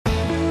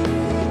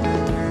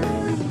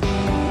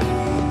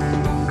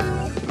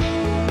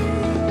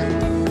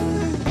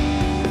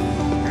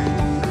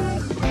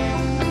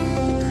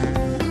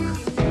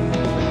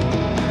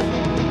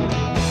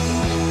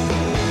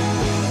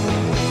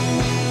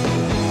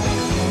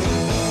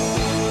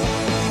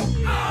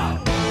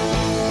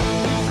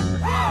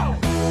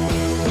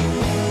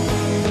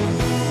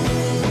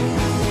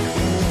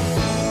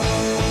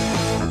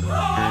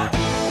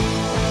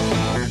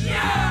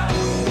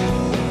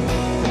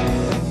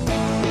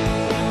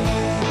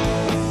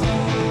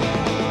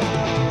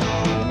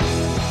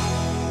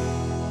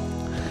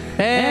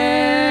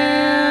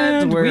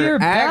We're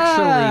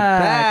actually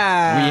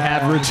back. We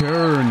have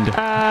returned.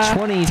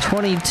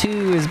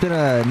 2022 has been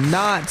a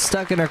not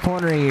stuck in a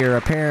corner year,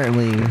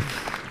 apparently,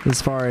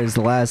 as far as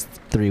the last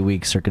 3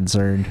 weeks are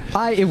concerned.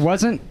 It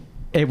was our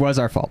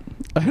fault.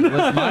 It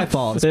was my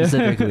fault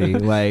specifically.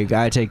 Like,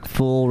 I take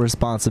full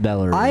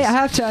responsibility. I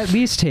have to at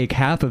least take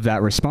half of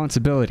that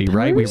responsibility,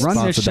 right? We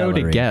run this show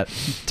to get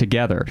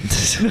together.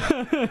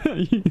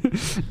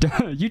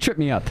 You tripped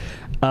me up.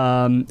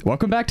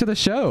 Welcome back to the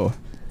show.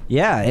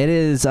 Yeah, it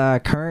is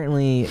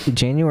currently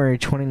January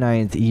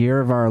 29th, year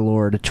of our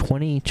Lord,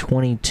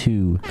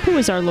 2022. Who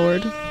is our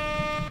Lord?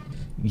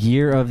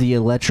 Year of the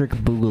Electric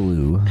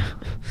Boogaloo.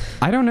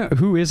 I don't know.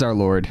 Who is our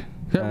Lord?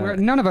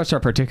 None of us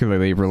are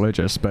particularly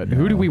religious, but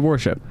who do we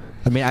worship?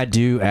 I mean, I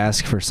do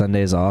ask for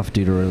Sundays off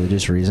due to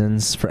religious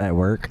reasons at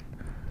work.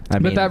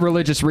 But that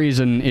religious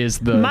reason is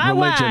the my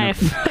religion wife.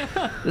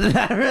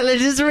 That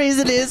religious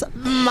reason is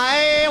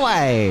my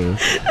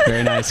wife.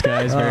 Very nice,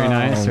 guys. Very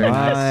nice. Very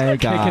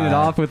nice. God. Kicking it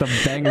off with a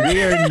banger.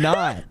 We are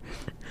not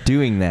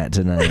doing that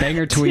tonight.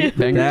 Banger tweet.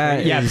 Banger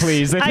tweet. Yeah,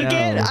 please.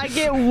 I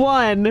get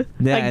one.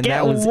 Yeah, I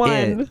get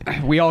one.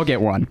 We all get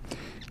one.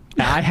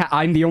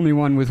 I'm the only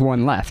one with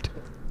one left.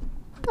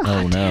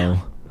 Oh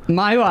no.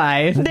 My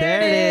wife.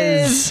 There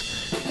it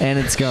is. And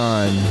it's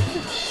gone.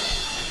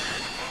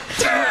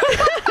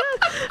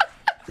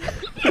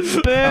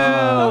 Boom.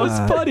 That was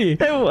funny. It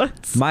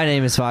was. My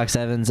name is Fox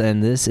Evans,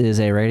 and this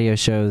is a radio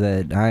show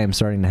that I am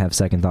starting to have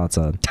second thoughts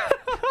on.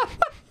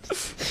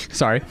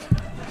 Sorry.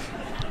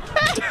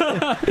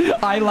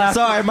 I laughed.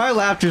 Sorry, my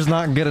laughter's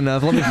not good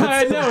enough. Let me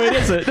I know it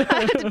isn't. I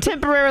had to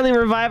temporarily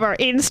revive our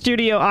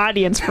in-studio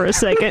audience for a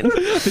second.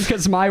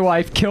 Because my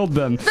wife killed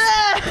them.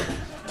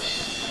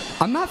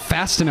 I'm not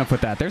fast enough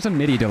with that. There's a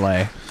MIDI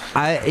delay.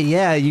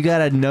 Yeah, you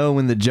gotta know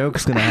when the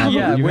joke's gonna happen.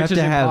 Yeah, you which have is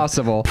to have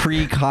impossible.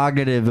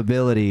 precognitive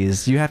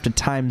abilities. You have to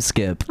time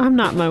skip. I'm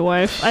not my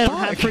wife. I don't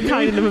have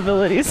precognitive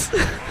abilities.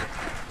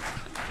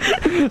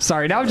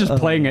 Sorry, now I'm just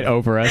playing it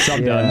over us.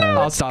 I'm done.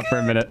 I'll stop for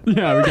a minute.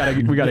 Yeah,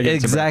 we gotta get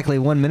exactly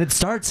 1 minute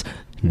starts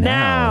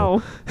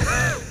now.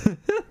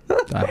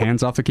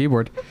 Hands off the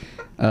keyboard.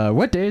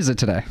 What day is it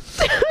today?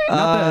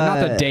 Not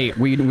the date.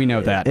 We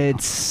know that.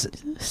 It's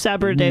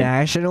Saturday.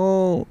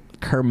 National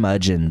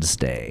Curmudgeon's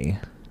Day.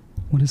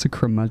 What is a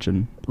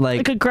curmudgeon?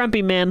 Like a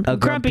grumpy man. A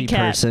grumpy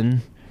cat.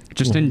 person.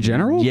 Just in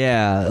general?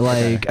 Yeah,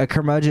 like a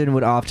curmudgeon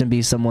would often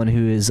be someone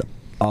who is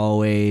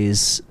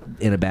always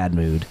in a bad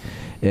mood.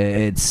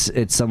 It's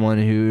someone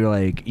who,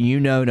 like,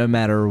 no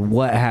matter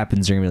what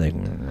happens, you're gonna be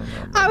like.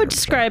 I would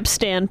describe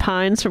Stan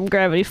Pines from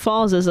Gravity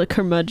Falls as a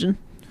curmudgeon.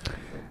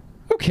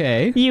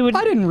 Okay.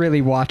 I didn't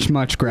really watch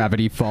much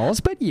Gravity Falls,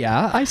 but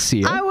yeah, I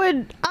see it. I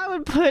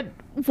would put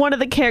one of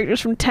the characters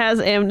from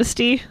Taz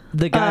Amnesty.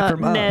 The guy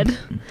from Ned.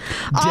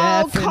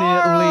 Definitely.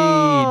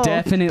 Carl!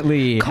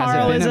 Definitely.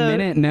 Carl Has it been a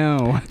minute?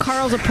 No.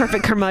 Carl's a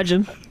perfect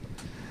curmudgeon.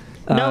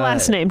 No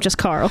last name, just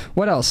Carl.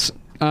 What else?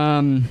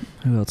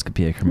 Who else could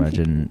be a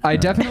curmudgeon? I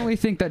definitely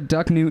think that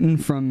Duck Newton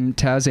from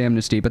Taz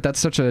Amnesty, but that's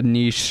such a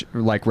niche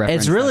reference.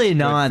 It's really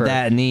not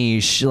that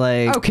niche.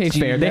 Like, okay,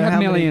 fair. They have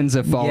millions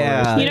of followers.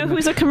 Yeah. You know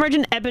who's a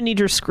curmudgeon?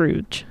 Ebenezer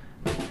Scrooge.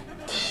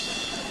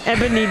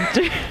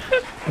 Ebenezer.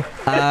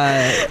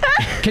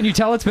 Can you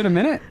tell it's been a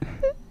minute?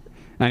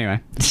 Anyway.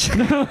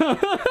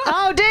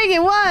 Oh, dang,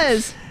 it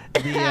was.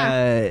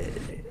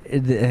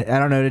 I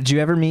don't know. Did you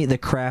ever meet the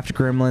craft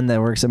gremlin that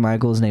works at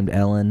Michael's named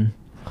Ellen?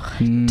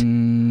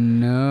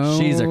 No.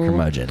 She's a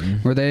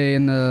curmudgeon. Were they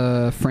in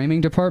the framing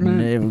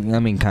department? I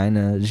mean, kind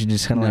of. She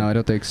just kind of No, I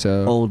don't think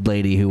so. Old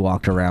lady who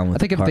walked around with I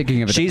think I'm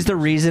thinking of it. She's the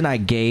reason I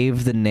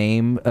gave the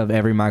name of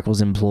every Michael's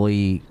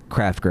employee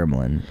Craft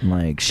Gremlin.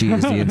 Like, she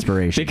is the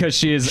inspiration. Because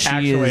she is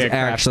actually a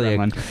craft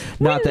gremlin.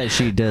 Not that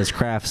she does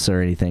crafts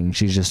or anything.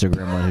 She's just a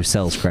gremlin who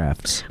sells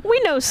crafts. We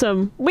know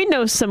some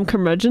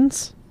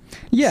curmudgeons.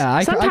 Yeah,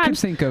 I could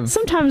think of...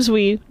 Sometimes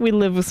we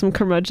live with some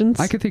curmudgeons.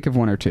 I could think of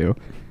one or two.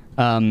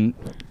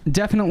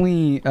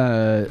 Definitely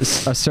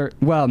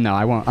well, no,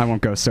 I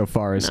won't go so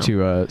far as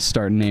to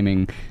start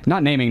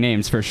not naming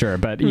names for sure,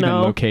 but even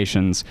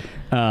locations.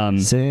 We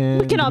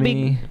can all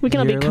be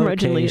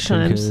curmudgeonly at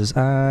times. 'Cause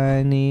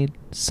I need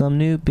some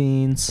new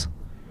beans.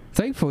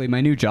 Thankfully,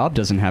 my new job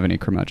doesn't have any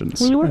curmudgeons.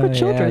 We work with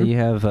children. Yeah, you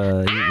have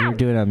you're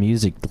doing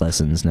music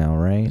lessons now,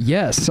 right?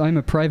 Yes, I'm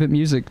a private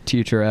music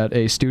teacher at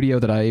a studio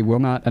that I will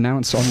not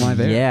announce on live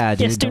air. Yeah,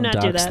 dude, yes, do not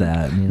do that.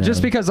 That, you know?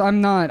 Just because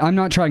I'm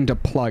not trying to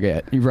plug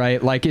it,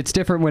 right? Like, it's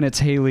different when it's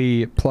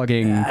Haley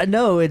plugging.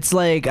 No, it's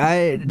like,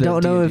 I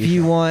don't know if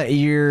you want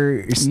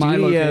your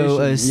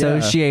studio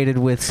associated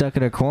with Stuck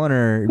in a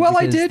Corner. Well,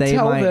 I did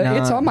tell them,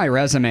 it's on my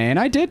resume, and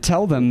I did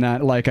tell them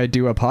that, like, I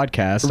do a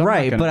podcast.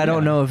 Right, but I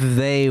don't know if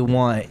they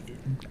want...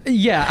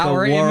 Yeah,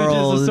 our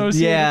images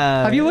associated.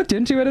 Yeah. Have you looked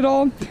into it at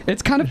all?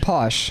 It's kind of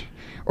posh.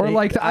 Or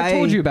like, I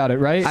told you about it,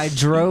 right? I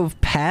drove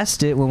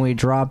past it when we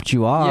dropped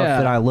you off,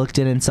 and I looked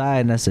inside,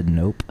 and I said,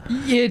 nope.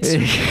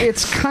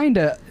 It's kind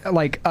of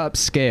like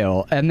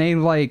upscale, and they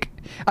like...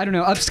 I don't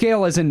know,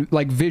 upscale as in,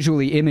 like,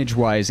 visually,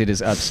 image-wise, it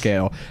is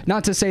upscale.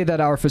 Not to say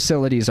that our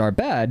facilities are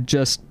bad,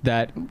 just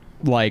that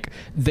like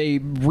they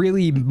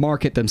really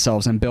market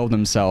themselves and build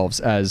themselves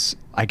as,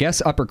 I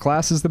guess, upper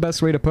class is the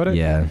best way to put it.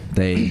 Yeah,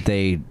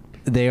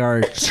 they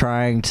are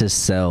trying to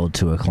sell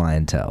to a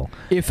clientele.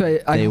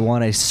 They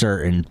want a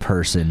certain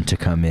person to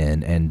come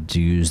in and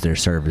use their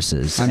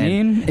services. I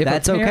mean, if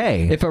that's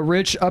okay. If a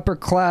rich upper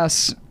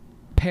class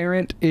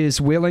parent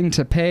is willing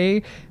to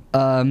pay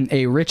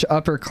a rich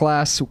upper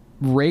class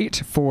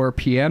rate for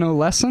piano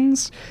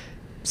lessons,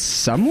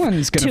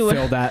 someone's gonna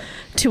fill that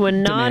to a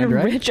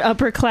non-rich right?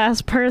 upper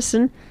class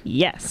person.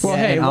 Yes. Well,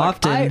 hey, and look,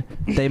 often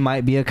they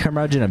might be a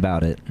curmudgeon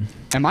about it.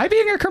 Am I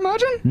being a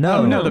curmudgeon?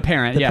 No, no, the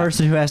parent, the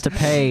person who has to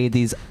pay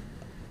these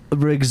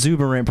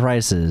exuberant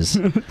prices.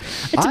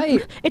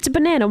 It's a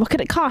banana. What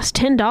could it cost?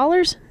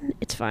 $10?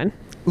 It's fine.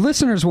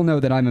 Listeners will know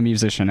that I'm a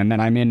musician and that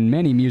I'm in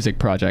many music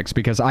projects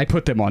because I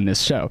put them on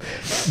this show.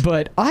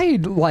 But I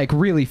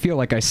really feel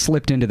like I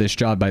slipped into this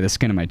job by the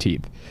skin of my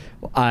teeth.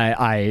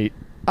 I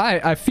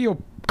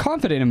feel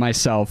confident in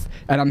myself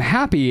and I'm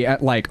happy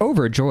at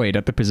overjoyed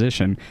at the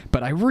position,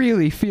 but I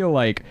really feel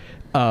like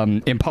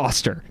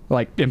imposter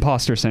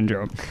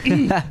syndrome.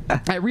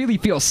 I really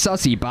feel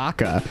sussy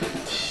baka.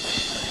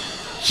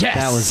 Yes.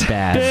 That was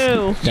bad.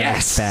 Boo.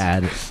 Yes.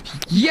 Bad.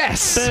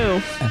 Yes. Boo.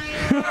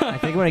 I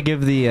think I'm going to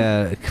give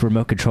the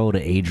remote control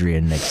to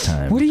Adrian next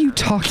time. What are you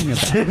talking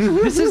about?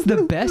 This is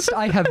the best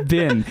I have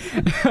been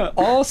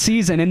all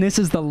season, and this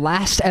is the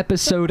last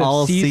episode of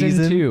all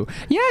season 2.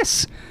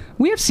 Yes.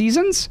 We have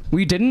seasons.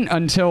 We didn't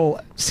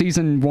until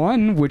season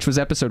 1, which was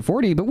episode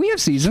 40, but we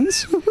have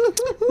seasons.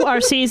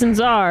 Our seasons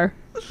are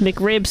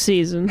McRib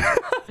season,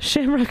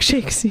 Shamrock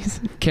Shake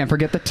season, Can't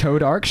forget the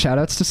Toad arc.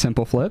 Shoutouts to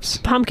Simple Flips.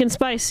 Pumpkin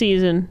Spice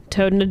season,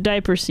 Toad in a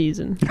Diaper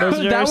season. Those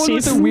are That our one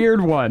was a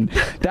weird one.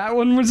 That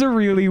one was a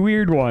really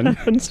weird one.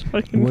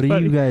 What are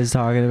you guys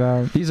talking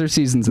about? These are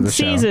seasons of the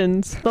show.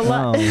 Seasons. These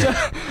are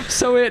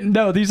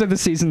the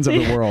seasons of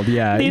the world.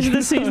 Yeah. These are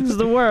the seasons of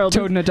the world.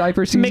 Toad in a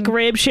Diaper season.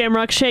 McRib,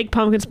 Shamrock Shake,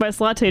 Pumpkin Spice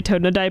Latte,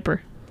 Toad in a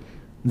Diaper.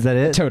 Is that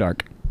it? Toad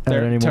arc. Are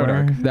there any Toad more?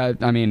 arc.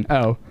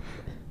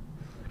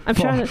 I'm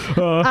trying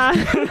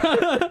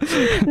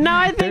to. No,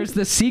 I think There's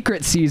the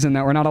secret season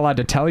that we're not allowed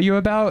to tell you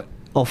about.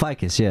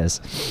 Ophiuchus,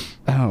 yes.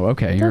 Oh,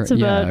 okay. That's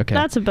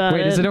about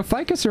Wait, it. is it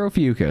Ophiuchus or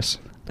Ophiuchus?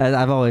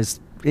 I've always...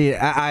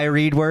 I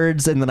read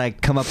words and then I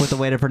come up with a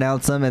way to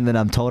pronounce them and then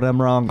I'm told I'm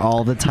wrong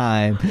all the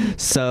time.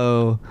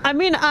 So I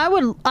mean,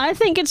 I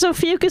think it's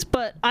Ophiuchus,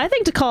 but I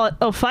think to call it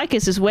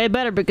Ophiuchus is way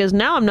better because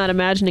now I'm not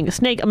imagining a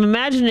snake. I'm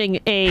imagining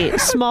a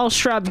small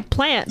shrub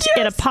plant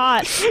in a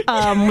pot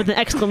with an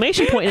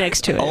exclamation point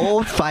next to it.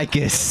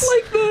 Ophiuchus.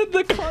 Like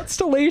the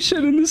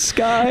constellation in the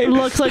sky.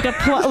 Looks like a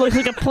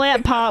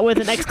plant pot with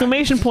an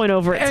exclamation point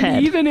over its And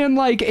head. even in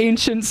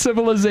ancient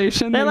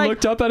civilization, They're they like,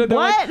 looked up at it. They're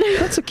what? like,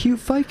 that's a cute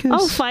ficus.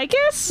 Oh,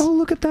 ficus? Oh,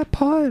 look at that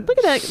pot. Look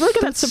at that! Look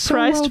at that That's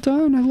surprised. so well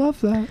done. I love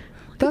that.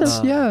 That's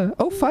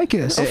Oh,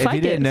 ficus. Oh, If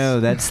you didn't know,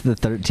 that's the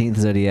 13th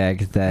zodiac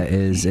that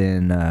is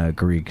in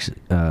Greek.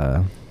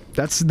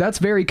 That's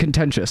very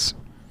contentious.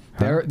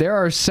 There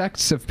are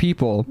sects of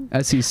people,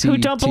 SEC, Who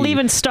don't believe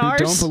in stars?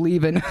 Who don't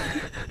believe in.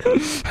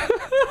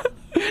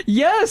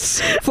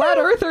 Yes, flat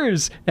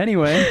earthers.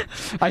 Anyway,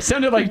 I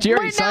sounded like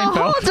Jerry Wait, Seinfeld.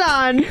 no, hold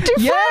on. Do flat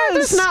Yes!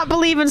 earthers not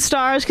believe in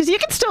stars? Because you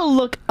can still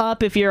look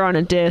up if you're on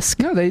a disc.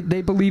 No,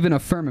 they believe in a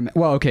firmament.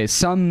 Well, okay,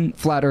 some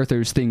flat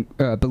earthers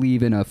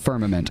believe in a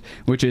firmament,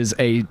 which is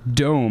a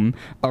dome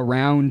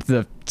around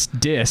the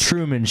disc.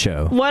 Truman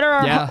Show. What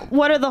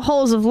are the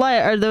holes of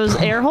light? Are those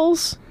air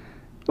holes?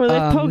 Where they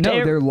poked no,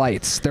 air? they're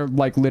lights. They're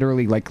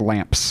literally like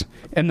lamps.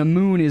 And the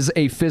moon is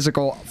a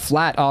physical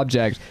flat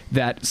object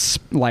that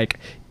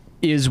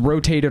is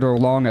rotated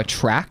along a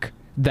track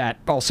that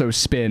also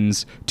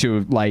spins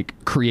to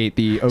create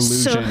the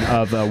illusion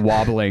of a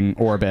wobbling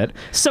orbit.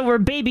 So we're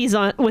babies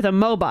with a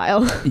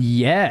mobile.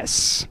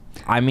 Yes.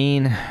 I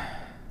mean,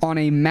 on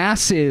a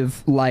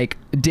massive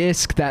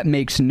disc that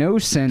makes no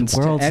sense the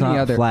world's to any not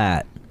other.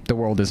 flat. The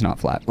world is not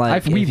flat.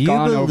 Like, if we've you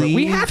gone over. We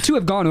believe- have to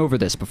have gone over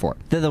this before.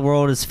 That the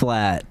world is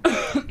flat.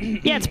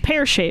 Yeah, it's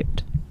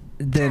pear-shaped.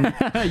 Then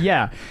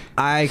Yeah,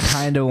 I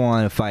kind of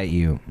want to fight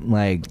you.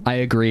 I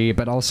agree,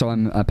 but also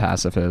I'm a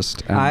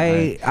pacifist. And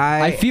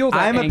I feel that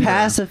I'm anger. a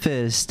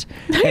pacifist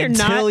you're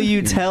until not.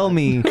 you tell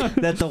me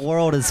that the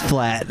world is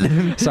flat.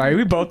 Sorry,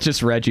 we both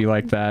just read you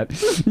like that.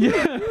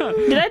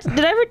 Did I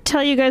ever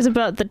tell you guys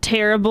about the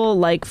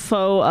terrible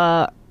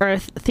faux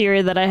Earth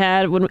theory that I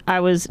had when I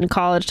was in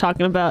college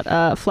talking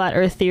about flat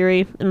Earth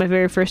theory in my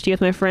very first year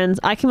with my friends?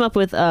 I came up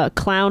with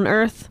clown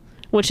Earth,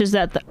 which is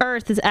that the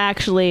Earth is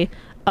actually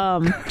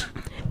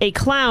a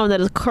clown that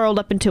is curled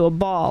up into a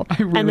ball,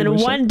 really and then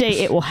wish one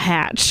day it will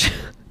hatch.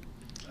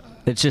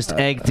 It's just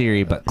egg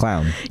theory, but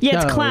clown.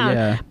 Yeah, it's Oh, clown.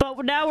 yeah.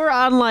 But now we're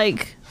on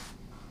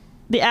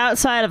the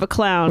outside of a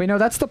clown. Wait, no,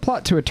 that's the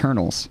plot to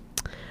Eternals.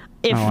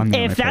 If I'm the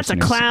only that's a person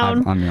who's-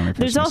 clown, I'm the only there's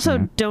person who's also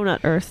seen Donut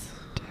Earth.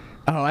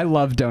 Oh, I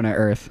love Donut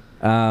Earth.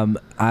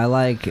 I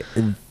like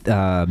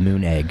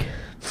moon egg.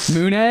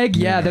 Moon egg,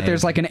 yeah, Moon that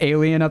there's egg. an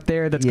alien up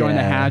there that's going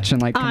to Yeah. hatch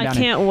and come I down.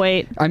 can't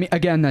wait. I mean,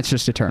 again, that's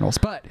just Eternals,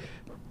 but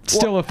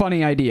Still a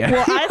funny idea.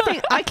 Well,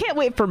 I can't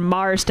wait for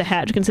Mars to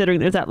hatch, considering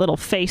there's that little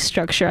face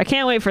structure. I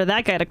can't wait for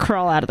that guy to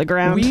crawl out of the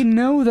ground. We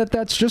know that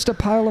that's just a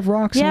pile of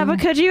rocks. Yeah, now. but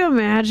could you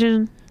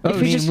imagine? I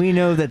mean, we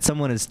know that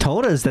someone has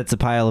told us that's a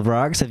pile of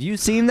rocks. Have you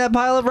seen that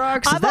pile of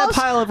rocks? Does that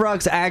pile of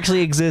rocks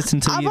actually exist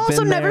until you've been there? I've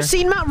also never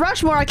seen Mount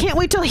Rushmore. I can't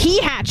wait till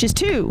he hatches,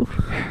 too.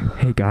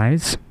 Hey,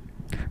 guys.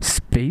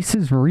 Space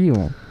is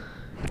real.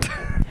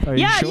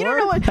 Yeah, sure? you don't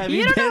know what,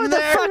 you don't know what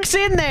the fuck's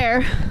in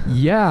there.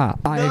 Yeah.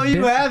 No,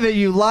 you haven't,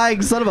 you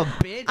lying son of a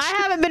bitch. I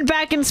haven't been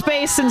back in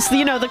space since,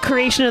 the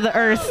creation of the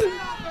Earth.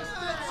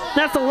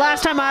 That's the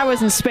last time I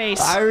was in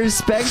space. I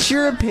respect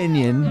your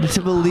opinion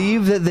to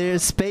believe that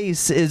there's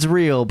space is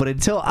real, but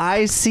until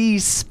I see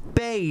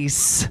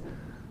space,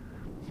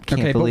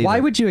 Okay, but why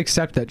would you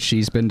accept that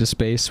she's been to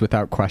space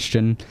without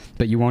question,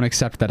 but you won't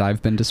accept that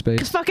I've been to space?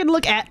 Just fucking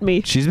look at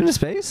me. She's been to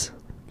space?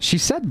 She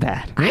said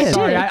that. I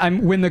Sorry, did.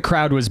 I'm when the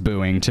crowd was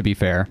booing, to be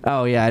fair.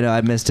 Oh, yeah, I know.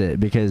 I missed it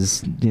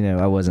because,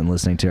 I wasn't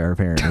listening to her,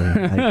 apparently.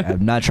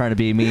 I'm not trying to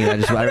be mean.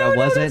 I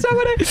wasn't.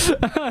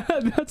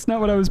 That's not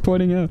what I was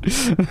pointing out.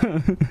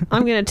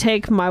 I'm going to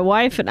take my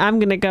wife and I'm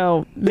going to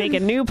go make a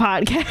new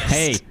podcast.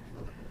 Hey,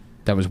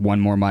 that was one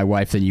more my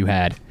wife than you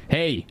had.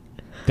 Hey,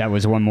 that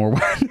was one more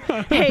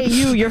one. Hey,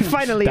 you're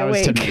finally that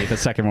awake. was to me. The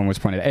second one was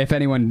pointed. If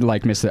anyone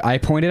missed it, I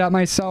pointed out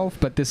myself,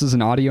 but this is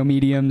an audio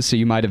medium, so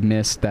you might have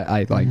missed that.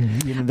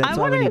 That's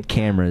why we need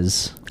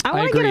cameras.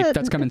 I agree.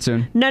 That's coming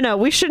soon. No,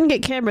 we shouldn't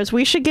get cameras.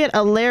 We should get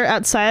a layer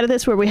outside of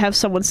this where we have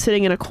someone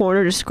sitting in a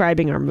corner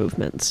describing our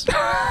movements.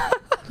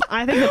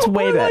 I think that's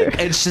way better.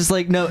 It's just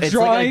like, no, it's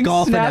like a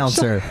golf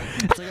announcer.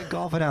 It's like a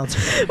golf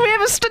announcer. We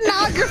have a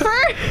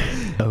stenographer.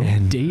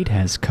 And Dade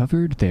has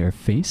covered their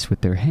face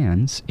with their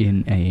hands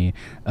in a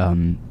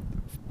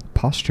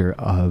posture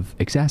of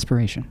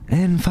exasperation.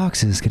 And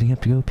Fox is getting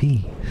up to go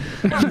pee.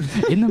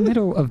 In the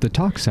middle of the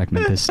talk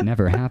segment, this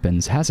never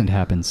happens. Hasn't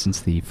happened since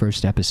the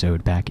first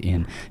episode back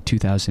in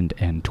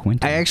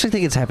 2020. I actually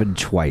think it's happened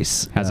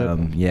twice. Has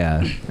it? Yeah.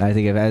 I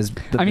think it has.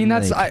 I mean,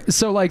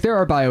 there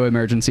are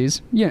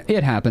bio-emergencies. Yeah,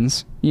 it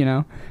happens,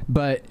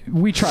 but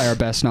we try our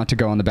best not to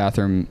go on the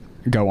bathroom.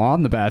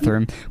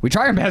 We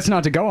try our best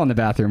not to go on the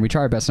bathroom. We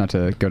try our best not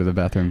to go to the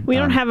bathroom. We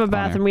don't have a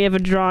bathroom. We have a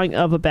drawing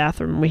of a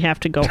bathroom. We have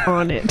to go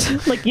on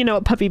it. Like, a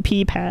puppy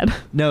pee pad.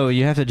 No,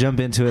 you have to jump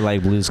into it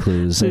like Blue's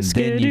Clues, and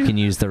then you can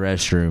use the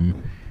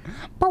restroom.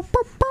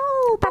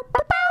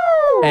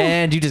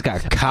 And you just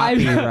got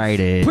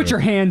copyrighted. Put your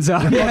hands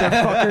up,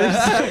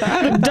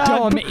 motherfuckers.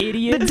 Dumb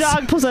idiots. The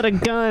dog pulls out a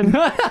gun.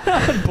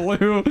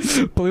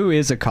 Blue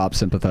is a cop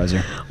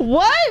sympathizer.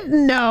 What?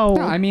 No.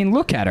 I mean,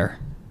 look at her.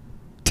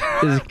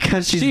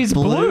 Because she's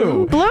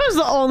blue. Blue is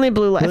the only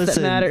blue life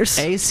Listen, that matters.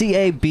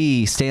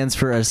 ACAB stands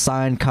for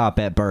assigned cop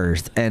at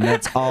birth, and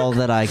that's all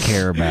that I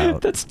care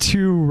about. That's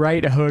two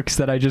right hooks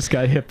that I just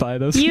got hit by.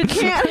 Those. You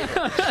can't.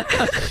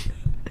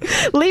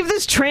 Leave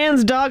this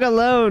trans dog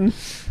alone.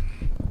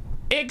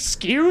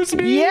 Excuse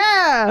me?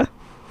 Yeah.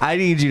 I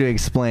need you to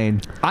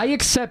explain. I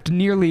accept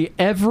nearly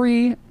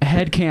every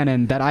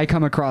headcanon that I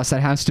come across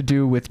that has to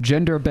do with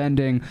gender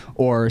bending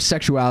or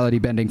sexuality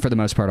bending, for the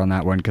most part on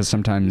that one, because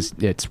sometimes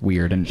it's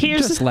weird, and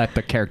just let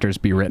the characters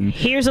be written.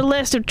 Here's a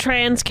list of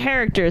trans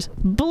characters.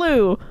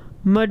 Blue,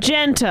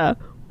 magenta,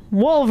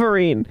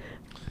 Wolverine,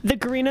 the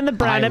green and the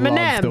brown M&Ms.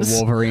 I love the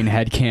Wolverine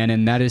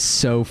headcanon. That is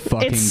so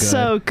fucking good. It's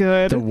so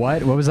good. The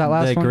what? What was that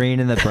last one? The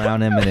green and the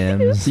brown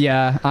M&Ms.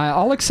 Yeah,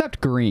 I'll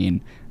accept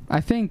green.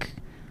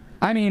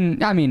 I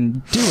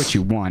mean, do what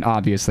you want,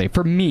 obviously.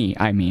 For me,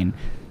 I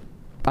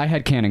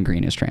had canon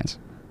green as trans.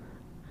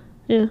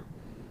 Yeah.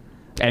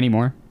 Any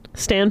more?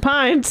 Stan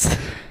Pines.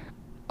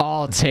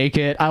 I'll take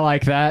it. I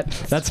like that.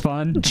 That's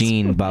fun.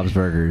 Gene, Bob's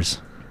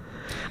Burgers.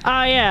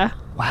 Oh, yeah.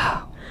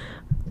 Wow.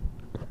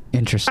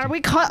 Interesting.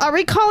 Are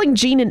we calling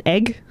Gene an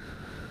egg?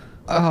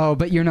 Oh,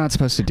 but you're not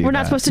supposed to do that. We're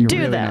not supposed to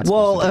do that.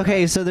 Well,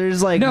 okay, so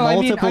there's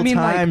multiple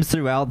times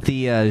throughout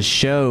the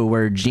show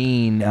where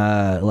Gene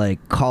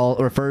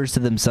refers to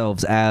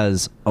themselves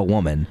as a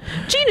woman.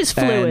 Gene is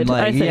fluid,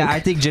 I think. Yeah, I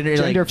think gender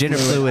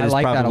fluid is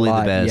probably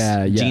the best.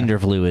 Yeah. Gender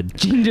fluid.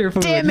 Gender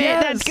fluid. Damn it,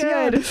 yes, that's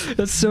good. Yeah.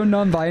 That's so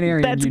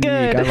non-binary and unique.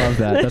 Good. I love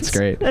that. That's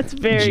great. That's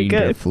very good.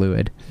 Gender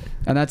fluid.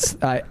 And that's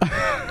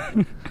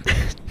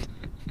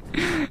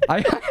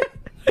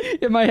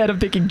in my head, I'm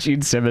thinking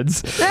Gene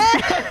Simmons.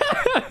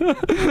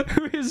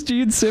 Who is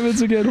Gene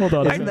Simmons again? Hold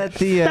on. That's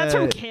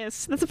from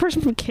Kiss. That's a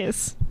person from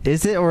Kiss.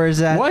 Is it, or is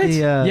that what?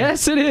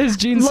 Yes, it is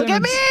Gene Simmons. Look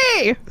at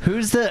me!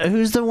 Who's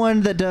the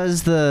one that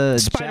does the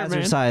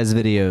Spider-Man. Jazzercise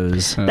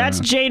videos? That's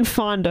Jane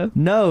Fonda.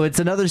 No, it's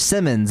another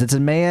Simmons. It's a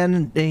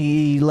man.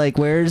 He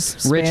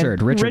wears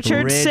Richard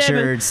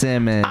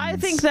Simmons. I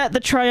think that the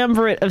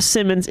triumvirate of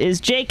Simmons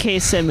is J.K.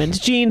 Simmons,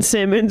 Gene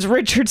Simmons,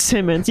 Richard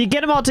Simmons. You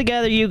get them all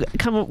together, you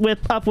come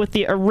up with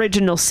the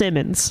original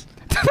Simmons.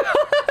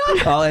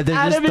 Oh, and they're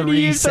just Adam and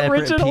 3 Eve's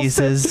separate original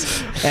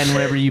pieces, and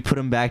whenever you put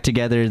them back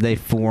together, they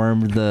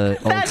form the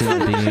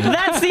ultimate being.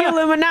 That's the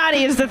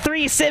Illuminati. Is the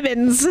 3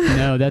 Simmons?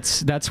 No,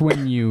 that's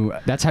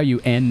how you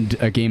end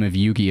a game of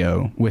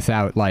Yu-Gi-Oh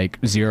without like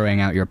zeroing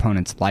out your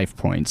opponent's life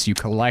points. You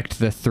collect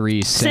the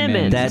 3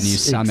 Simmons That's and you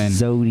summon.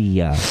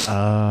 Exodia.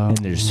 Oh. And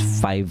there's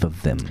 5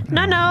 of them.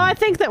 No, I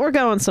think that we're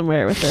going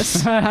somewhere with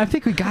this. I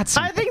think we got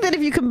some. I think that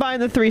if you combine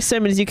the 3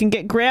 Simmons, you can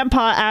get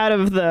Grandpa out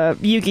of the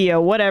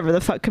Yu-Gi-Oh, whatever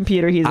the fuck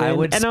computer he's I in,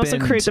 would and also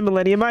spend create the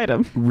Millennium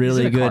item.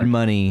 Really Is it a good card?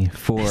 money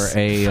for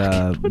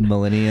a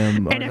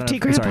Millennium NFT sorry,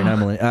 Grandpa. not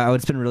Millennium. I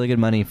would spend really good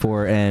money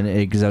for an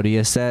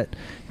Exodia set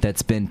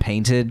that's been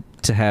painted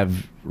to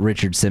have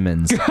Richard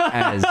Simmons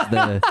as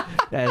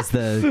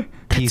the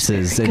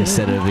pieces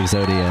instead of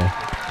Exodia.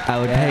 I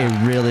would pay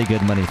really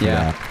good money for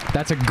that.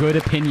 That's a good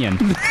opinion.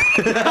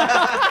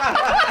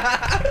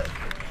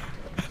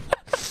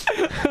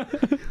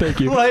 Thank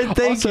you. Why,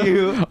 thank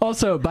you.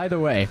 Also, by the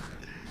way,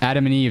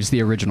 Adam and Eve's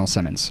the original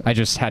Simmons. I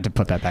just had to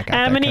put that back out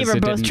Adam there and Eve 'cause are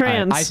it both didn't-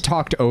 trans. I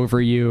talked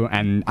over you,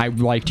 and I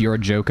liked your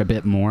joke a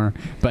bit more,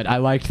 but I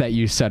liked that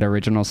you said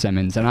original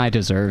Simmons, and I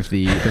deserve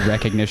the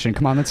recognition.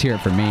 Come on, let's hear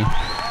it from me.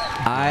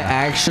 I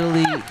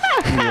actually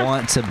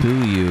want to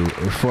boo you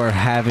for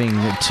having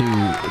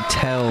to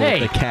tell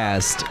the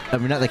cast. I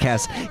mean, not the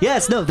cast.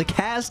 Yes, no, the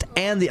cast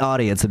and the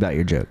audience about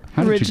your joke.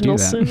 How did Original you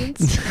do that?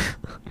 Simmons.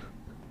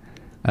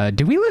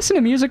 Do we listen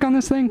to music on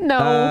this thing?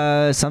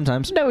 No.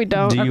 Sometimes. No, we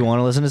don't. Do you want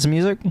to listen to some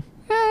music?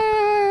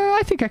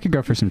 I think I could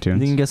go for some tunes.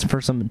 You can get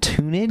for some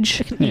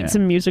tunage. Yeah. Need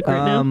some music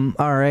right now.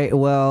 All right.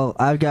 Well,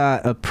 I've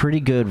got a pretty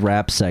good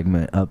rap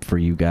segment up for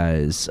you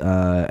guys,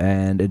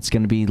 and it's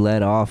going to be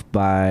led off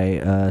by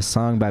a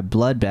song by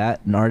Bloodbat,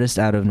 an artist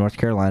out of North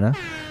Carolina.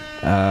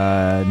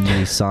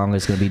 The song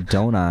is going to be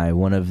 "Don't I,"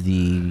 one of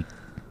the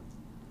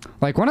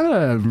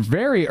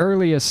very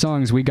earliest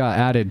songs we got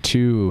added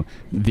to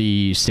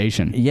the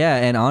station. Yeah,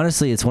 and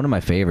honestly, it's one of my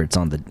favorites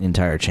on the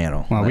entire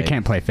channel. Well, we Like,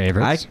 can't play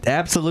favorites. I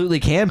absolutely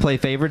can play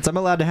favorites. I'm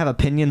allowed to have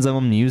opinions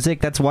on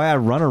music. That's why I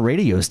run a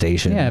radio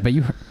station. Yeah, but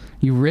you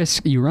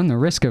run the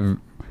risk of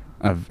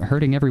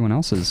hurting everyone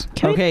else's.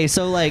 Okay,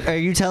 so like, are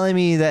you telling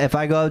me that if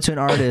I go up to an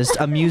artist,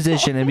 a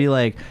musician, and be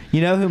like,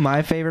 you know who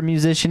my favorite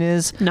musician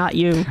is? Not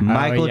you.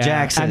 Michael Oh, yeah.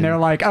 Jackson. And they're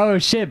like, oh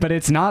shit, but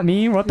it's not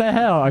me? What the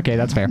hell? Okay,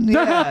 that's fair.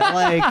 yeah,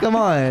 like, come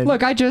on.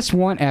 Look, I just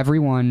want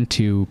everyone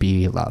to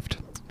be loved.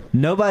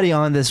 Nobody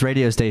on this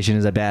radio station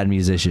is a bad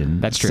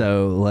musician. That's true.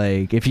 So,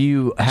 like, if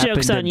you happen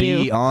Joke's to on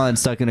be you. on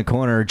Stuck in a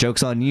Corner,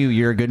 joke's on you,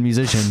 you're a good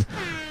musician.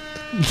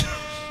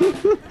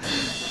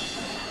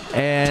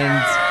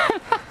 And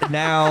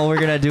now we're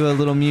going to do a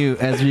little mute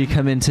as we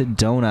come into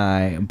Don't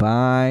I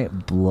by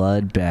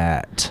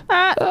Bloodbat.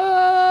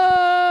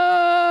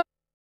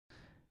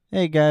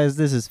 Hey guys,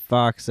 this is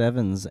Fox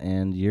Evans,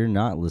 and you're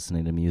not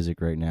listening to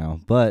music right now.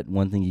 But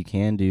one thing you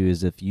can do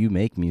is if you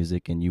make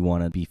music and you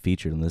want to be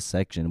featured in this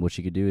section, what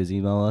you could do is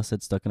email us at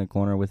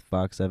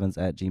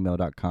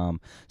stuckinacornerwithfoxevans@gmail.com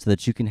so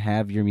that you can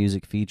have your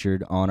music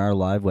featured on our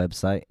live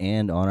website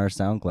and on our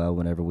SoundCloud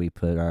whenever we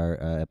put our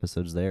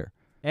episodes there.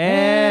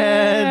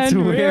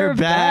 And we're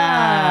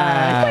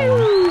back.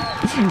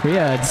 We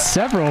had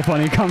several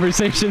funny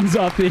conversations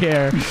off the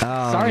air.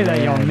 Oh, Sorry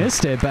that y'all man.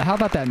 missed it, but how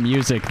about that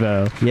music,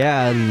 though?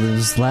 Yeah,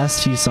 those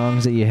last few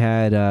songs that you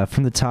had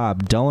from the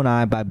top, Don't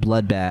I by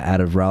Bloodbat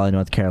out of Raleigh,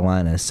 North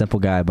Carolina,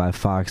 Simple Guy by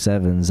Fox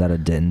Evans out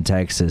of Denton,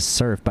 Texas,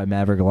 Surf by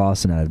Maverick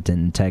Lawson out of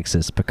Denton,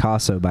 Texas,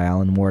 Picasso by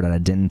Alan Ward out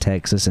of Denton,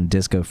 Texas, and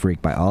Disco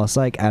Freak by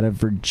Allsike out of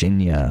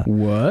Virginia.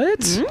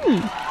 What?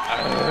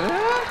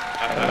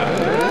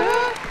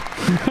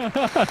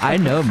 I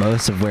know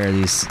most of where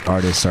these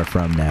artists are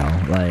from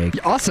now. Like,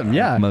 Awesome,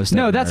 yeah. Most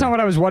No, of them that's are. not what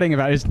I was worrying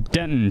about. It's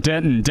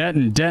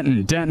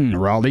Denton,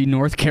 Raleigh,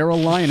 North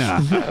Carolina.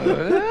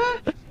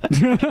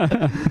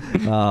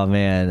 oh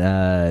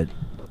man,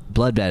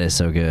 Bloodbat is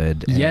so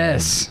good. and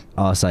Yes.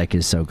 Allsike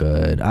is so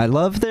good. I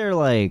love their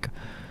like.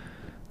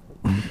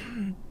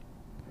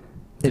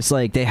 It's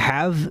like they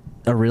have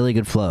a really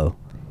good flow.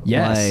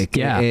 Yes, like,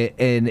 yeah.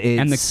 and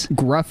the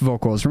gruff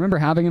vocals. Remember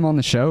having him on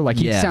the show? Like,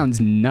 he Yeah.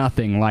 sounds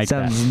nothing like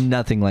sounds that.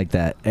 nothing like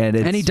that, and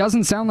He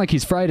doesn't sound like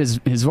he's fried his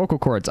vocal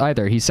cords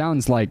either. He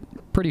sounds like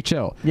pretty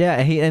chill.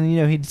 Yeah,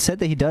 he said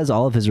that he does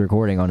all of his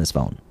recording on his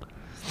phone.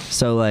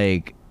 So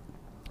like,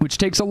 Which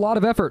takes a lot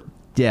of effort.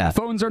 yeah,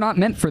 Phones are not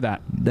meant for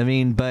that. I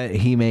mean, but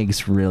he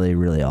makes really,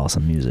 really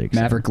awesome music. so-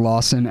 Maverick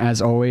Lawson,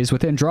 as always,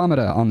 with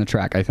Andromeda on the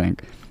track, I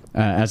think,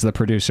 as the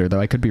producer,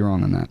 though I could be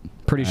wrong on that.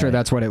 Pretty sure Right.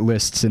 that's what it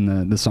lists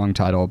in the song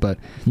title, but...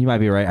 You might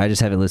be right. I just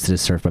haven't listed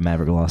as Surf by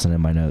Maverick Lawson in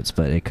my notes,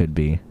 but it could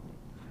be.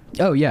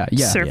 Oh, yeah.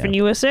 Surfing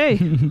USA.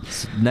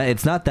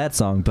 It's not that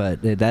song, but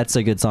that's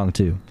a good song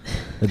too.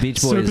 The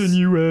Beach Boys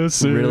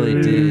USA.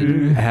 really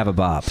did have a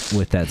bop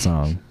with that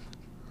song.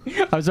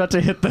 I was about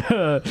to hit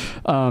the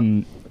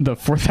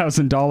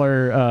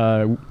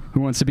 $4,000 Who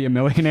Wants to Be a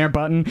Millionaire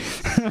button.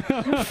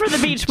 For the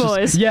Beach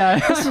Boys. Yeah.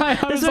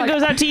 This one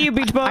goes out to you,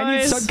 Beach Boys. I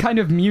need some kind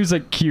of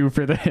music cue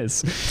for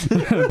this,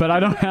 but I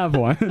don't have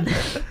one.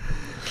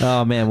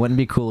 Oh man, wouldn't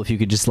it be cool if you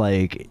could just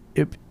like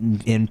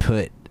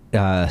input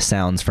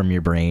sounds from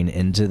your brain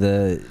into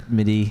the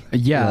MIDI.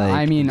 Yeah, like,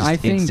 I mean, just I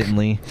think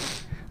instantly.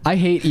 I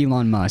hate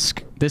Elon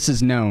Musk. This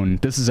is known.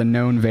 This is a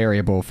known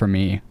variable for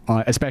me,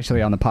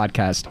 especially on the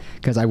podcast,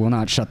 because I will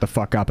not shut the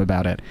fuck up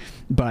about it.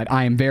 But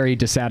I am very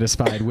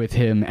dissatisfied with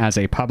him as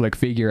a public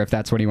figure, if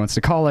that's what he wants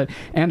to call it,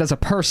 and as a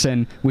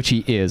person, which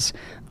he is.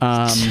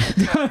 Why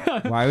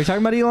are we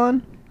talking about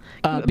Elon?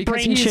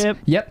 Because Brain chip.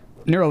 Yep,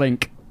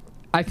 Neuralink.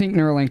 I think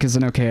Neuralink is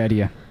an okay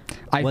idea.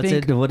 What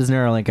is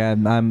Neuralink?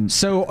 I'm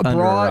so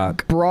under a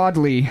rock.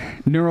 broadly,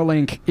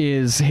 Neuralink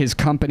is his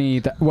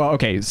company.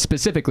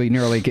 Specifically,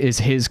 Neuralink is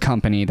his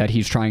company that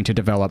he's trying to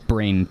develop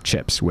brain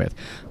chips with.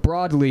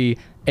 Broadly,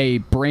 a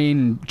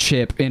brain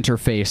chip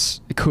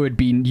interface could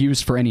be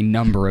used for any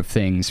number of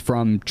things,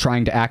 from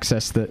trying to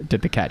access the...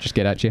 Did the cat just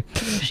get at you?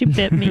 She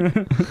bit me.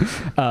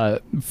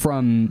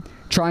 From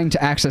trying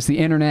to access the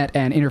internet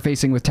and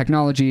interfacing with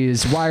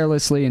technologies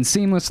wirelessly and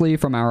seamlessly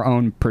from our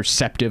own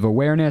perceptive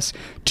awareness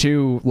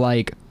to,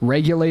 like,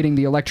 regulating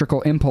the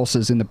electrical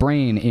impulses in the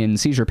brain in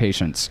seizure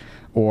patients,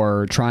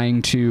 or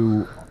trying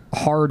to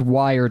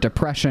hardwire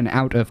depression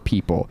out of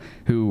people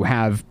who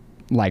have,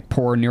 like,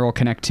 poor neural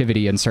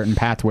connectivity in certain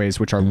pathways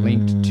which are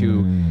linked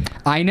to...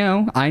 I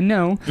know,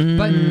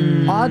 but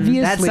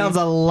obviously... That sounds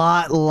a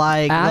lot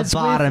like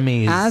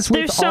lobotomies.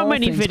 There's so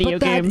many video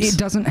games. It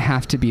doesn't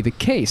have to be the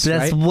case,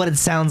 That's right? what it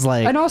sounds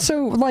like. And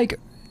also, like...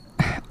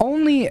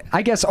 only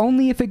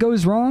if it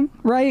goes wrong,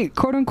 right?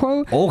 Quote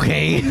unquote.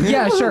 Okay.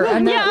 Yeah, sure.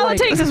 And Yeah, all it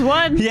takes is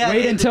one.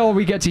 Wait until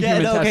we get to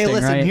human testing, okay,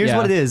 listen, right? here's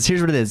what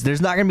it is.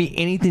 There's not going to be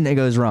anything that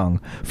goes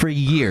wrong for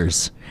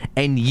years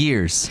and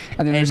years.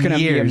 And then there's going to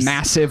be a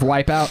massive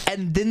wipeout.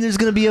 And then there's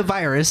going to be a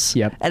virus.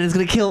 Yep. And it's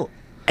going to kill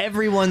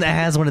everyone that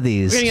has one of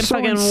these. We're gonna get So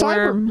fucking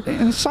worm.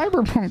 in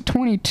Cyberpunk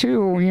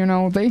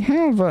 22, they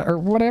have, or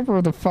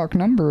whatever the fuck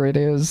number it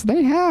is,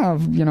 they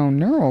have,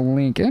 neural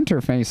link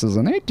interfaces,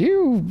 and they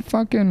do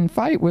fucking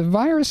fight with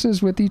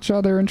viruses with each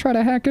other and try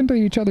to hack into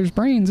each other's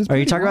brains. Are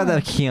you talking about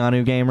the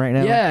Keanu game right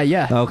now?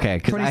 Yeah. Okay,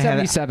 because I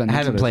 2077.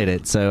 haven't played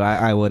it, so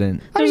I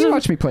wouldn't. I mean, you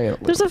watch me play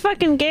it. There's a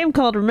fucking game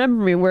called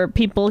Remember Me where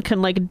people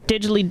can, like,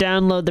 digitally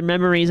download their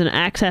memories and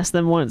access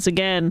them once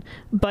again,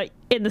 but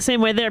in the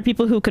same way, there are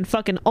people who can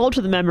fucking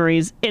alter the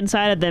memories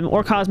inside of them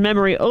or cause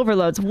memory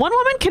overloads. One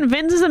woman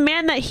convinces a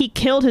man that he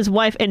killed his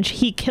wife, and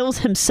he kills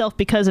himself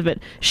because of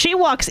it. She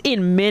walks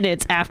in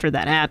minutes after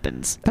that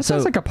happens. That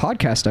sounds like a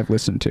podcast I've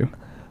listened to.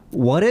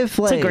 What if,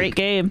 like... It's a great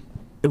game.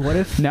 What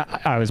if... No,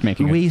 I was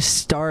making we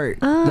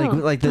start,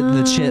 like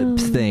the chip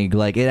thing,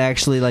 like, it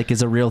actually, like,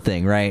 is a real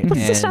thing, right?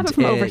 What's to stop it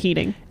from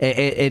overheating?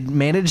 It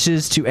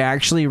manages to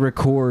actually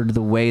record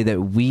the way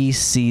that we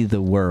see the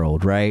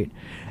world, right?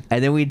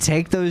 And then we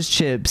take those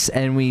chips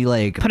and we,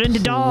 like, put into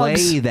play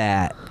dogs.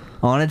 that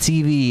on a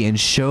TV and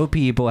show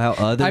people how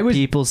other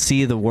people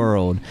see the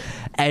world.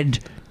 And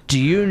do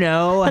you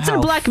know That's in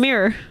Black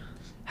Mirror.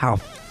 How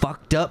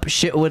fucked up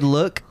shit would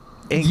look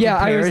in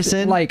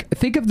comparison?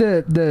 Think of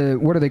the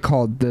what are they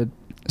called? The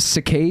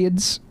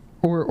saccades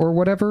or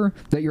whatever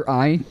that your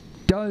eye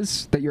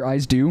does, that your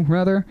eyes do,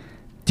 rather.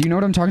 Do you know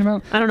what I'm talking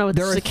about? I don't know what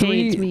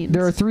saccades means.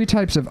 There are 3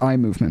 types of eye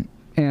movement.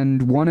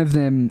 And one of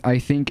them, I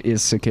think,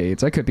 is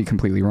saccades. I could be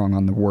completely wrong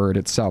on the word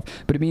itself,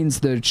 but it means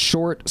the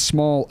short,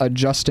 small,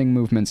 adjusting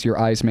movements your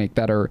eyes make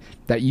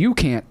that you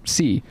can't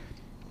see,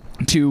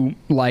 to,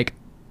 like,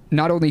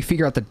 not only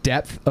figure out the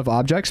depth of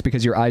objects,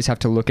 because your eyes have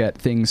to look at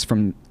things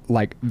from,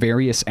 like,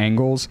 various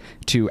angles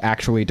to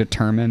actually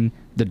determine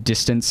the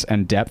distance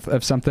and depth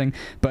of something,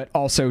 but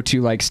also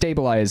to, like,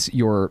 stabilize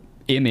your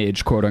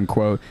image, quote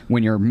unquote,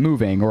 when you're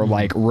moving or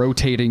like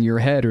rotating your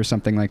head or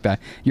something like that.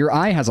 Your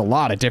eye has a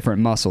lot of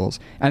different muscles,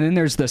 and then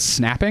there's the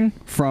snapping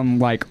from,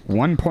 like,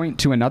 one point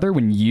to another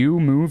when you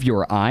move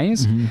your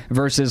eyes,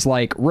 versus,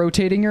 like,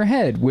 rotating your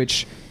head,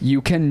 which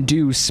you can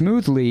do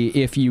smoothly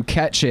if you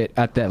catch it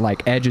at the,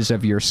 like, edges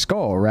of your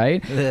skull,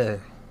 right? Yeah.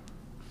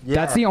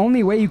 That's the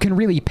only way you can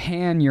really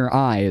pan your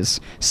eyes.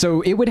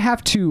 So it would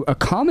have to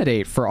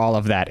accommodate for all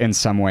of that in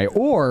some way,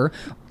 or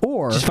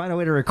just find a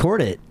way to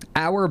record it.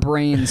 Our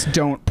brains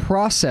don't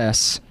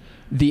process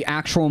the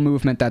actual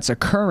movement that's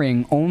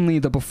occurring, only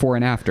the before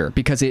and after,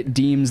 because it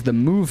deems the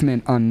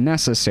movement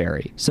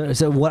unnecessary. So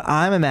what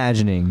I'm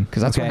imagining,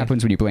 because that's what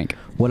happens when you blink.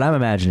 What I'm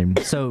imagining.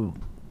 So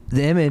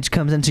the image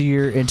comes into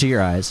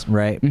your eyes,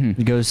 right?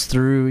 It goes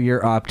through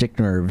your optic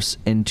nerves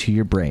into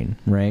your brain,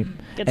 right?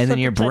 And then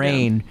your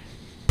brain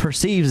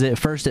perceives it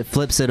first. It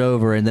flips it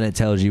over, and then it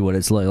tells you what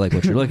it's like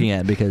what you're looking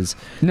at, because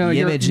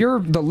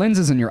the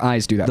lenses in your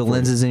eyes do that. The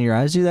lenses in your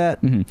eyes do that.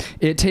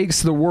 It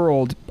takes the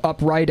world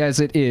upright as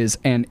it is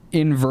and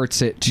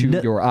inverts it to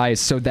your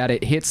eyes so that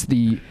it hits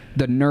the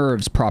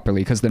nerves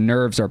properly, because the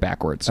nerves are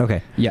backwards.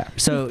 Okay. Yeah.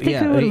 So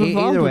I would have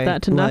evolved either way, with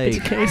that to not be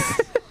the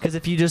case. Because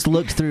if you just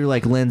looked through,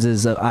 like,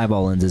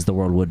 eyeball lenses, the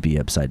world would be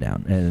upside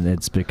down, and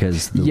it's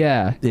because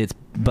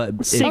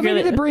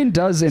Secretly, the brain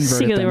does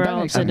invert it.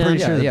 I'm pretty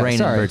sure the brain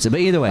inverts it,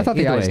 but either way, I thought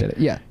the eyes did it.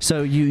 Yeah.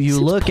 So you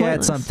look pointless.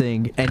 at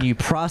something and you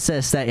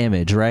process that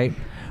image, right?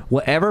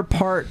 Whatever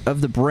part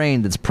of the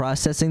brain that's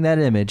processing that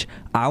image,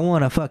 I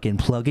want to fucking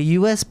plug a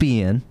USB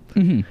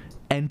in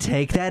and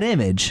take that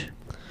image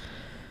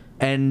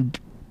and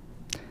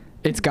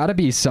It's got to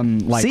be some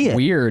like See it.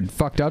 weird,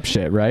 fucked up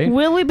shit, right?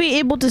 Will we be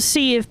able to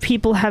see if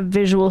people have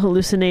visual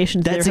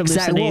hallucinations? that's They're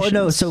exactly. Well,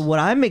 no, so what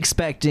I'm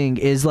expecting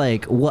is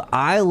like what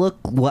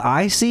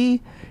I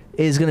see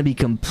is going to be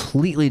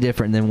completely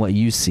different than what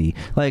you see.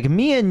 Like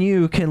me and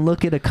you can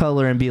look at a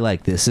color and be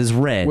like, this is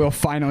red. We'll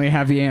finally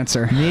have the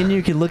answer. Me and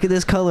you can look at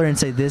this color and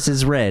say this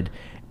is red,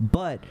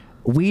 but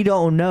we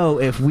don't know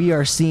if we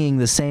are seeing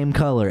the same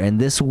color, and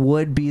this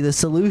would be the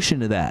solution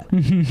to that.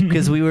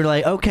 Because we were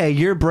like, okay,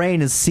 your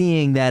brain is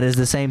seeing that as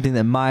the same thing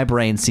that my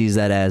brain sees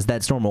that as.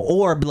 That's normal.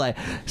 Or be like,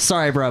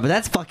 sorry, bro, but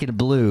that's fucking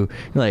blue.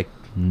 You're like,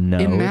 no,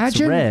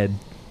 Imagine it's red.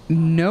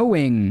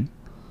 Knowing,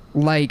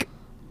 like,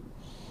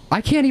 I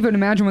can't even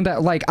imagine what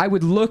that, like, I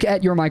would look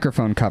at your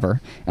microphone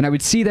cover and I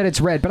would see that it's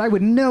red, but I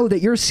would know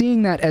that you're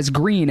seeing that as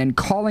green and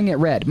calling it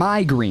red,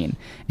 my green.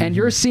 And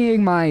you're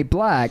seeing my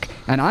black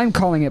and I'm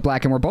calling it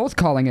black and we're both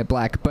calling it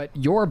black, but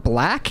your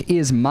black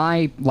is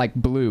my, like,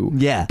 blue.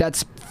 Yeah.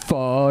 That's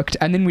fucked.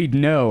 And then we'd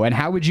know. And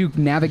how would you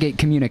navigate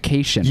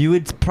communication? You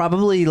would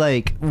probably,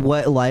 like,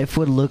 what life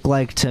would look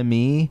like to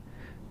me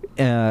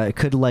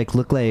could, like,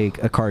 look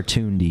like a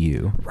cartoon to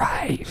you.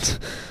 Right.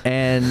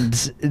 And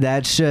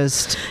that's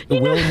just,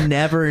 we'll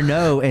never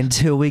know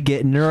until we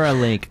get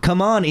Neuralink. Come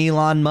on,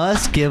 Elon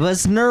Musk, give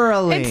us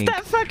Neuralink. It's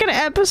that fucking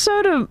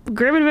episode of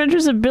Grim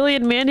Adventures of Billy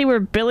and Mandy where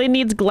Billy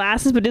needs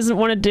glasses but doesn't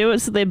want to do it,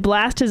 so they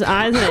blast his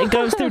eyes and it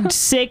goes through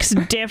 6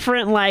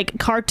 different, like,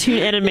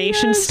 cartoon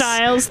animation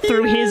styles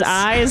through his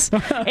eyes,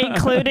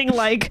 including,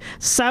 like,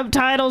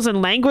 subtitles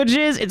and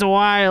languages. It's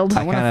wild.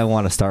 I kind of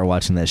want to start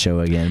watching that show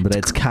again, but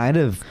it's kind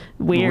of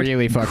Weird.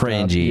 Really fucked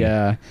Cringy. up.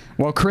 Yeah.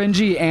 Well,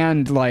 cringy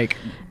and, like,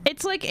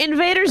 It's like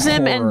Invader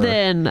Zim Horror. and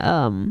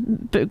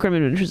then Grim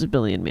Adventures of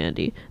Billy and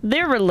Mandy.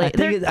 They're related.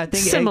 They're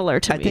similar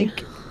to me. I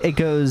think it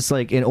goes,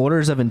 like, in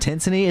orders of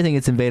intensity. I think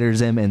it's Invader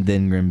Zim and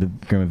then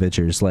Grim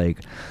Adventures. Like,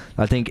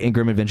 I think in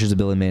Grim Adventures of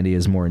Billy and Mandy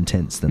is more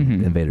intense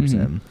than Invader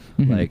Zim.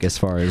 Like, as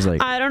far as,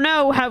 like, I don't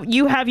know.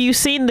 Have you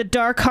seen the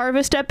Dark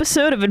Harvest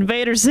episode of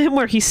Invader Zim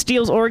where he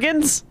steals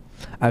organs?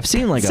 I've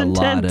seen, like, It's a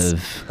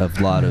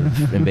lot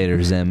of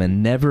Invader Zim,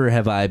 and never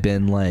have I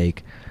been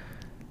like,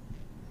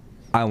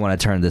 I want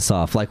to turn this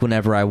off. Like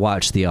whenever I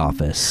watch The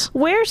Office.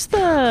 Where's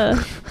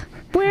the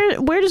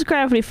where does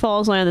Gravity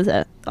Falls lie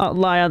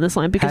on this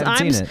line? Because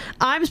Haven't seen it.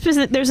 I'm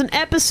specific. There's an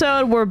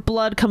episode where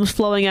blood comes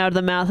flowing out of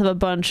the mouth of a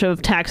bunch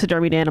of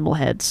taxidermied animal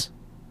heads.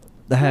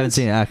 I haven't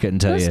seen it. I couldn't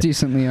tell that's you.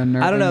 decently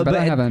unnerving. I don't know, but I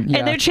but- haven't. Yeah.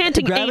 And they're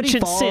chanting Gravity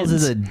ancient Falls sins.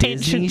 is a Disney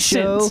Ancient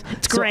show. sins.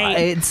 It's great.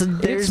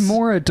 It's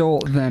more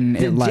adult than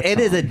it lets It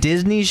is a on.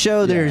 Disney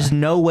show. There's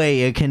no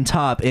way it can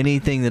top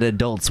anything that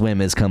Adult Swim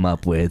has come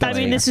up with. I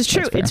mean, this is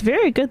true. That's fair. It's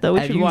very good, though. We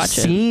Have should you watch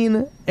it.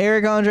 seen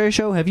Eric Andre's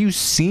show? Have you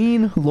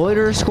seen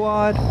Loiter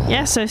Squad?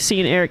 Yes, I've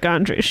seen Eric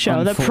Andre's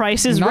show. The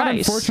Price is Not Right.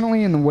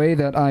 unfortunately in the way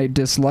that I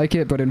dislike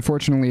it, but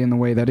unfortunately in the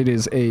way that it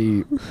is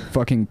a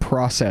fucking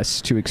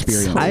process to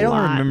experience. I don't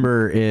lot.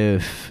 remember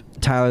if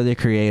Tyler the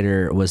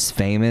Creator was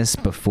famous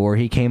before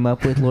he came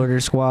up with Loiter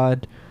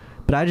Squad,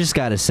 but I just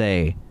gotta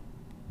say,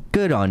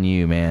 good on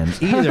you, man.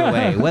 Either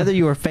way, whether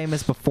you were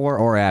famous before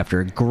or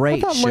after, I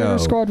great thought show. Loiter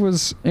Squad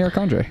was Eric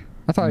Andre.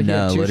 I thought he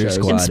No, had 2 Loiter shows.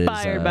 Squad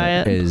Inspired by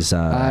it. is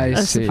I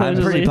see. I'm pretty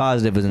Supposedly.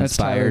 positive it was That's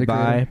Tyler, inspired the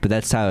by, creator. but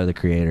that's Tyler the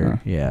Creator.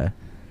 Oh. Yeah.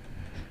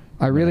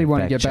 I really want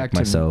to fact get check back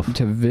myself.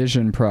 to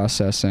vision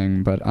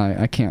processing, but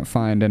I can't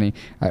find any.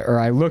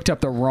 I looked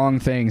up the wrong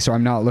thing, so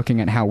I'm not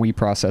looking at how we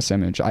process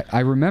image. I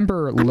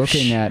remember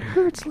looking at.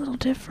 Sure, it's a little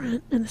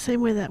different in the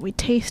same way that we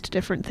taste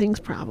different things,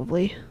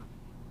 probably.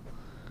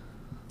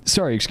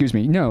 Sorry, excuse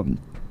me. No,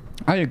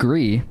 I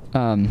agree.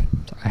 I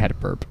had a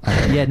burp.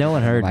 Yeah, no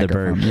one heard the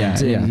Microphone. burp. Yeah,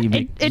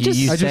 yeah. It just-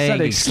 you I just saying,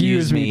 said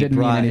excuse me didn't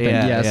mean right, anything.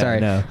 Yeah, sorry.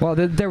 No. Well,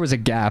 there was a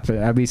gap.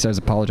 At least I was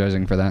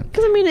apologizing for that.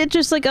 Because I mean, it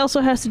just like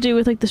also has to do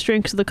with like the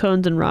strengths of the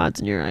cones and rods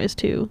in your eyes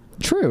too.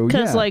 True.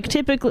 Because Yeah. like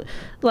typically,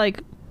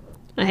 like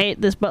I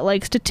hate this, but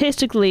like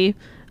statistically,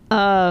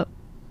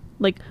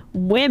 like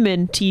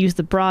women, to use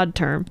the broad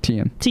term,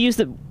 TM. to use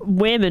the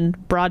women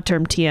broad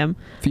term TM,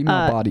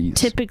 Female bodies.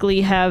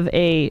 typically have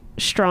a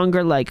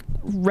stronger like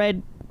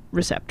red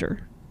receptor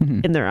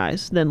Mhm. in their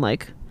eyes than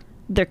like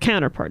their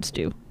counterparts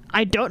do.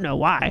 I don't know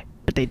why,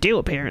 but they do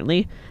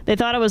apparently. They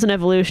thought it was an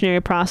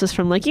evolutionary process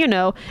from like,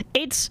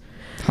 it's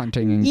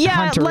Hunting and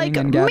yeah, huntering like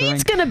and gathering.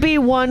 meat's gonna be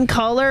one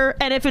color,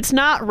 and if it's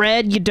not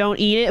red, you don't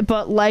eat it.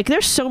 But like,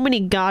 there's so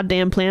many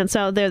goddamn plants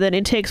out there that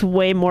it takes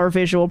way more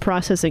visual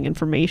processing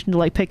information to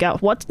like pick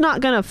out what's not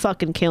gonna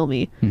fucking kill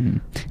me.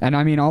 Mhm. And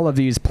I mean, all of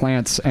these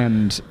plants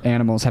and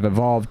animals have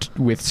evolved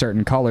with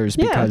certain colors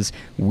Yeah. because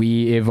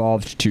we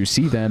evolved to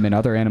see them and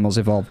other animals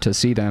evolved to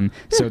see them.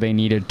 So they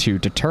needed to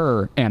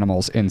deter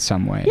animals in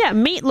some way. Yeah,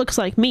 meat looks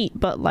like meat,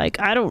 but like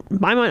I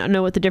might not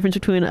know what the difference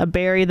between a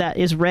berry that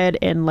is red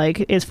and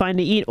like is finding find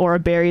to eat or a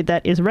berry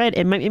that is red,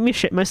 it might make me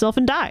shit myself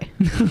and die.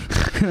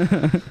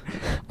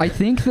 I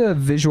think the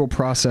visual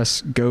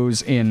process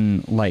goes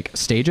in like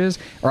stages,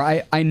 or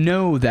I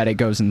know that it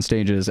goes in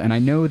stages, and I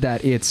know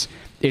that it's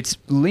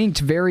linked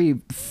very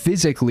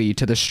physically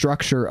to the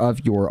structure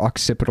of your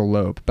occipital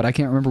lobe, but I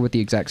can't remember what the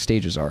exact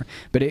stages are.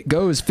 But it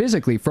goes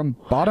physically from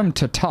bottom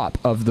to top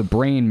of the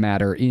brain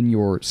matter in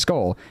your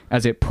skull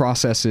as it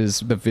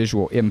processes the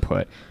visual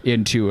input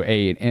into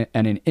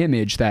an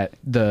image that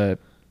the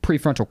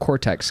prefrontal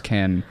cortex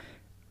can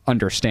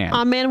understand.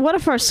 Oh man, what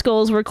if our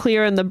skulls were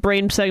clear and the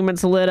brain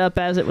segments lit up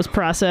as it was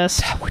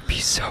processed? That would be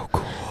so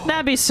cool.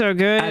 That'd be so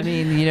good. I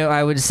mean, you know,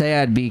 I would say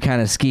I'd be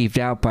kind of skeeved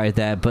out by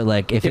that, but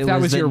like if it that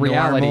was was your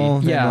reality, normal,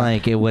 then yeah.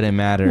 like it wouldn't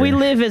matter. We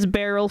live as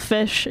barrel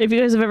fish. If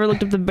you guys have ever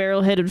looked up the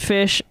barrel-headed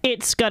fish,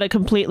 it's got a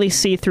completely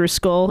see-through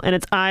skull, and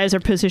its eyes are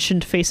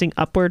positioned facing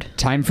upward.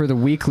 Time for the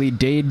weekly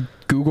Dade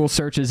Google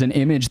searches an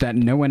image that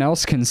no one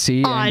else can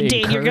see and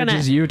Dade,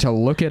 encourages you to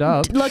look it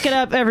up. Look it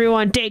up,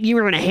 everyone. Dade,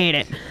 you're gonna hate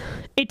it.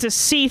 It's a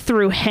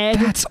see-through head.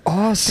 That's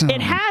awesome.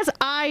 It has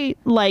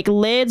eye-like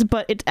lids,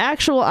 but its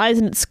actual eyes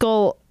in its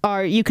skull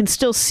you can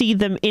still see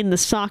them in the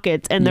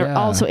sockets, and they're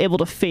also able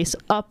to face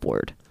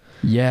upward.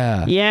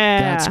 Yeah. Yeah.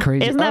 That's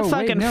crazy. Isn't that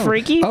fucking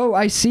freaky? Oh,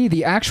 I see.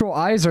 The actual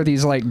eyes are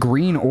these like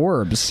green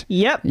orbs.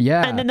 Yep.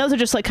 Yeah. And then those are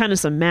just like kind of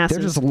some masses.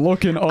 They're just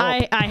looking up.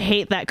 I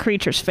hate that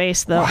creature's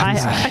face though.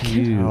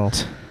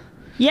 Cute.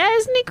 Yeah,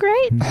 isn't he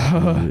great?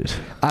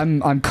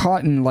 I'm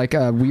caught in like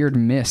a weird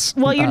mix.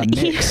 Well,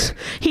 mix.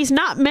 he's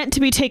not meant to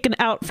be taken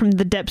out from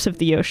the depths of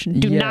the ocean.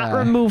 Do not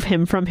remove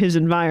him from his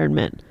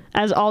environment,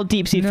 as all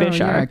deep sea fish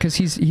are. Yeah, because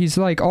he's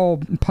like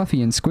all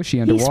puffy and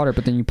squishy underwater,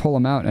 but then you pull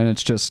him out and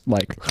it's just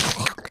like,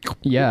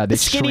 yeah, they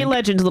Skinny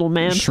legends, little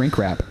man. Shrink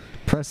wrap.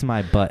 Press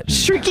my button.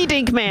 Shrinky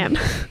dink man.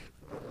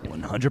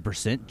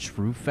 100%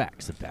 true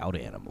facts about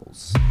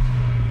animals.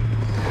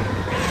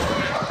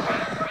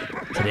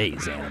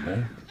 Today's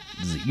animal,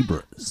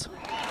 zebras.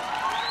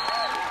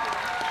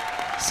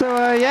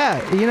 So,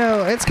 yeah, you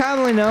know, it's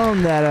commonly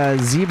known that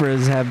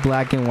zebras have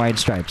black and white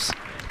stripes.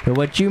 But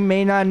what you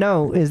may not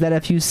know is that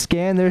if you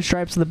scan their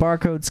stripes with a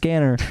barcode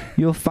scanner,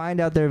 you'll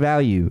find out their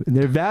value.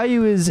 Their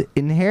value is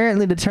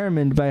inherently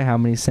determined by how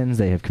many sins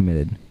they have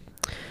committed.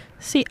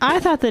 See, I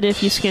thought that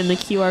if you scan the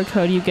QR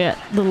code, you get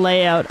the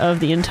layout of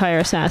the entire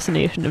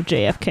assassination of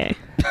JFK.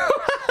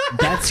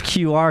 That's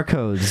QR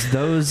codes.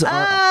 Those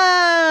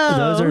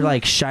are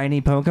like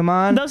shiny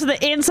Pokemon. Those are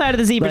the inside of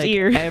the zebra's like,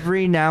 ear.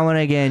 Every now and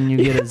again, you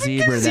get a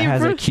zebra that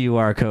has a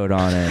QR code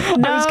on it.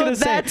 No, I was gonna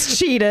say, that's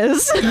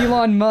cheetahs.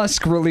 Elon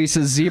Musk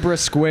releases Zebra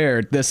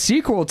Squared, the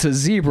sequel to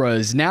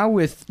Zebras, now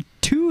with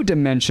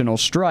two-dimensional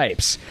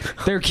stripes.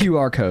 They're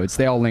QR codes.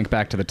 They all link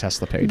back to the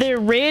Tesla page. They're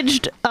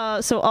ridged,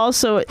 so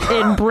also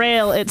in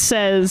Braille it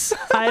says,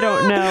 I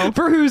don't know.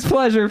 For whose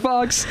pleasure,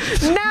 Fox?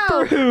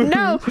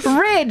 No,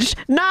 ridged,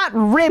 not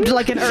ribbed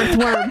like an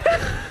earthworm.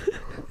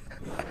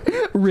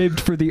 Ribbed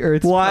for the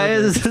Earth's Why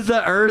pleasure. is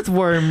the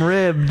earthworm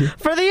ribbed?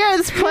 For the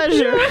earth's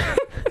pleasure.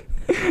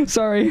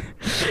 Sorry.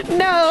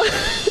 No.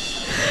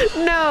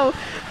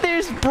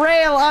 There's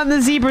Braille on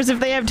the zebras if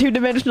they have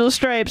two-dimensional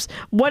stripes.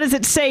 What does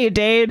it say,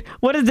 Dade?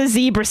 What does the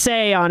zebra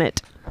say on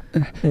it?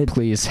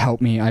 Please help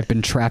me. I've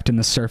been trapped in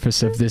the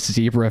surface of this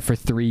zebra for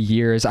 3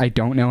 years. I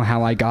don't know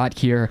how I got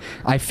here.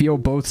 I feel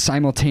both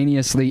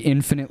simultaneously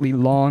infinitely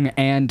long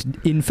and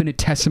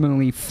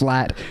infinitesimally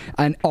flat,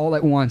 and all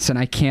at once, and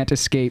I can't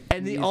escape.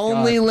 And the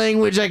only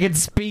language I can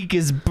speak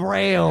is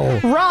Braille.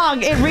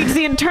 Wrong. It reads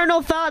the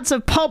internal thoughts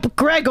of Pope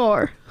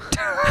Gregor.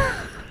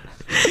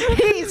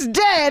 He's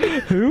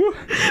dead. Who?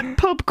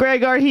 Pope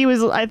Gregor. He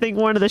was, I think,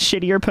 one of the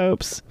shittier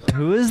popes.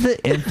 Who is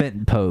the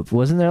infant pope?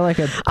 Wasn't there like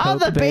a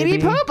pope the baby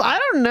pope? I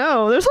don't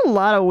know. There's a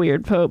lot of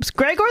weird popes.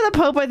 Gregor the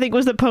Pope, I think,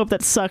 was the pope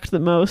that sucked the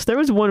most. There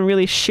was one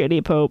really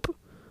shitty pope.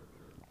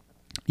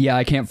 Yeah,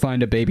 I can't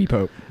find a baby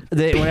pope.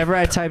 Whenever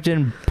I typed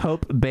in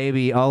Pope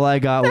baby, all I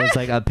got was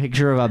like a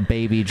picture of a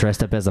baby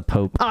dressed up as a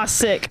pope. Aw,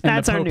 sick. And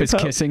That's the our pope new is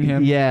pope. kissing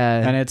him.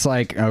 Yeah. And it's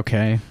like,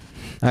 okay,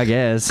 I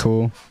guess.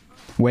 cool.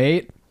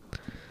 Wait.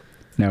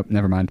 Nope,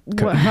 never mind.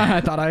 What? I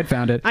thought I had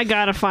found it. I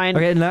gotta find.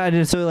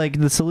 Okay, so like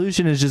the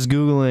solution is just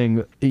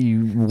Googling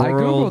I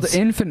world's googled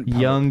infant pope.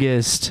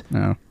 youngest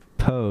Oh,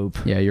 pope.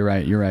 yeah, you're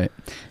right.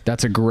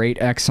 That's a great,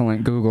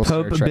 excellent Google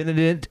Pope search.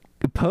 Benedict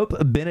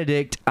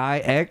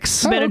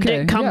IX. Oh, Benedict okay,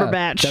 yeah.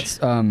 Cumberbatch.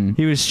 That's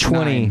He was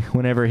 20 9.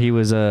 whenever he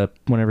was a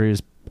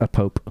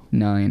pope.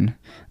 9.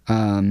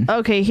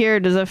 Okay, here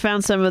it is. I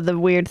found some of the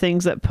weird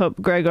things that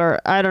Pope Gregor.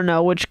 I don't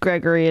know which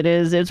Gregory it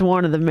is. It's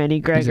one of the many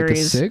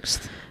Gregories. Is it the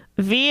 6th?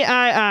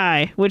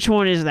 VII. Which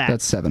one is that?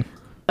 That's 7.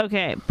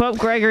 Okay, Pope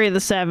Gregory the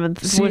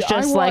Seventh See, was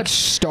just I like. watch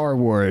Star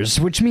Wars,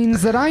 which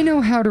means that I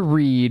know how to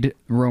read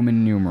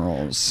Roman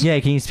numerals. Yeah,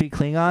 can you speak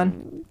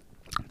Klingon?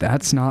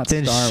 That's not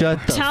Then Star shut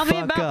Wars. the Tell me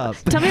fuck up.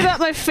 about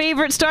my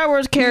favorite Star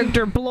Wars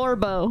character,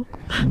 Blorbo.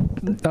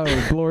 Oh,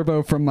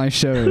 Blorbo from my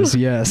shows,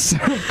 yes,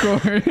 of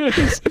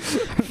course.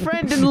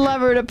 Friend and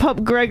lover to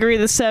Pope Gregory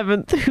the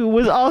Seventh, who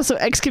was also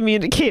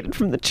excommunicated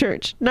from the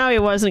church. No, he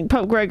wasn't.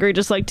 Pope Gregory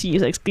just liked to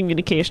use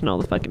excommunication all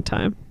the fucking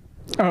time.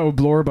 Oh,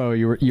 Blorbo,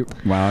 you.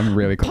 Wow, I'm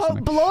really close. Pope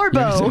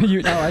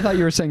Blorbo. Oh, I thought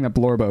you were saying that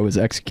Blorbo was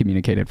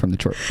excommunicated from the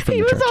church.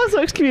 He was also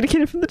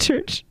excommunicated from the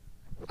church.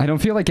 I don't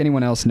feel like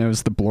anyone else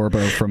knows the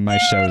Blorbo from my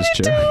shows,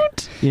 Joe.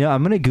 You know,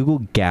 I'm gonna Google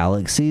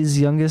Galaxy's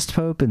youngest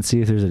pope and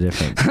see if there's a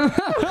difference.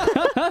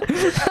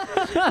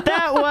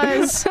 That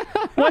was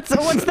what's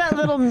that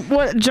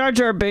little Jar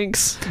Jar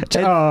Binks?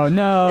 Oh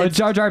no,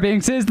 Jar Jar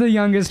Binks is the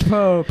youngest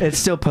pope. It's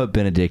still Pope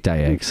Benedict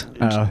IX.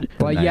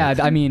 Well, yeah,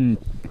 I mean,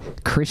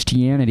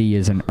 Christianity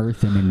is an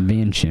earthen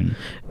invention.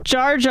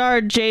 Jar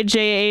Jar J.J.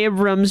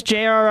 Abrams,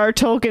 J.R.R.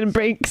 Tolkien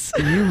Binks.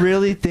 You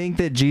really think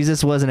that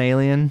Jesus was an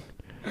alien?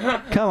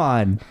 Come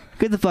on.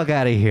 Get the fuck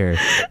out of here.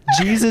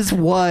 Jesus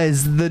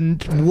was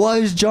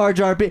Jar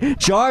Jar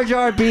Binks. Jar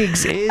Jar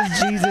Binks is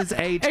Jesus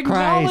H.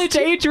 Acknowledge Christ.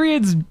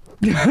 Adrian's...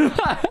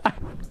 Jar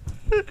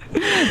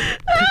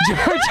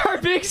Jar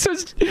Binks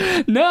was...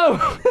 No!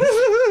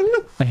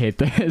 I hate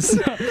this.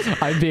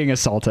 I'm being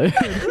assaulted.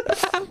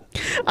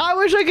 I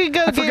wish I could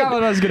go I forgot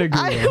what I was going to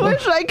Google. I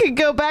wish I could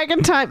go back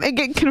in time and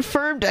get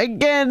confirmed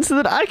again so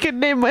that I could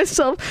name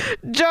myself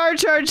Jar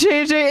Jar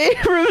J.J.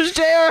 Abrams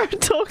J.R.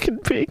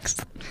 Tolkien Binks.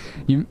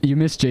 You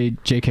missed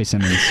J.K.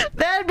 Simmons.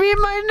 That'd be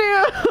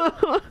my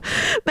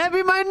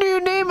new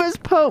name as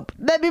Pope.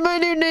 That'd be my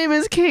new name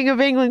as King of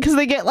England because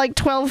they get like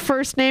 12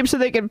 first names so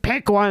they can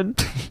pick one.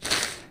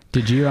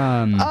 Did you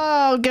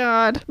Oh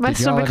God, my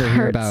stomach did y'all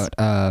ever hurts.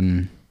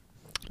 hear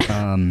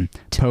about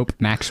Pope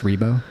Max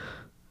Rebo?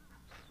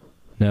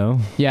 No.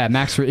 Yeah,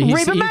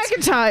 Reba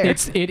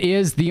McEntire. It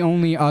is the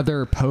only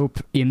other pope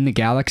in the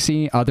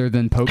galaxy other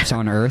than popes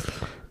on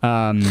Earth.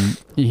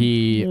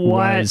 He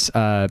was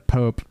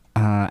pope.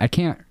 I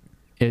can't.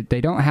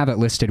 They don't have it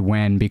listed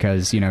when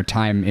because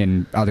time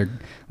in other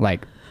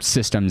like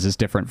systems is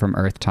different from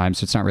Earth time,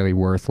 so it's not really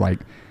worth like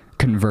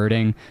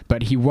converting.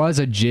 But he was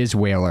a jizz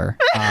whaler.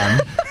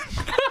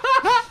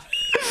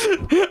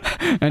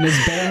 And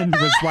his band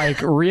was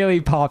like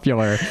really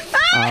popular.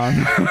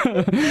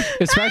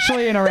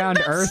 Especially in around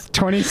Earth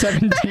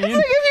 2017.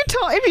 It's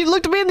like if you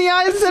looked me in the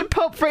eyes and said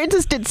Pope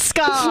Francis did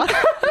ska.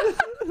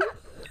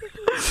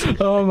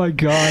 Oh my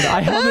god,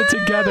 I held it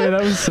together.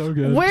 That was so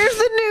good. Where's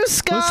the new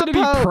ska Listen to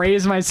Pope? me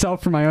praise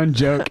myself for my own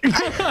joke.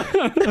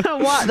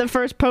 What? The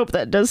first Pope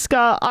that does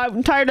ska?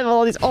 I'm tired of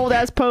all these old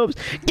ass popes.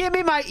 Give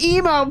me my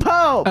emo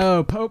Pope.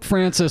 Oh, Pope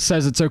Francis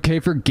says it's okay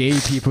for gay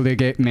people to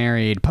get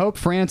married. Pope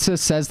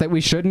Francis says that we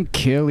shouldn't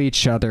kill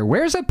each other.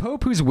 Where's a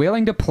Pope who's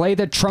willing to play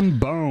the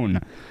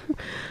trombone?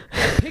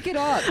 Pick it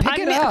up. Pick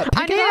it up.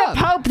 I need a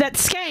Pope that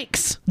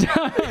skanks.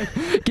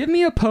 Give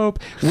me a Pope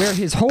where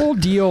his whole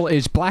deal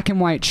is black and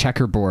white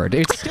checkerboard.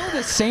 It's still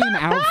the same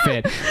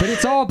outfit, but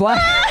it's all black.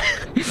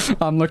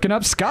 I'm looking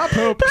up Scott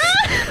Pope.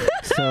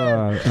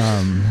 So,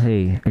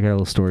 hey, I got a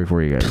little story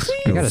for you guys.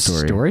 You got a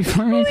story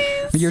for me?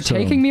 You're So-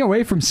 taking me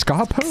away from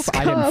Scott Pope?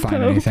 I didn't find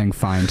Pope. anything.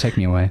 Fine, take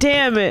me away.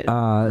 Damn it. He So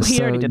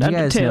already did you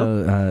guys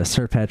Undertale. know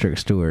Sir Patrick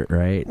Stewart,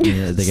 right?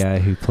 The guy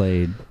who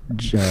played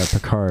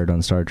Picard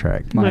on Star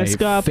Trek. My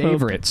Scott Pope.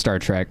 favorite Star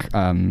Trek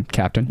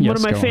captain. One Yes,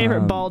 of my go on.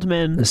 favorite bald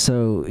men.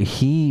 So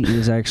he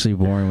was actually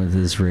born with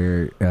this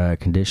rare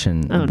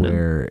condition Oh, no.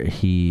 where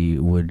he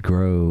would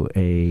grow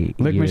a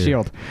Lick my ear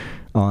shield.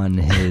 on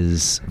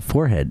his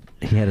forehead.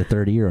 He had a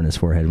third ear on his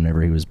forehead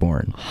whenever he was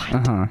born.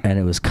 Uh-huh. And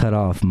it was cut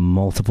off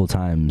multiple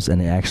times,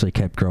 and it actually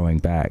kept growing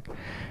back.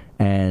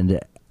 And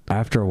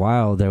after a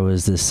while, there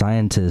was this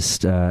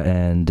scientist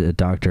and a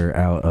doctor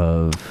out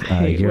of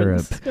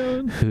Europe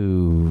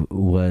who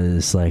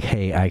was like,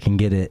 hey, I can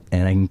get it,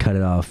 and I can cut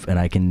it off, and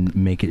I can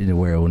make it to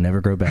where it will never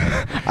grow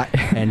back.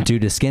 And due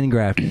to skin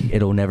grafting,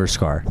 it'll never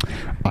scar.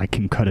 I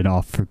can cut it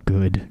off for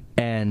good.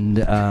 And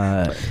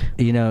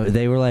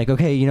they were like,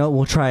 okay,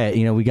 we'll try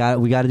it. We got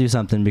to do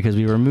something because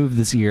we removed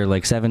this ear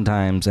like 7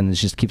 times and it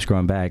just keeps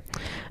growing back.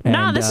 And,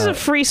 Nah, this is a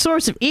free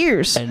source of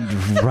ears. And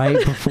right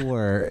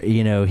before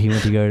he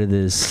went to go to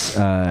this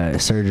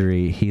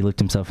surgery, he looked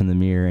himself in the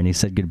mirror and he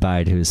said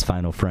goodbye to his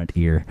final front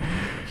ear.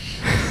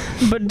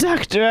 But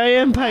Doctor, I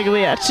am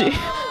Pagliacci.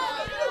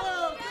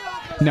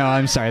 No,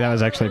 I'm sorry. That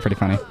was actually pretty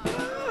funny.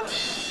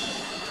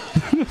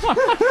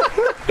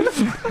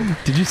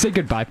 Did you say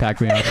goodbye,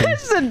 Pagliacci? I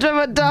said,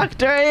 but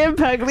Doctor, I am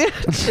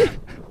Pagliacci.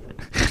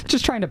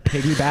 Just trying to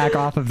piggyback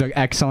off of the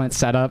excellent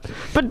setup.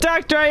 But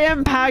Doctor, I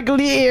am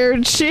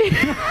Pagliacci.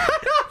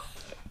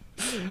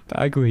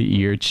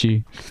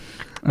 Pagliacci.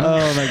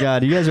 Oh my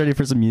god, you guys ready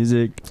for some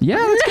music? Yeah,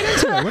 let's get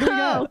into it. What do we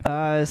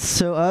got?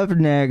 So up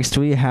next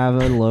we have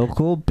a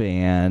local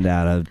band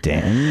out of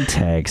Denton,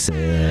 Texas.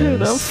 Who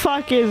the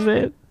fuck is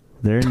it?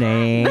 Their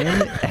name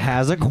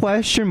has a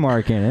question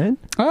mark in it.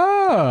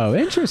 Oh,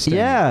 interesting.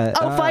 Yeah.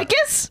 Oh,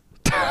 Ficus?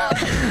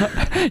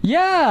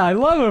 Yeah, I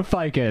love a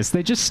Ficus.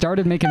 They just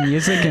started making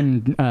music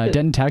in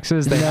Denton,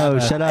 Texas. They No, have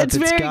a- shut up. It's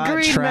very got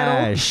green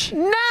trash.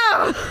 metal.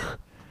 No!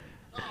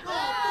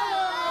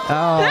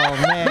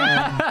 Oh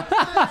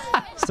man.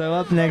 So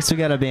up next we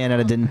got a band out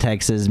of Denton,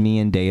 Texas. Me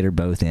and Dade are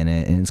both in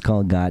it, and it's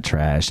called Got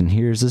Trash. And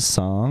here's a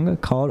song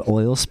called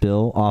Oil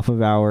Spill off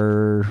of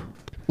our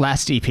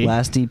last EP.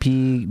 last EP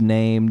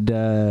named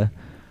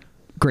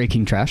Grey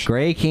King Trash.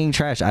 Grey King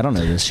Trash. I don't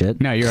know this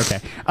shit. No, you're okay.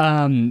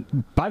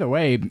 By the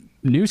way,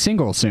 new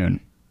single soon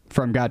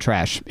from Got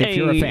Trash. If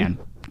you're a fan,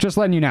 just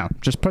letting you know.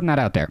 Just putting that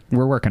out there.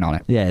 We're working on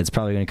it. Yeah, it's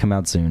probably going to come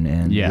out soon,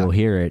 and you'll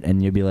hear it,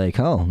 and you'll be like,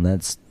 oh,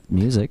 that's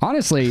music.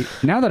 Honestly,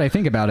 now that I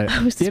think about it,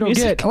 it'll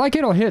music?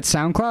 it'll hit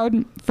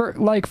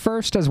SoundCloud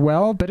first as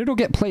well, but it'll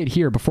get played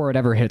here before it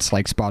ever hits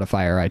like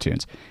Spotify or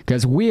iTunes,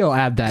 because we'll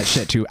add that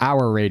shit to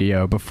our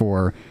radio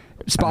before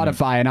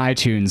Spotify and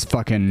iTunes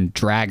fucking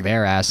drag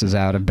their asses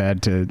out of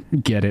bed to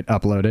get it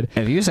uploaded.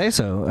 If you say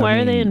so. Why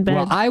are they in bed?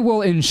 Well, I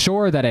will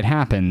ensure that it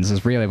happens.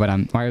 Is really what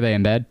I'm. Why are they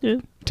in bed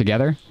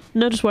together?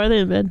 No, just why are they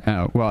in bed?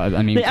 Oh well,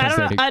 I mean, I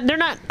don't know. They're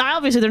not.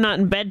 Obviously, they're not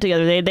in bed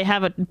together. They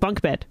have a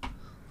bunk bed.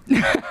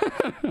 Yeah,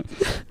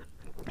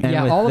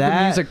 all of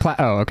the music.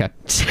 Oh, okay.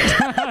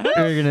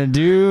 We're gonna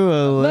do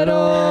a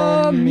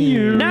little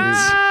mute.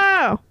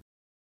 No.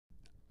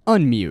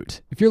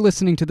 Unmute. If you're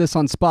listening to this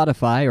on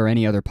Spotify or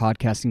any other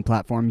podcasting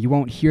platform, you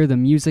won't hear the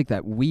music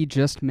that we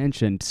just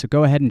mentioned. So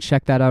go ahead and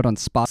check that out on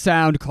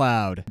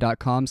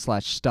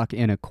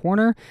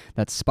SoundCloud.com/stuckinacorner.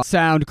 That's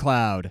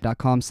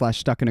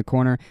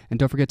SoundCloud.com/stuckinacorner. And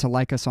don't forget to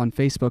like us on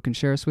Facebook and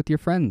share us with your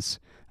friends.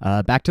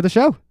 Back to the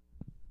show.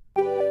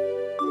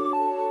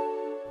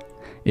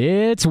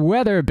 It's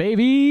weather,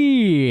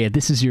 baby!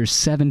 This is your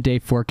 7-day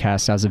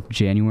forecast as of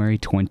January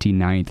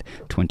 29th,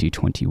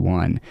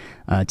 2021.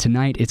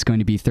 Tonight, it's going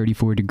to be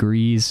 34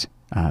 degrees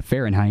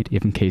Fahrenheit,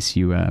 if in case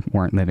you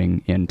weren't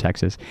living in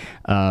Texas.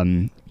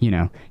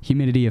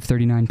 Humidity of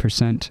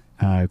 39%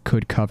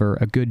 could cover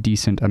a good,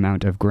 decent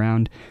amount of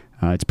ground.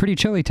 It's pretty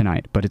chilly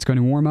tonight, but it's going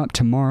to warm up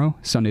tomorrow,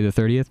 Sunday the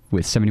 30th,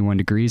 with 71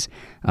 degrees.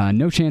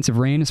 No chance of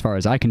rain as far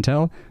as I can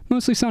tell.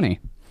 Mostly sunny.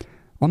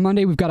 On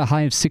Monday, we've got a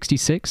high of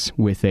 66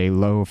 with a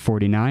low of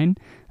 49.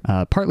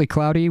 Partly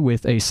cloudy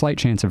with a slight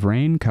chance of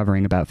rain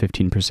covering about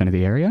 15% of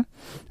the area.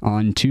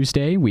 On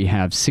Tuesday, we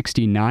have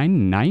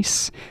 69,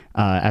 nice,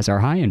 as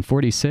our high, and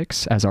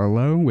 46 as our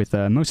low with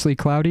mostly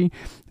cloudy.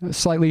 A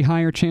slightly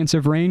higher chance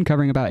of rain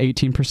covering about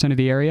 18% of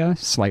the area.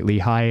 Slightly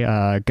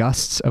high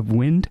gusts of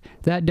wind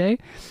that day.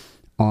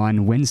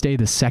 On Wednesday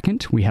the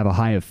 2nd, we have a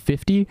high of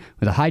 50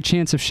 with a high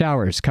chance of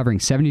showers covering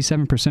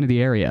 77% of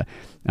the area.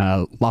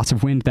 Lots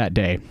of wind that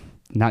day.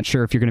 Not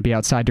sure if you're going to be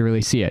outside to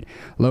really see it.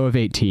 Low of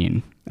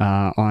 18.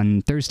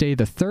 On Thursday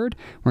the 3rd,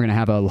 we're going to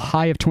have a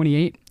high of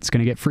 28. It's going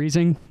to get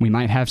freezing. We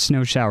might have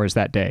snow showers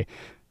that day.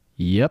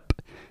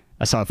 Yep.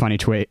 I saw a funny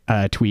tweet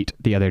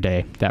the other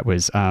day that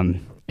was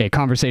a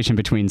conversation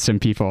between some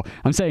people.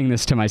 I'm saying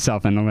this to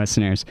myself and the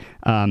listeners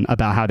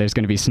about how there's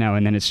going to be snow,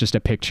 and then it's just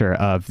a picture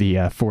of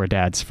the four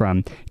dads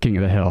from King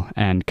of the Hill,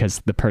 and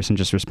because the person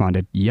just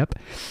responded, yep.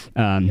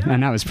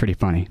 And that was pretty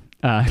funny.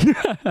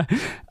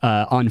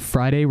 On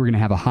Friday, we're going to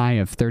have a high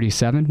of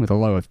 37 with a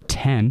low of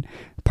 10.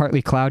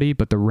 Partly cloudy,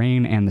 but the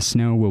rain and the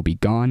snow will be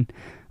gone.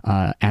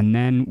 And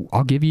then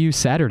I'll give you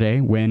Saturday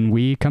when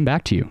we come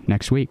back to you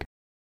next week.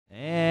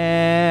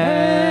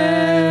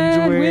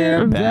 And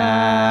we're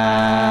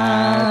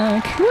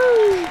back.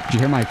 Did you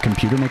hear my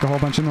computer make a whole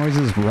bunch of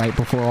noises right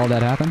before all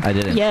that happened? I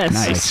didn't. Yes.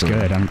 Nice. Actually.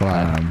 Good. I'm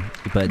glad.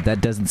 But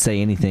that doesn't say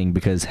anything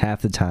because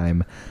half the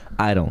time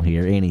I don't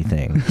hear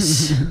anything.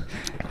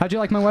 How'd you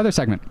like my weather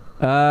segment?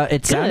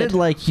 It sounded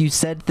like you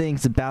said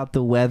things about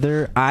the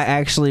weather. I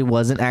actually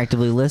wasn't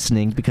actively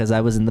listening because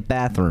I was in the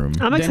bathroom.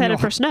 I'm excited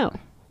for snow.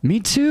 Me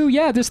too.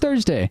 Yeah, this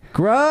Thursday.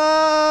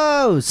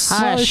 Gross!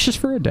 Well, it's just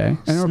for a day.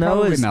 And it'll Snow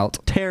probably is melt.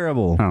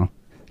 terrible. Oh.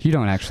 You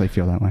don't actually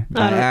feel that way.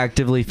 I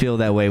actively feel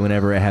that way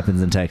whenever it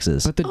happens in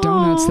Texas. But the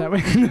donuts that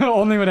way,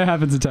 only when it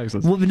happens in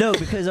Texas. Well, no,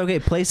 because, okay,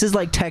 places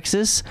like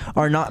Texas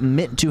are not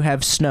meant to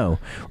have snow.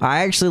 I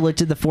actually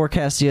looked at the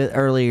forecast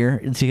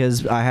earlier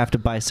because I have to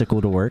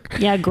bicycle to work.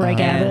 Yeah, Greg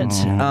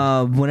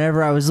Abbott.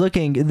 Whenever I was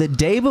looking, the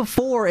day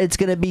before, it's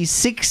going to be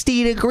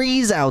 60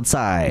 degrees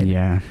outside.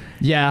 Yeah.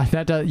 Yeah,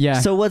 that does,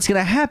 yeah. So what's going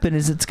to happen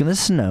is it's going to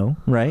snow,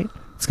 right?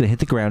 It's going to hit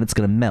the ground. It's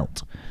going to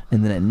melt.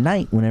 And then at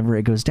night, whenever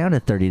it goes down to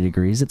 30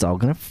 degrees, it's all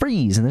going to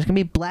freeze. And there's going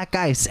to be black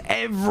ice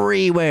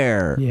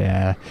everywhere.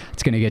 Yeah,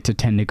 it's going to get to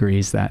 10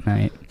 degrees that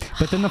night.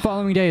 But then the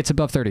following day, it's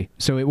above 30.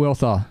 So it will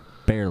thaw.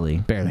 Barely.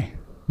 Barely.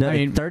 No, I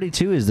mean,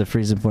 32 is the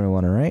freezing point of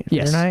water, right?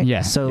 Yes. Fahrenheit?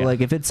 Yeah. So, yeah.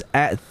 like, if it's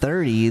at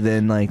 30,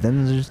 then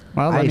there's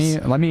well, ice.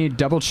 let me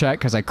double check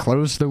because I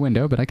closed the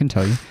window, but I can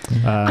tell you.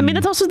 I mean,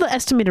 that's also the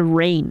estimated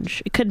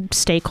range. It could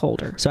stay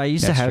colder. So I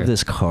used to That's have true.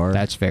 this car.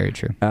 That's very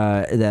true.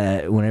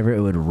 That whenever it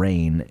would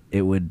rain,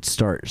 it would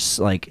start,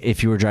 like,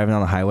 if you were driving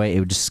on the highway, it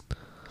would just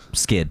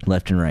skid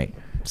left and right.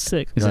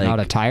 Sick. Is it not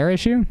a tire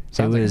issue?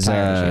 Sounds it was like a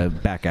tire issue.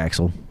 back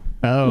axle.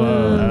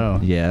 Oh.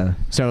 Yeah.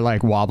 So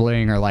like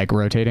wobbling or like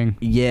rotating?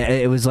 Yeah,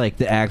 it was like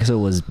the axle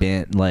was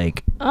bent,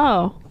 like...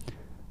 Oh.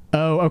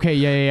 Oh, okay,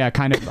 yeah,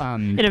 kind of.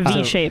 In a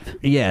V shape.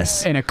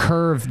 Yes. In a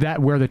curve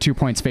that where the 2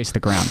 points face the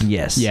ground.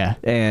 Yes. Yeah.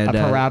 And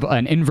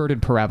an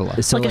inverted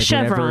parabola. So Like a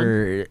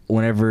chevron.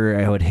 Whenever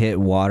I would hit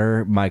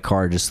water, my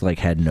car just like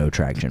had no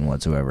traction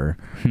whatsoever.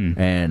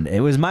 And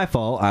it was my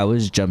fault. I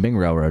was jumping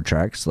railroad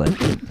tracks, like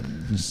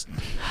just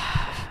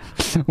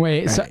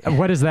Wait, so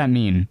what does that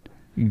mean?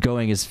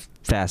 going as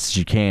fast as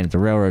you can at the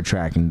railroad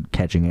track and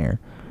catching air.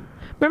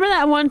 Remember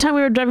that one time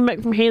we were driving back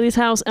from Haley's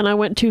house and I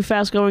went too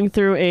fast going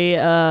through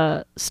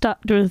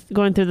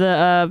going through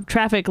the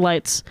traffic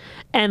lights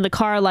and the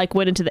car like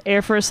went into the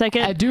air for a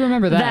second? I do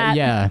remember that.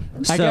 Yeah.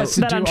 I guess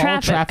that do on all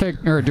traffic.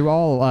 traffic or do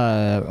all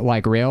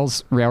like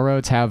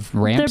railroads have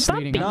ramps They're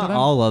leading bumpy. up to Not them?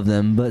 all of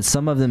them, but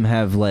some of them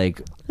have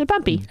like. They're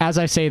bumpy. As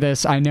I say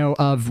this, I know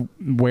of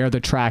where the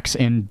tracks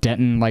in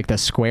Denton, like the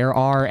square,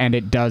 are, and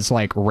it does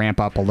like ramp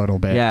up a little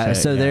bit. Yeah,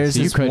 so there's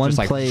you this could one just,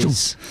 like,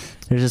 place.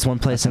 There's this one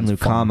place in sounds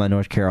fun. Lucama,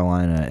 North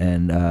Carolina,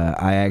 and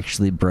I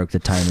actually broke the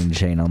timing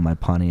chain on my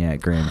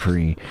Pontiac Grand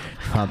Prix,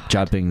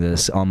 jumping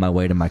this on my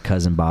way to my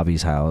cousin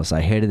Bobby's house.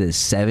 I hit it at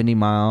 70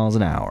 miles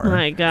an hour.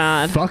 My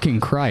God. Fucking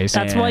Christ.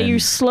 That's why you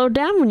slow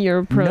down when you're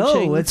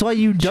approaching. No, it's why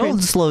you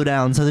don't slow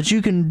down so that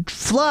you can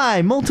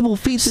fly multiple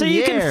feet so through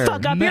you the air. can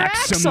fuck up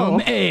Maximum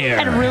your axle air.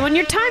 and ruin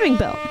your timing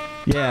belt.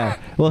 Yeah.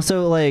 Well,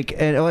 so like,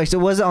 and so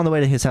it wasn't on the way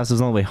to his house. It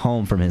was on the way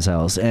home from his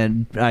house,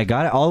 and I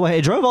got it all the way.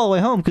 I drove all the way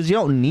home because you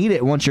don't need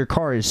it once your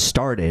car is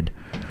started.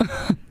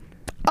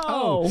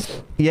 Oh.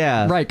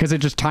 Yeah. Right, because it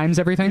just times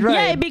everything. Right.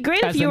 Yeah, it'd be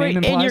great As if the you were name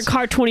in your implies.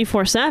 car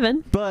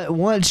 24/7. But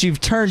once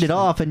you've turned it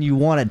off and you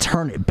want to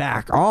turn it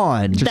back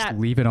on, Just That-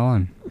 leave it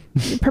on.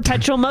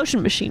 Perpetual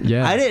motion machine.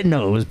 Yeah. I didn't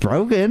know it was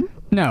broken.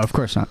 No, of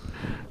course not.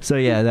 So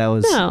yeah, that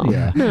was No.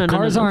 yeah. No,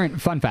 Cars no. aren't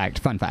fun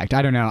fact.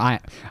 I don't know. I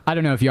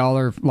don't know if y'all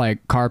are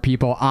like car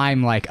people.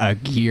 I'm like a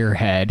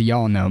gearhead.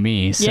 Y'all know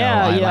me. So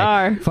Yeah, I you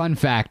are. Fun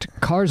fact: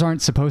 cars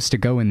aren't supposed to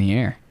go in the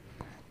air,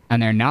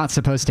 and they're not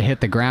supposed to hit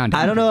the ground.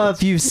 I don't know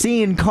if you've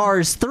seen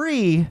Cars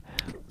 3,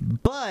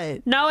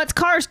 but No, it's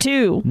Cars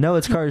 2. no,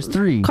 it's Cars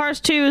 3. Cars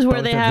 2 is where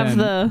Both they of have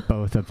them-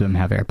 Both of them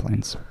have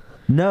airplanes.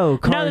 No,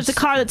 Cars. No, there's a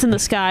car that's in the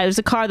sky. There's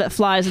a car that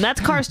flies, and that's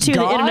Cars 2,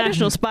 God? the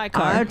international spy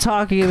car. I'm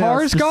talking about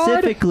Cars God?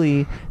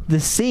 specifically the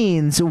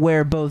scenes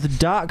where both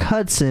Doc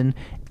Hudson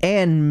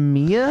and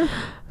Mia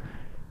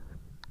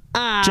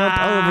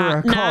jump over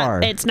a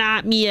car. It's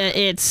not Mia.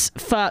 It's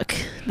fuck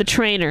the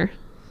trainer.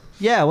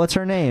 Yeah, what's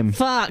her name?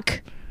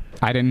 Fuck.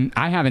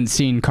 I haven't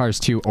seen Cars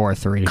 2 or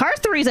 3. Cars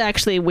 3 is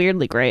actually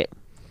weirdly great.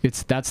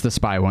 That's the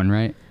spy one,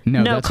 right?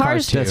 No, No, that's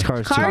Cars 2. That's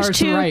Cars 2. Cars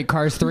 2. Right.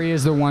 Cars 3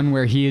 is the one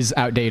where he's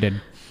outdated.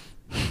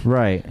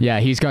 Right. Yeah,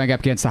 he's going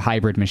up against the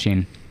hybrid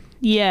machine,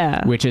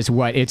 Yeah. which is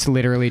what it's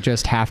literally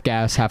just half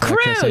gas, half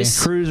electricity.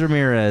 Cruz. Cruz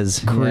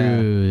Ramirez.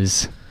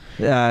 Cruise.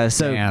 Yeah.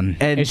 So Damn.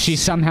 and Is she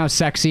somehow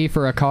sexy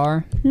for a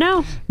car?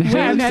 No.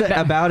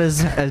 about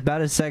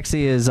as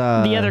sexy as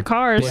The other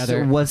cars. The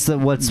other- what's the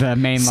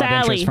main love Sally.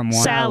 interest from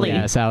one? Sally.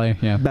 Yeah, Sally.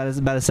 Yeah. about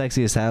as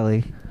sexy as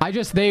Sally?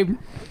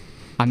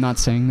 I'm not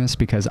saying this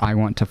because I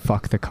want to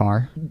fuck the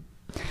car,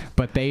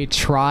 but they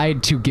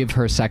tried to give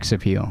her sex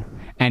appeal,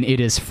 and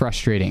it is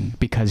frustrating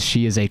because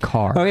she is a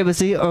car. Okay, but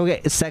see,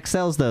 sex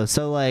sells though.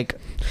 So like,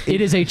 It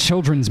is a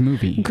children's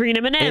movie. Green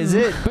M&M. is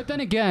it? But then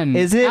again,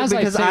 Is it? as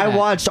Because say I that,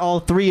 watched all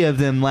 3 of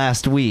them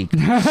last week. It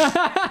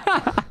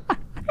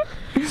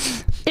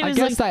I was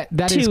guess like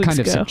that 2 is weeks kind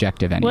of ago.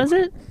 subjective anyway. Was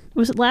it?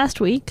 Was it last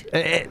week?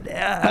 It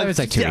was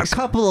like 2 weeks. A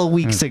couple of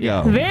weeks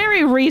Yeah. ago.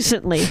 Very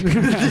recently.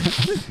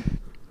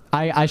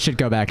 I should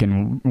go back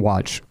and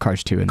watch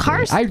Cars 2 and 3.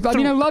 Cars I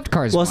mean, I loved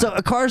Cars Well, 1. so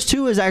Cars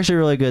 2 is actually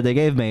really good. They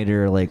gave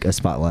Mater like a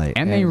spotlight,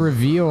 and they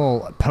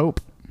reveal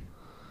Pope.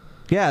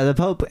 yeah, the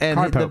Pope and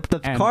Car the Pope.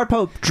 And- car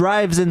Pope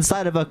drives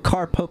inside of a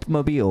car Pope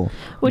mobile.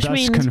 Which thus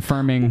means,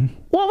 confirming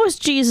what was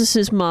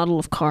Jesus's model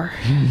of car?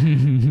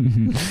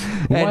 And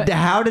What-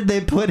 how did they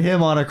put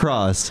him on a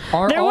cross?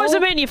 There was a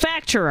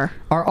manufacturer.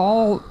 Are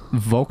all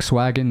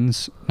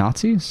Volkswagens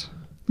Nazis?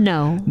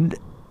 No.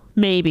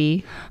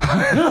 Maybe.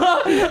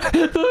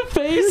 The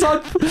face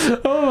on.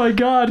 Oh my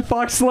God,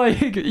 Fox!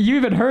 Like you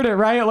even heard it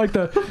right? Like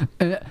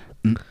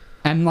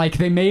and like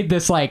they made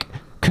this like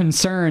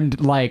concerned,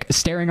 like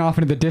staring off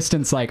into the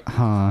distance, like,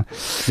 huh?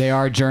 They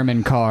are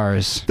German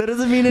cars. That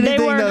doesn't mean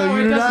anything were- though. no,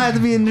 You it do not doesn't. have to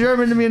be in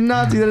German to be a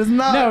Nazi. That is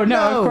not.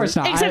 No, of course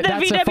not. Except that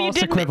that's a VW false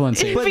didn't-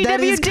 equivalency. But VW that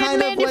is did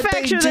kind of what they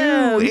manufacture do.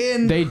 them.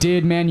 In They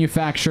did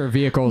manufacture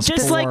vehicles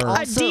Just for. like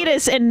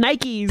Adidas and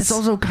Nikes. It's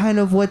also kind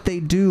of what they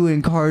do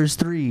in Cars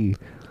 3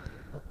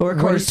 or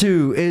Cars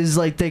 2 is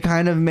like they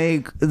kind of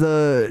make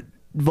the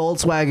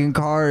Volkswagen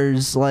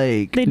cars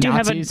like They do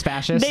Nazis, have a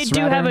fascists, They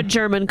do rather. have a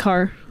German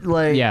car.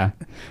 Yeah.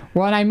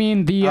 Well, and I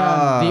mean the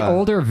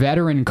older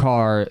veteran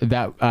car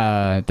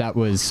that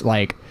was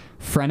like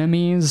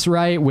frenemies,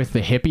 right, with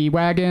the hippie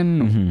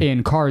wagon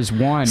in Cars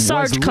 1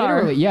 Sarge was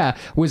car.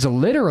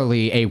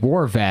 literally a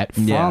war vet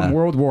from Yeah.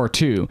 World War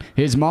II.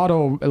 His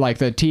model, like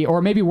the T,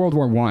 or maybe World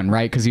War I,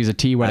 right? Because he's a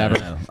T whatever,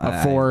 know.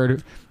 a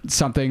Ford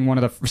something, one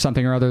of the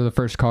something or other, the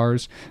first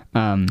cars.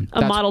 A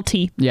Model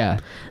T. Yeah.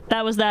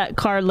 That was that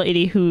car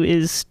lady who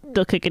is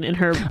still kicking in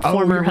her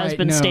former you're right.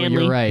 husband No,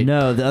 Stanley. You're right.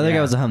 No, the other Yeah.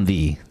 guy was a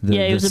Humvee.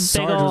 Yeah, he the was a big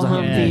Sarge was ol' a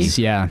Humvee. Yes,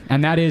 yeah,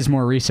 and that is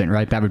more recent,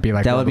 right? That would be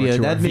like That would World be War II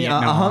or that'd be a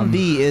Vietnam.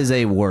 Humvee is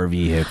a war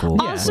vehicle.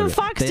 Also,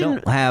 Fox They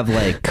didn't don't have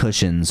like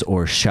cushions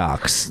or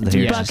shocks.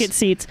 They're Yeah. just- bucket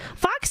seats.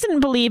 Fox didn't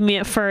believe me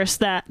at first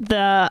that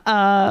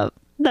the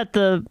that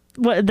the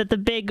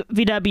big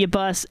VW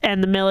bus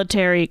and the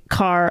military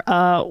car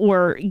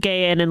were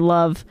gay and in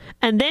love,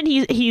 and then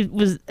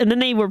and then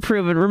they were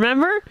proven.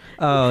 Remember?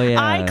 Oh yeah.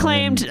 I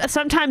claimed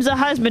sometimes a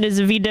husband is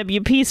a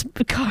VW peace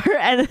car,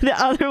 and the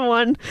other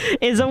one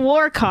is a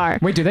war car.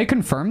 Wait, do they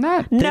confirm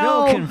that? They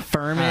No. don't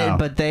confirm Oh. it,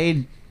 but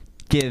they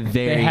give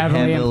very They heavily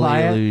heavily imply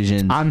it?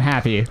 illusions. I'm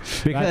happy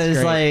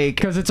Because, like-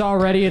 because it's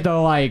already the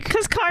like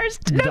Because cars,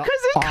 the no, because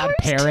odd cars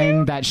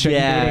pairing too. that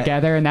shouldn't Yeah. be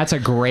together, and that's a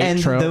great and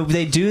trope.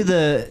 they do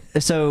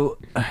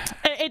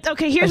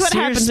Okay, here's what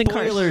happens in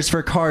Cars. spoilers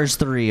for Cars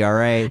 3, all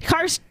right?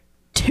 Cars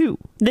 2.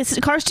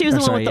 Cars 2 is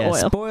the one with the oil.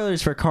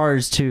 Spoilers for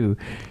Cars 2.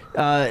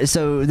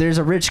 So there's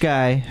a rich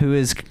guy who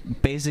is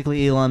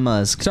basically Elon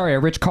Musk. Sorry, a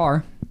rich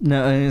car.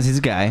 No, he's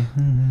a guy.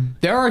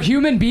 There are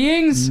human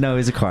beings. No,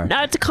 he's a car.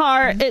 No, it's a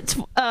car. It's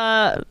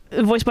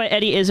voiced by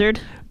Eddie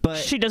Izzard. But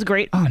She does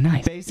great. Oh,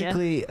 nice.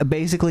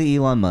 basically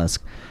Elon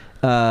Musk.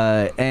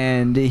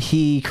 And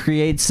he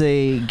creates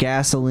a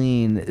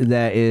gasoline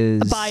that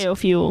is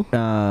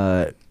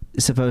Biofuel.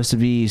 supposed to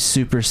be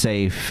super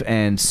safe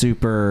and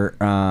super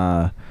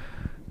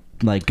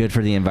like good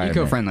for the environment.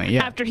 Eco-friendly.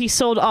 Yeah. After he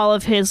sold all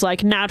of his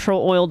like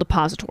natural oil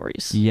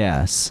depositories.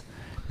 Yes.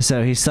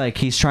 So he's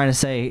trying to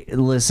say,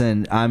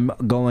 listen, I'm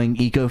going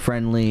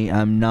eco-friendly.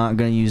 I'm not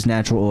going to use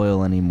natural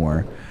oil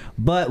anymore.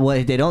 But what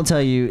he doesn't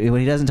tell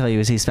you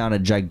is he's found a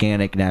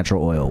gigantic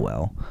natural oil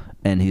well,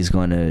 and he's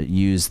going to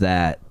use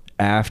that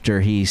after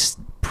he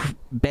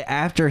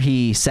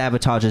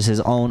sabotages his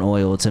own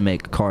oil to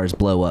make cars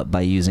blow up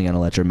by using an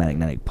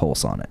electromagnetic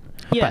pulse on it.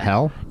 What the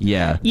hell?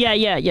 Yeah.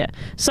 Yeah.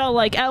 So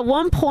like at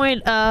one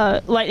point,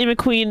 Lightning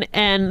McQueen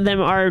and them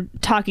are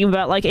talking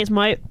about like, is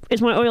my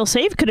oil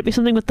safe? Could it be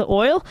something with the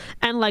oil?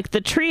 And like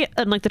the tree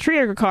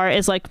car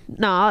is like,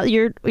 nah,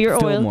 your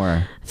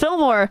oil.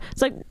 Fillmore.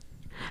 It's like,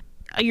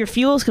 your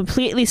fuel is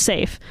completely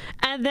safe.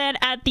 And then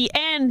at the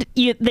end,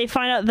 they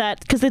find out that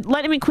because the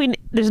Lightning McQueen,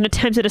 there's an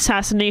attempted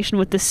assassination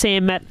with the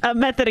same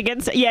method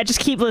against it. Yeah, just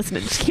keep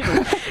listening.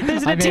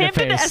 There's an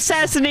attempted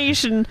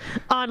assassination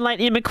on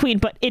Lightning McQueen,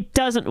 but it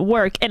doesn't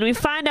work. And we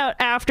find out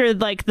after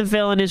like the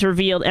villain is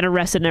revealed and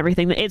arrested and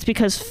everything that it's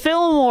because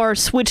Fillmore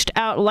switched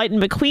out Lightning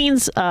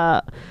McQueen's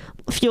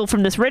fuel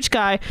from this rich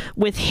guy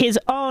with his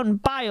own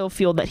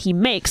biofuel that he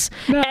makes.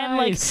 Nice. And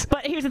like,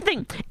 but here's the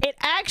thing, it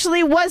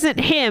actually wasn't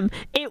him,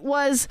 it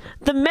was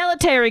the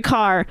military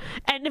car.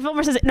 And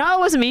Fillmore says, no, it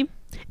wasn't me,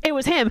 it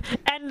was him.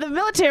 And the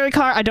military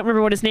car, I don't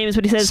remember what his name is,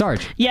 but he says,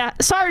 Sarge. Yeah,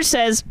 Sarge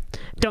says,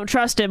 don't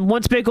trust him.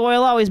 Once big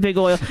oil, always big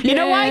oil. You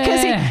know why?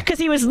 Because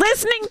he was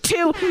listening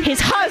to his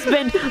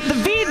husband, the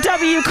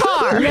VW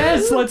car.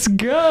 Yes, let's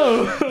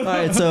go. All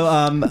right,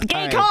 so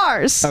Gay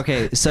cars.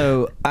 Okay,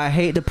 so I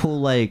hate to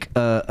pull like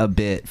a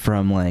bit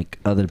from like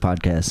other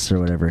podcasts or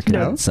whatever because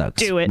No, it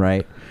sucks. do it.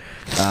 Right?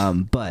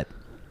 But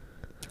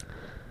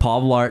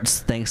Paul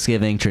Blart's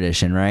Thanksgiving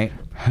tradition, right?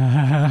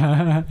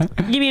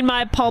 You mean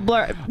my Paul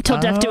Blart, Till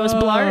Death Do Us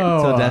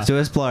Blart? Till death do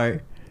us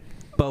Blart.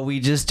 But we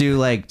just do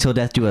like Till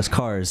Death Do Us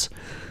Cars.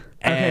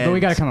 Okay, but we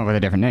got to come up with a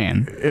different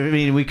name. I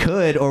mean, we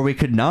could or we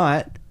could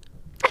not.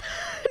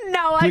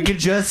 No, We could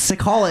just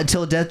call it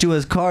Till Death Do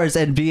Us Cars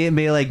and be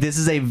like, this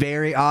is a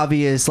very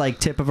obvious like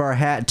tip of our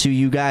hat to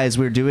you guys.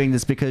 We're doing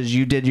this because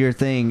you did your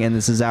thing and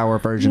this is our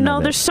version of it.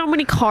 No, there's so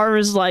many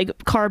cars,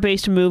 like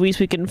car-based movies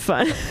we can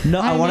find.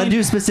 No, I want to mean-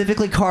 do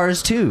specifically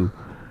Cars too.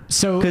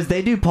 So Because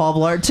they do Paul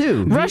Blart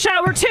too. Rush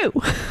Hour 2.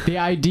 the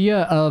idea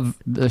of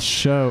the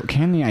show,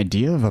 can the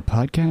idea of a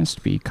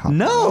podcast be copyrighted?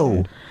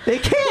 No, they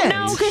can't.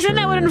 No, because then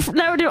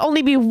that would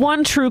only be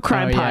one true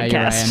crime Oh, yeah, podcast.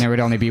 you're right, and there would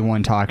only be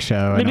one talk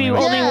show. There'd be and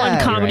only Yeah. one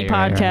comedy You're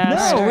right.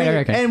 podcast. No,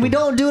 Okay. and we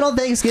don't do it on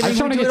Thanksgiving. I just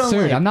don't want to we do get it on,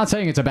 sued. like- I'm not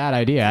saying it's a bad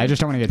idea. I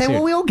just don't want to get Hey, sued.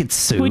 well, we all get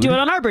sued. We do it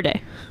on Arbor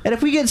Day. And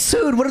if we get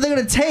sued, what are they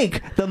going to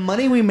take? The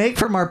money we make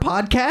from our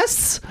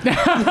podcasts? They'll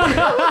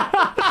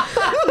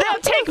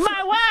take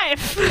my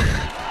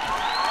wife.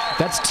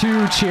 That's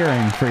two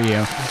cheering for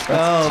you.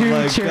 Oh, Two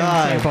my cheering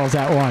God. samples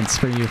at once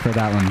for you for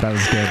that one. That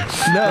was good.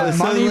 No, The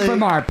so, money like-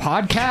 from our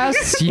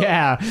podcasts?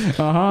 Yeah.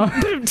 Uh-huh.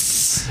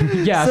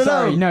 Yeah, So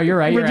sorry. No, you're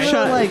right. We're You're right.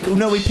 doing like,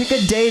 no, we pick a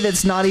day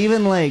that's not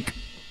even like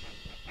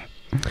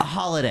a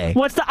holiday.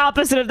 What's the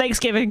opposite of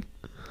Thanksgiving?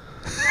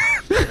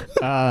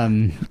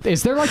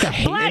 Is there like a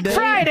hate Black day?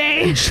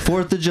 Friday.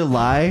 4th of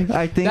July,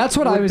 I think. That's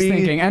what I would was be-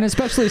 thinking, and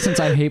especially since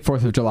I hate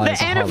 4th of July as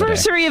The a holiday.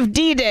 anniversary of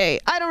D-Day.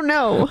 I don't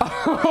know.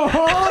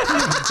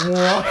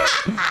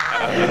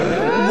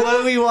 What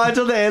do we watch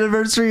on the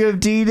anniversary of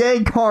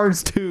D-Day?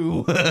 Cars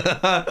 2.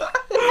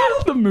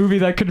 The movie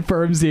that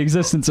confirms the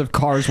existence of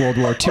Cars World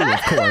War II,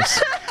 of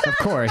course. Of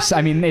course.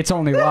 I mean, it's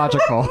only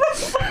logical.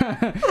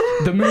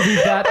 The movie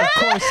that, of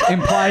course,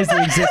 implies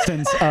the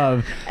existence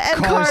of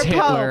And Cars Car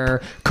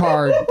Hitler,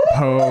 Car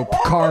Pope,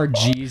 Car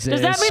Jesus.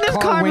 Does that mean there's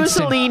Car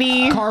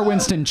Mussolini? Car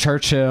Winston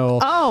Churchill.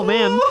 Oh,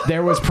 man.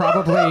 There was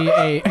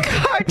probably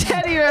Car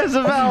Teddy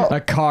Roosevelt. a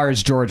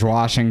Cars George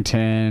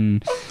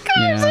Washington. Cars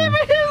you know.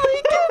 Abraham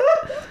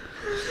Lincoln.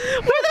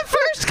 We're the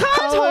first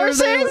cars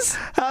horses.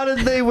 How did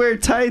they wear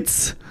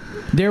tights?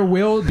 There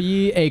will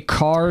be a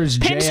Cars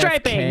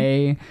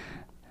Pinstriping. JFK.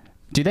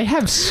 Do they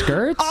have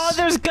skirts? Oh,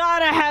 there's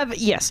gotta have.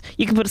 Yes,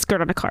 you can put a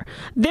skirt on a car.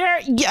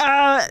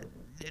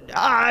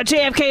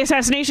 JFK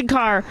assassination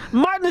car.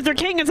 Martin Luther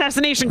King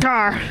assassination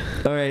car.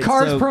 All right,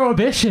 Cars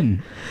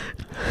Prohibition.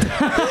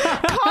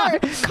 Car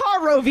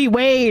Roe v.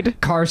 Wade.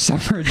 Car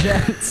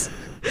suffragettes.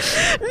 No,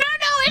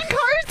 in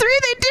Cars 3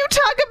 they do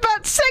talk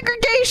about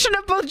segregation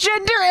of both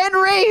gender and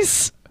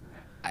race.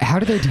 How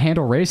do they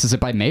handle race? Is it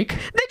by make?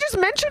 They just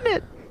mentioned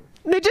it.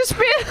 They just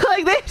feel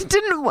like they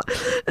didn't.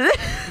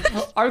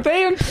 Are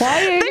they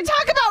implying? They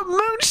talk about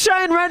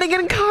moonshine running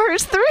in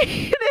Cars 3,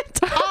 and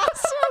it's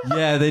awesome.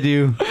 Yeah, they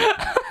do.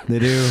 They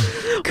do.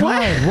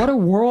 God, what a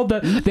world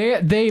that they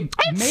made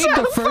so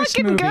the first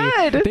fucking movie.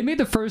 good. They made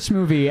the first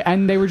movie,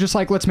 and they were just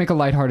like, let's make a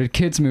lighthearted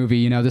kids movie.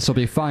 You know, this will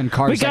be fun.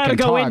 Cars. We that gotta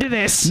can go talk. into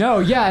this. No,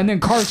 yeah, and then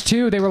Cars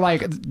 2, they were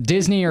like,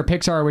 Disney or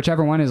Pixar or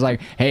whichever one is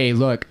like, hey,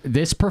 look,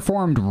 this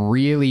performed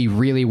really,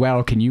 really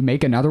well. Can you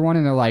make another one?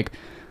 And they're like,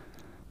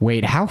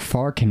 wait, how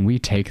far can we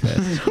take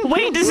this?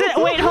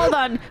 Wait, hold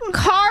on.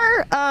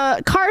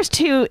 Cars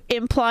 2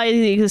 implies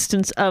the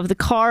existence of the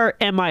car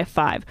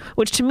MI5,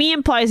 which to me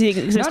implies the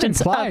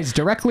existence Not implies, of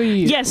directly.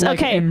 Yes, like,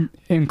 okay.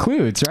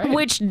 Includes, right?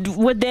 which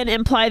would then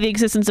imply the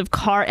existence of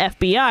car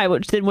FBI,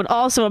 which then would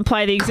also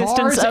imply the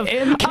existence Cars of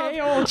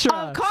MK Ultra.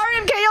 of car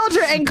MK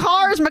Ultra and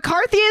Cars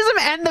McCarthyism,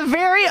 and the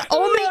very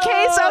only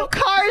case of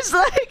Cars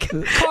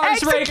Cars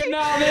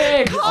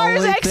Reaganomics. Cars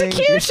Only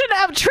execution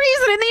of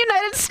treason in the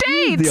United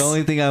States. The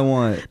only thing I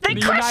want. They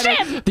crush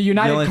him. The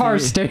United only Car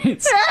thing-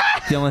 States.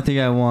 The only thing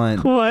I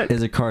want What?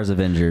 is a Cars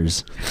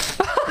Avengers.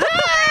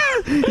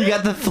 You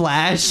got the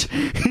Flash.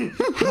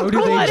 How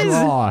do they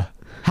draw?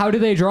 How do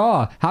they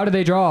draw? How do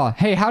they draw?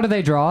 Hey, how do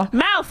they draw?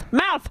 Mouth.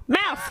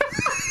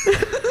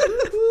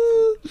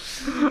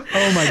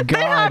 Oh my have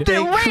God. to- They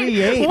Wait,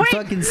 create wait.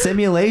 fucking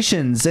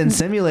simulations and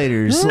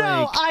simulators.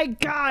 No, like, I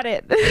got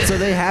it. so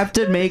they have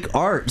to make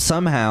art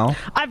somehow.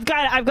 I've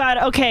got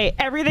it. Okay,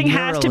 everything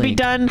has to be Neuralink.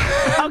 done.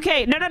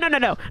 Okay,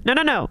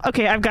 no.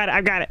 Okay, I've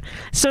got it.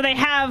 So they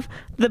have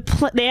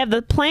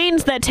the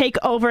planes that take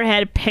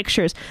overhead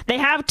pictures. They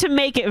have to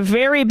make it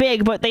very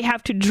big, but they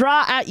have to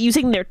draw out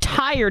using their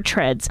tire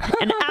treads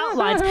and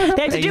outlines. They have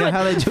to You do know it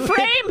how they do it?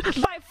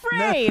 frame by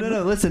frame.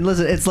 No, listen.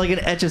 It's like an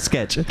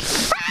Etch-a-Sketch.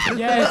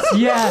 Yes,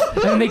 yeah.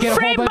 And they get a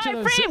Frame whole bunch by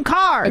of those, frame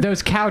car.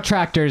 those cow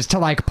tractors to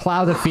like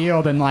plow the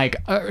field and like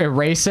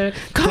erase it.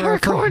 Car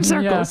corn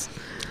Yeah. circles.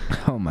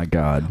 Oh my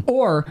God.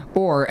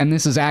 Or, and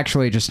this is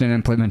actually just an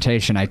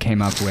implementation I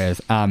came up with.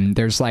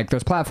 There's like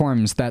those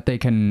platforms that they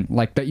can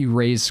like that you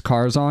raise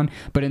cars on,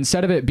 but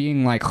instead of it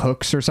being like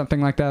hooks or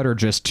something like that, or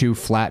just two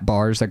flat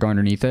bars that go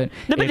underneath it.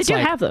 No, but they it's do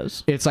like- have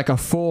those. It's like a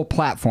full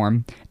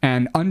platform,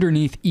 and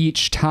underneath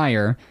each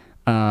tire.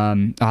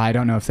 I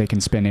don't know if they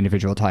can spin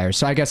individual tires.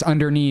 So I guess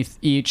underneath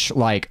each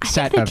like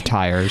set of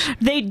tires.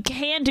 They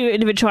can do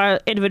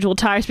individual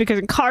tires because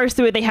in Cars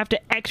 3 they have to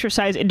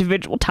exercise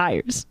individual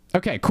tires.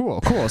 Okay, cool.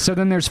 So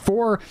then there's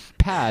 4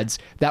 pads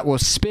that will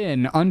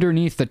spin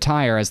underneath the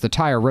tire as the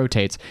tire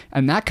rotates,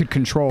 and that could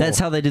control. That's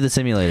how they do the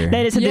simulator.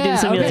 That is how they do the okay,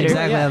 simulator.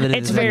 exactly how they do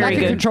It's the very that could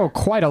good. control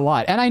quite a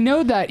lot. And I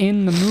know that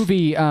in the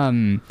movie,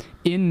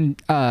 in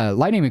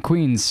Lightning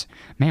McQueen's,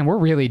 man, we're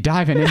really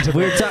diving into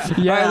We're this. All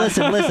right,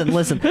 listen.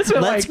 Let's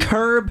like-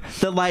 curb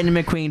the Lightning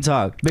McQueen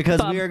talk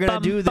because we are going to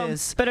do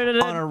this on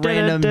a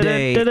random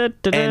day, and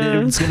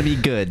it's going to be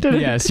good.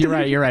 Yes, you're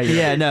right.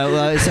 Yeah,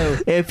 no. So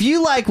if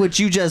you like what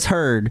you just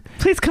heard,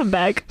 Please come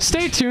back.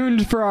 Stay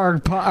tuned for our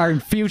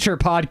future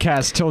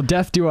podcast till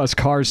Death Do Us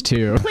Cars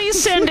 2.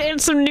 Please send in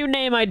some new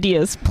name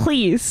ideas.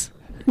 Please.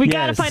 We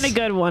gotta Yes. find a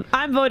good one.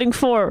 I'm voting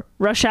for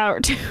Rush Hour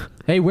 2.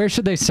 Hey, where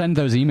should they send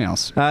those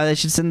emails? they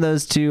should send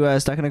those to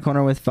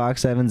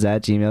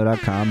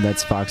stuckinacornerwithfox7s@gmail.com.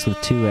 That's Fox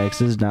with 2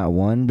 X's, not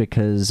 1,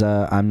 because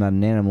I'm not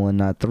an animal, and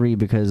not 3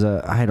 because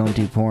I don't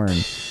do porn.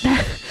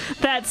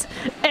 That's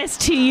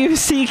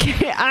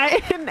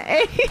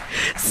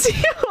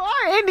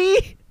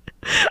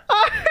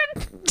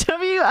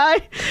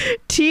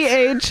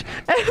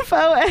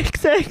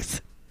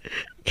STUCKINACORNERWITHFOXX.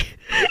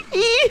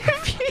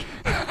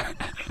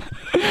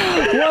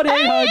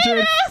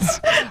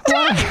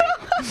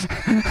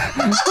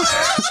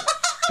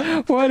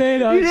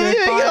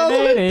 1-800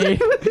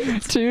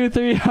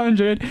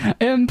 1-800-580-2300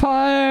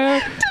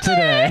 Empire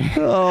today.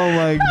 Oh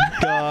my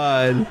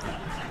God.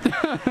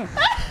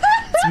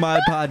 It's my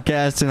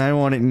podcast and I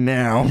want it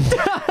now.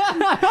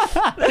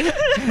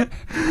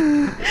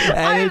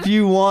 And if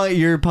you want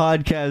your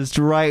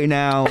podcast right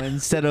now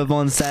instead of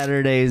on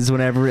Saturdays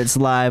whenever it's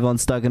live on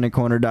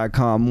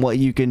stuckinacorner.com, what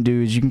you can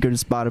do is you can go to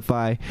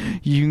Spotify,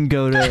 you can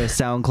go to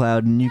SoundCloud,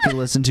 and you can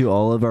listen to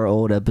all of our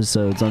old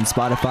episodes on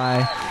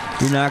Spotify.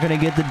 You're not going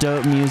to get the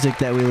dope music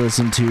that we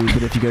listen to,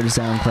 but if you go to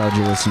SoundCloud,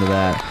 you listen to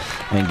that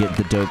and get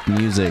the dope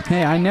music.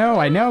 Hey, I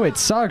know it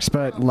sucks,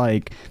 but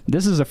like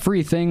this is a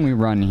free thing we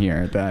run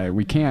here. That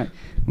we can't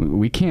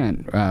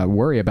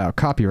worry about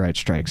copyright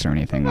strikes or anything.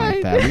 anything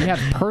like that. We have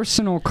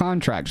personal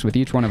contracts with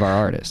each one of our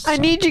artists. I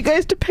need you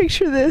guys to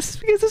picture this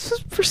because this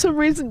was for some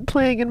reason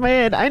playing in my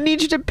head. I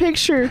need you to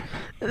picture.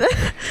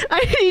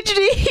 I need you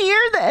to hear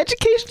the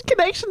Education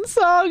Connection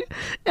song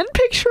and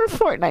picture a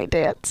Fortnite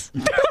dance.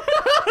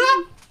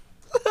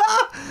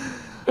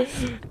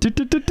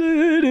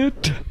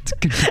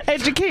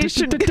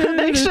 Education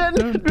Connection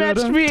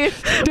matched me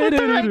with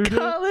the right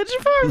college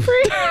for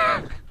free.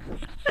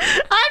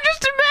 I'm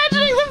just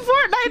imagining the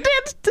Fortnite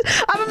dance.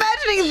 I'm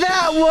imagining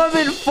that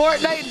woman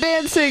Fortnite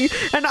dancing,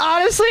 and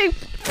honestly,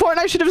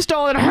 Fortnite should have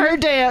stolen her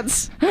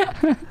dance.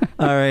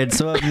 All right,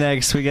 so up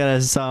next we got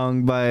a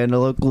song by a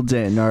local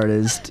Denton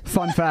artist.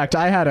 Fun fact: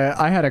 I had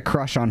a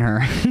crush on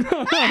her,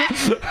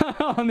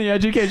 on the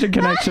Education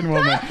Connection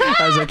woman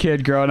as a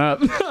kid growing up.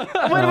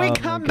 When we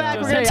come back,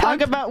 we're gonna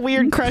talk about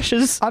weird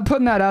crushes. I'm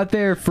putting that out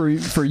there for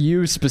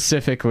you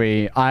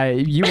specifically.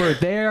 You were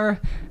there.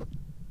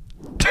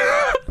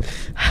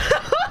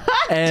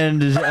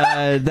 And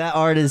that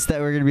artist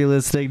that we're going to be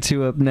listening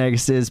to up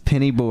next is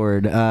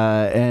Pennyboard,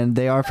 and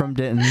they are from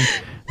Denton.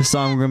 The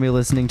song we're going to be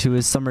listening to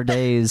is Summer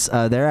Days.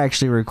 They're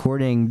actually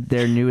recording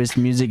their newest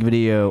music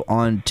video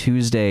on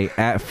Tuesday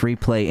at Free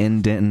Play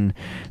in Denton.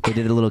 They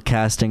did a little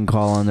casting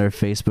call on their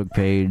Facebook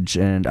page,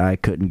 and I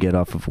couldn't get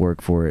off of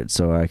work for it,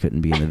 so I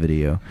couldn't be in the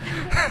video.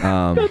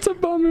 That's a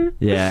bummer.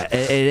 Yeah,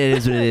 it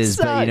is what it is.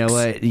 But you know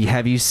what?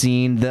 Have you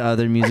seen the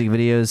other music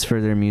videos for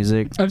their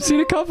music? I've seen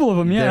a couple of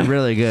them, yeah. They're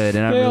really good,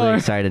 and I'm really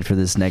excited for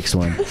this next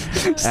one.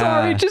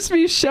 Sorry, just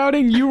me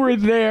shouting "You were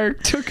there"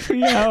 took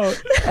me out.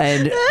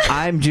 And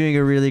I'm doing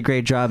a really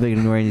great job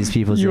ignoring these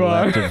people to the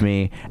left of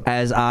me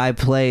as I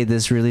play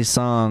this really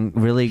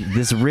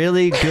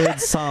good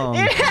song.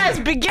 It has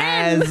begun.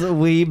 As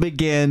we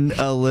begin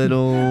a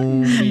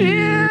little.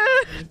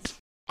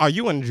 Are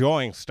you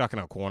enjoying Stuck in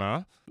a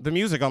Corner? The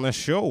music on this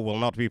show will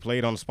not be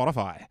played on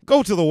Spotify.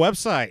 Go to the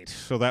website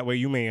so that way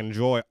you may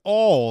enjoy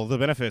all the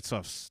benefits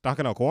of Stuck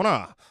in a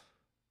Corner.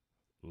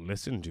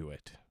 Listen to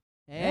it.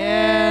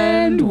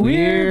 And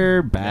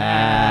we're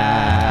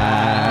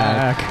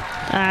back.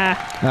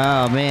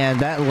 Oh man,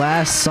 that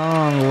last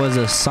song was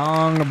a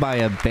song by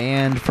a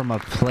band from a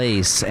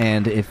place,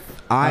 and if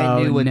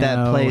I knew what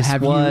that place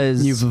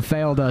was. You've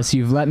failed us.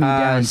 You've let me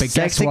down. But Sex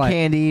guess and what?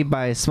 Candy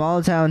by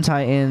Small Town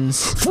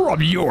Titans.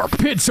 From York,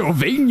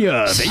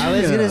 Pennsylvania. I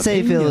was gonna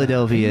say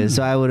Philadelphia,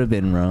 so I would have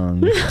been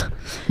wrong. You'd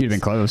have been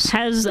close.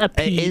 Has a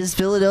P. Is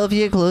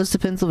Philadelphia close to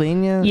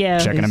Pennsylvania? Yeah.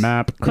 Checking a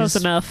map. Close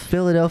enough.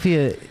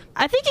 Philadelphia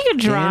I think you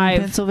could in drive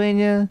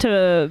Pennsylvania?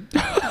 to...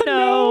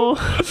 No.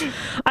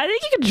 I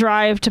think you could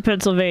drive to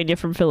Pennsylvania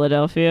from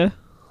Philadelphia.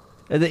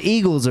 The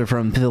Eagles are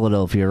from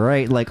Philadelphia,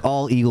 right? Like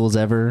all Eagles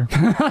ever.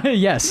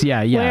 Yes,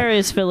 yeah. Where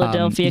is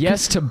Philadelphia?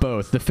 Yes to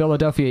both. The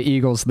Philadelphia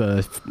Eagles,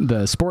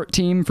 the sport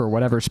team for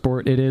whatever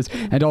sport it is,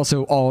 and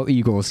also all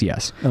Eagles,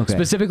 yes. Okay.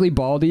 Specifically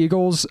bald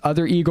eagles.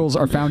 Other eagles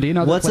are found in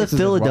other What's a places as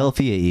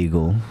Philadelphia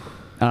Eagle?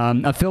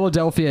 A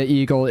Philadelphia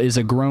Eagle is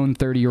a grown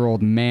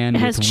 30-year-old man It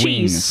has with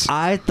cheese. wings.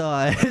 I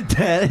thought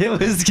that it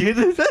was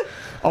gonna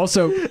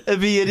Also,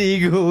 be an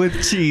eagle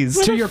with cheese.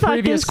 to the your fuck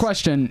previous is-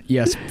 question,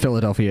 yes,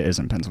 Philadelphia is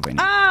in Pennsylvania.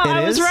 Oh,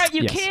 I was is? right.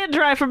 You Yes. can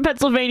drive from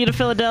Pennsylvania to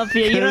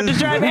Philadelphia. You don't have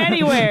to drive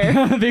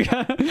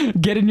anywhere.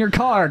 Get in your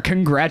car.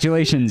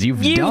 Congratulations,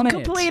 you've done You've it.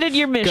 completed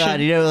your mission.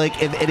 God, you know,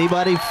 like if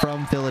anybody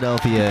from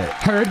Philadelphia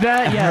Heard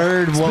that? Yeah.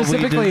 Heard what we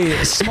Specifically,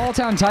 Small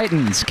Town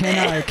Titans.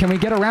 Can we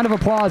get a round of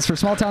applause for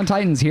Small Town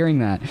Titans hearing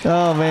that?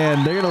 oh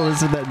man, they're gonna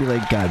listen to that and be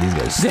like, God, these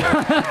guys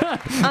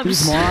suck.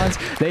 These morons,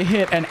 they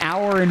hit an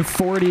hour and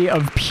 40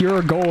 of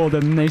pure gold,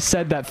 and they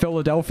said that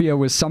Philadelphia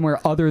was somewhere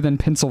other than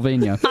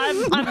Pennsylvania.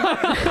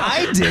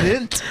 I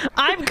didn't.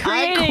 I'm I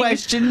creating.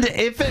 questioned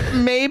if it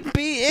may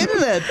be in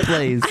that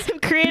place. I'm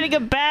creating a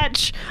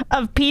batch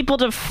of people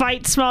to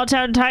fight small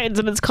town titans,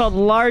 and it's called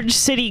Large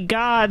City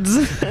Gods.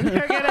 And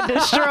they're gonna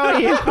destroy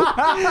you.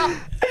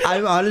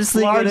 I'm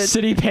honestly Large gonna.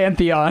 City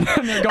Pantheon.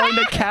 And they're going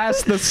to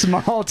cast the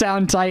Small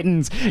Town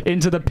Titans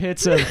into the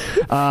pits of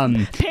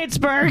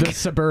Pittsburgh. the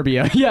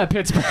suburbia. Yeah,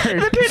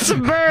 Pittsburgh.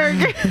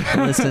 Pittsburgh.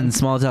 Listen,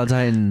 Small Town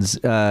Titans,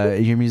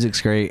 your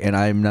music's great, and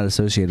I'm not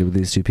associated with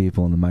these two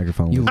people in the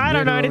microphone. You I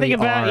don't know anything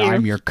literally about are. you.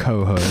 I'm your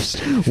co-host.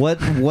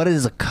 What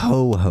is a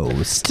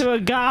co-host? To a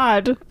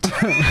god.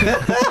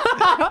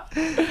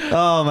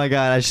 Oh my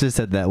God, I should have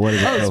said that. What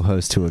is a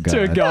co-host to a god?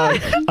 To a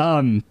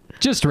god.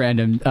 Just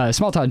random.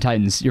 Small Town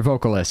Titans, your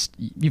vocalist,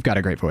 you've got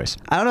a great voice.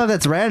 I don't know if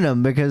that's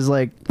random because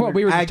like Well,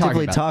 we were just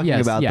actively talking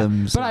Yes, about yeah.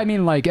 them. so- But I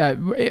mean, like,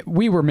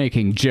 we were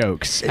making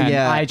jokes, and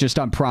Yeah. I just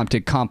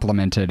unprompted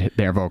complimented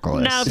their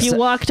vocalist. Now, if you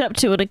walked up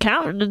to an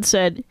accountant and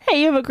said,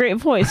 "Hey, you have a great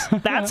voice,"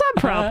 that's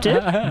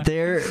unprompted.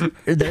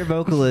 Their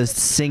vocalist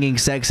singing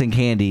 "Sex and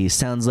Candy"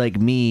 sounds like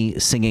me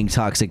singing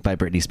 "Toxic" by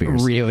Britney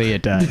Spears. Really,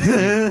 it does.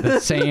 The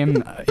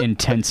same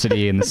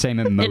intensity and the same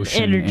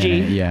emotion. energy.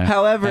 in it, yeah.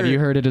 However- have you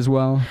heard it as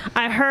well?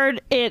 I heard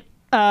it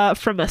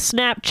from a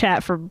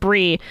Snapchat from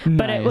Bree,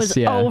 but it was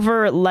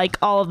over like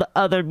all of the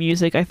other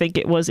music. I think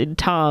it was in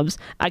Tom's.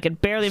 I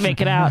could barely make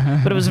it out,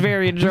 but it was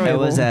very enjoyable. It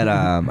was at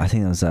I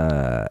think it was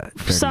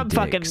some Dirty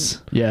fucking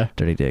Dicks.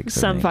 Dirty Dicks.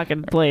 some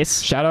fucking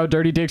place. Shout out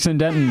Dirty Dicks in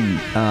Denton.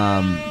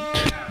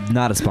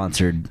 Not a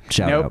sponsored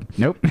shout out.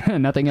 Nope.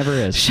 Nothing ever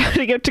is.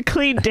 Shouting out to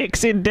Clean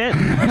Dicks in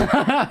Denton.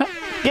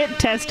 Get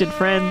tested,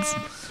 friends.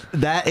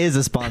 That is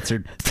a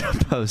sponsored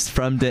post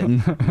from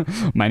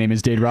Denton. My name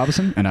is Dade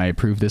Robinson, and I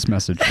approve this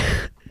message.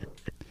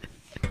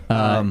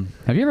 Have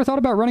you ever thought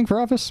about running for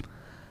office?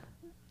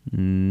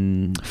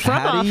 From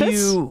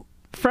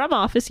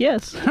office,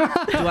 yes. Do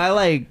I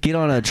like get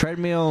on a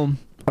treadmill,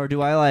 or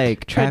do I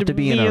like have to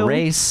be in a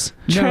race?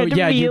 No,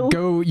 yeah, you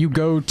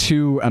go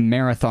to a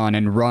marathon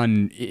and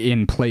run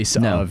in place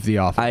of the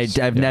office.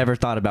 I've never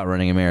thought about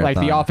running a marathon. Like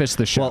the office,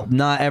 the show. Well,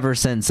 not ever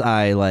since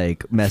I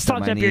like messed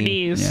Fucked up my up your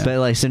knees. Yeah. But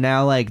like, so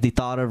now like the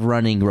thought of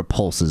running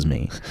repulses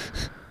me.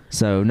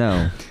 So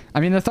no. I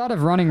mean, the thought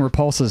of running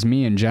repulses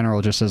me in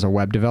general, just as a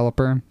web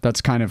developer. That's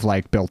kind of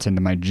like built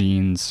into my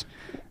genes.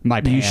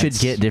 My pants. You should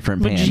get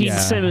different pants. Gene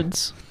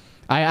Simmons.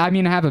 I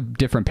mean, I have a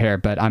different pair,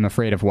 but I'm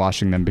afraid of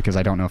washing them because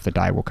I don't know if the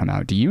dye will come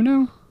out. Do you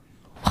know?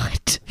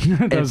 What?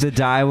 If the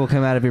dye will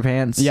come out of your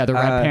pants? Yeah, the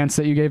red pants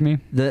that you gave me.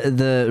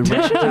 The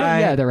red dye.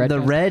 Yeah, the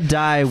red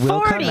dye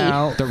will come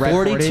out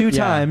 42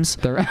 times.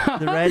 The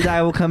red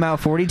dye will come out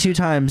 42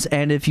 times,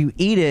 and if you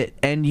eat it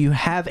and you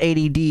have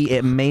ADD,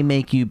 it may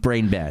make you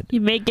brain bad.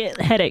 You may get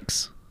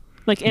headaches,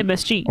 like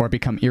MSG, or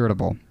become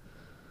irritable.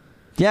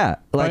 Yeah,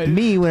 like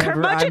me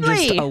whenever I'm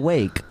just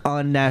awake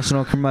on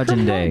National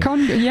Curmudgeon Day.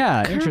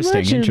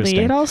 Interesting.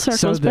 It all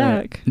circles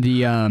back.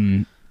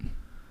 The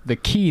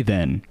key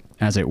then,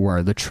 as it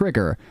were, the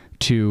trigger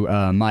to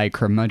my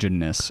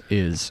curmudgeonness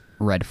is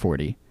Red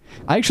 40.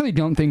 I actually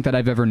don't think that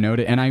I've ever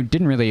noted, and I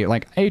didn't really,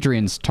 like,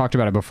 Adrian's talked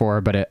about it before,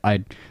 but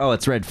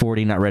it's Red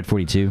 40, not Red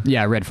 42?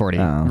 Yeah, Red 40.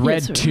 Oh.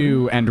 Red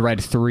 2 and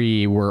Red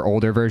 3 were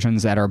older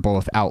versions that are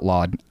both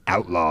outlawed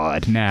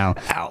now.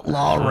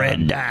 Outlaw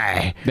red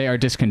dye. They are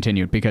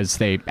discontinued because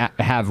they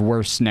have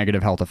worse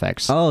negative health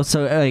effects. Oh,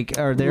 so, like,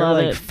 are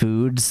there,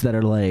 foods that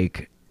are,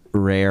 like,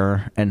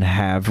 rare and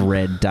have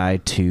red dye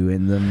 2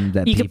 in them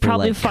that you people could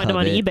probably like, find them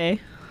on eBay?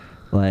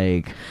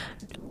 Like...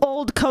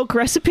 Old Coke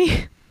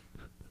recipe?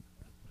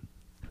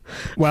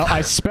 Well,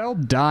 I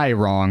spelled dye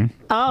wrong.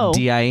 Oh.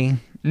 D-I-E?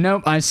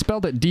 Nope, I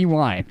spelled it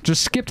D-Y.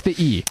 Just skipped the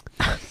E.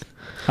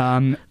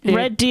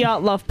 Red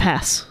Diot Love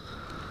Pass.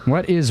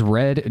 What is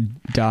red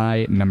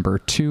dye number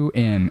 2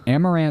 in?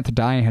 Amaranth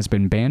dye has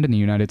been banned in the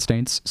United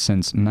States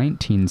since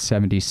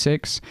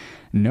 1976.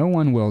 No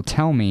one will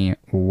tell me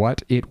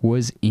what it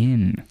was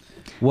in.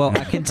 Well,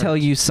 I can tell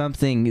you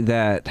something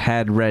that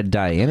had red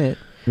dye in it.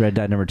 Red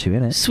dye number 2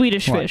 in it.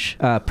 Swedish fish.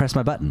 Press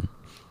my button.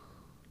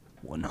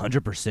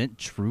 100%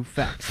 true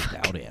facts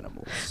about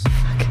animals.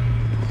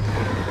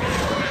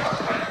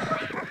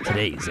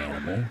 Today's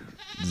animal,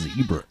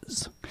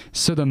 zebras.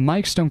 So the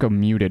mics don't go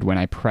muted when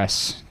I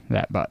press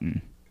that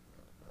button.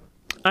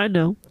 I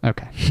know.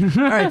 Okay.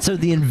 All right, so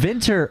the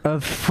inventor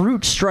of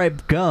fruit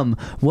stripe gum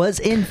was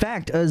in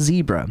fact a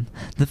zebra.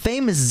 The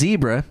famous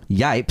zebra,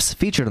 Yipes,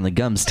 featured on the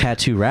gum's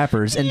tattoo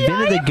wrappers,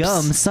 invented the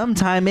gum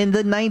sometime in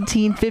the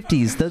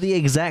 1950s, though the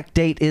exact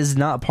date is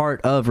not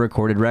part of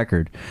recorded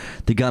record.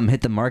 The gum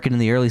hit the market in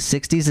the early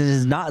 60s and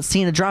has not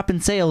seen a drop in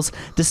sales,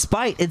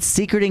 despite its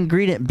secret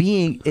ingredient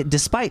being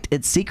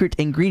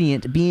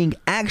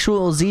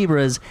actual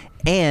zebras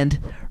and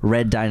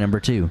red dye number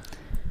 2.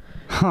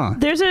 Huh.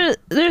 There's a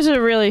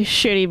really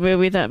shitty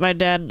movie that my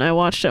dad and I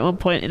watched at one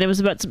point, and it was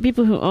about some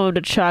people who owned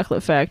a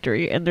chocolate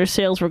factory, and their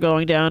sales were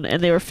going down,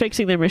 and they were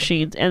fixing their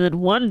machines, and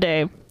then one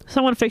day,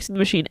 someone fixing the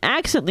machine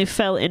accidentally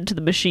fell into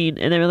the machine,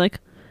 and they were like,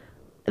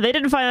 they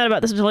didn't find out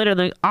about this until later, and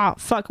they're like,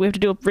 fuck, we have to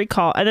do a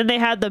recall. And then they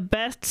had the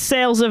best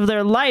sales of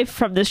their life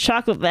from this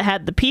chocolate that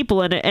had the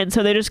people in it, and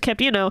so they just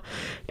kept,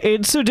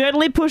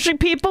 incidentally pushing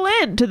people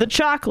into the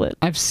chocolate.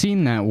 I've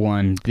seen that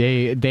one.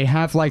 They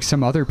have, like,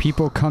 some other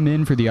people come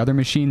in for the other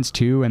machines,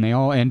 too, and they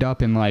all end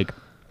up in, like,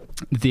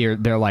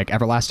 they're like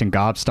everlasting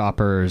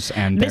gobstoppers,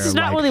 and this is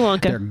not Willy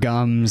Wonka. Their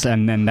gums,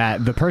 and then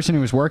the person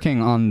who was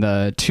working on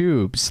the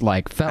tubes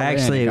like fell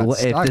Actually, in and got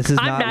if stuck. this is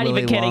I'm not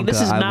Willy even kidding. Wonka,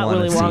 This is not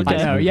Willy Wonka.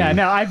 I know, yeah,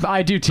 no,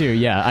 I do too.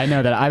 Yeah, I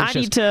know that.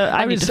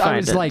 I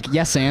was like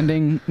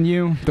yes-anding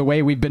you the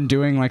way we've been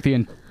doing like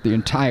the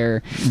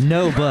entire.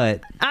 No,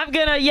 but I'm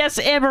gonna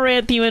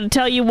amaranth you and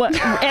tell you what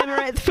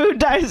amaranth food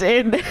dyes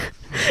in.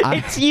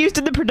 It's used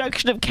in the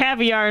production of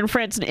caviar in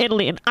France and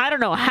Italy, and I don't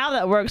know how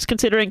that works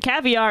considering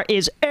caviar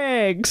is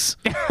eggs.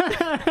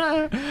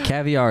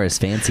 Caviar is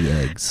fancy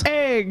eggs.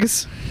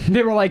 Eggs.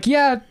 They were like,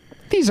 yeah,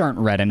 these aren't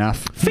red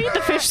enough. Feed the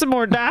fish some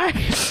more dye.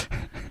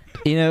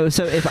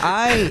 So if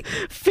I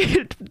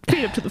feed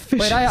up to the fish.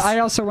 But I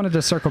also wanted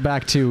to circle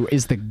back to,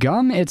 is the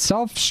gum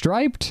itself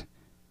striped?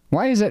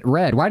 Why is it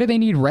red? Why do they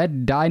need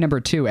red dye number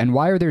 2? And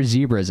why are there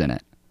zebras in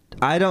it?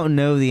 I don't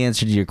know the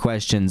answer to your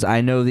questions.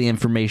 I know the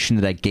information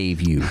that I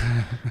gave you.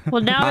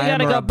 Well, now we I am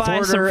gotta a go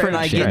buy some reporter, and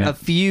I get a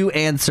few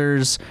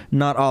answers,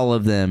 not all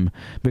of them,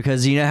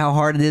 because you know how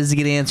hard it is to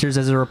get answers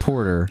as a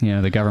reporter.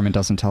 The government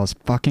doesn't tell us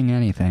fucking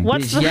anything.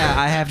 What's the Yeah,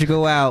 I have to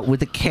go out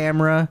with a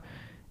camera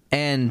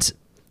and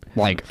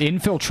like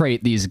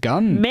infiltrate these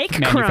gun Make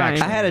manufacturers.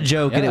 crime. I had a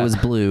joke and it Yeah. was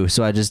blue,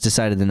 so I just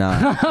decided to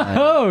not.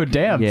 Oh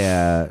damn!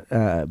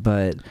 Yeah,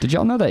 but Did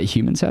y'all know that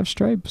humans have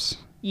stripes?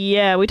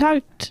 Yeah, we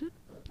talked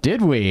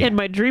Did we? in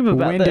my dream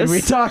about when this. did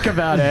we talk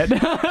about it?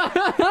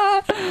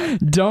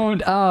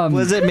 Don't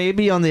was it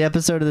maybe on the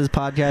episode of this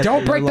podcast?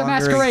 Don't that break no the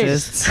longer masquerade.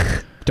 exists?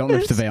 don't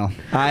lift the veil.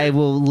 I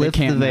will lift the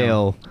can't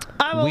veil.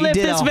 I will We lift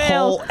did this a veil.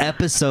 whole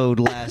episode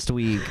last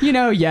week.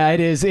 Yeah, it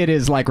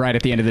is like right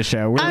at the end of the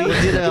show. We did a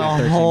 13 minutes.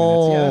 Yeah,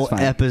 whole that's fine.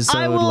 episode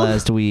I will-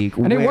 last week,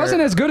 And it where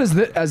wasn't as good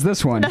as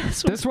this one.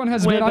 This one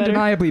has way been better.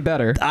 undeniably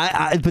better.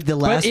 but the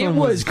last But it one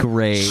was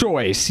great.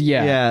 Choice,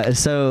 yeah. Yeah,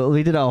 so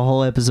we did a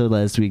whole episode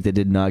last week that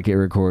did not get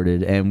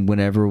recorded, and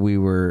whenever we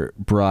were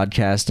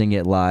broadcasting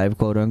it live,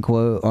 quote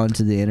unquote,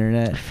 onto the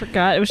internet,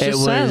 Forgot it was just it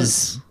silence.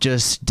 was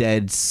just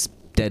dead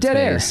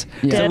air. space.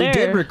 Yeah. So Dead we air.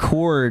 did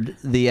record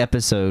the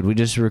episode. We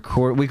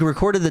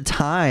recorded the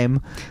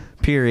time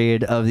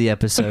period of the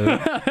episode.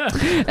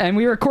 And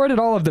we recorded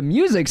all of the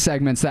music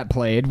segments that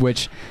played,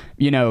 which,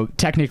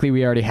 technically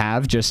we already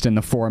have, just in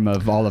the form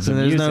of all of So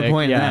the there's music. no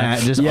point in Yeah.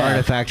 that. Just Yeah.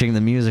 artifacting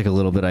the music a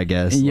little bit, I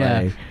guess.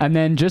 Yeah. Like, And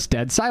then just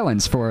dead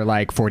silence for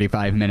like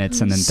 45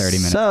 minutes and then 30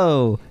 minutes.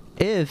 So,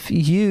 if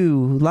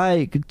you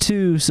like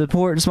to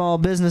support small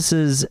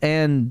businesses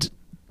and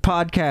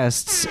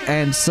podcasts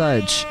and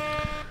such,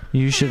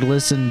 you should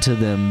listen to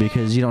them,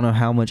 because you don't know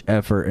how much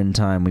effort and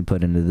time we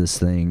put into this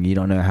thing. You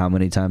don't know how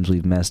many times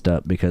we've messed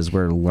up because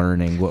we're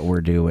learning what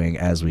we're doing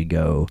as we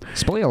go.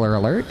 Spoiler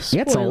alert, it's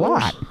a Spoilers.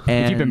 lot.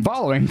 If you've been And-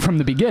 following from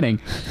the beginning.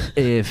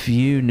 If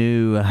you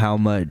knew how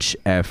much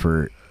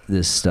effort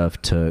this stuff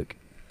took,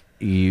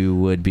 you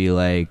would be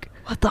like,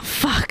 What the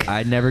fuck?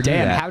 I'd never do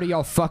Damn, that. how do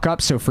y'all fuck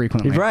up so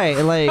frequently? Right,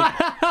 like,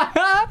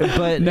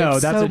 but No,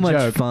 it's that's so a much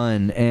joke.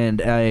 fun, and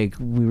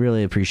we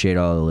really appreciate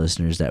all the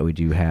listeners that we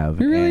do have.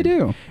 We really And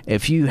do.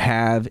 If you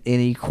have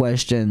any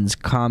questions,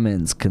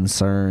 comments,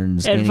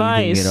 concerns,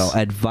 Advice. anything at all,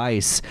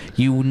 advice,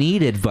 you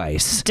need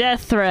advice.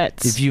 Death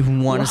threats. If you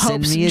want to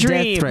send Hopes me a and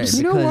death dreams. threat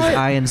You know because what?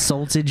 I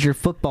insulted your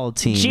football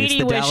team, it's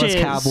Genie the Dallas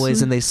wishes.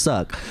 Cowboys and they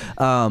suck.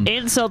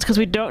 Insults because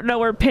we don't know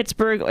where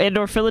Pittsburgh and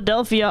or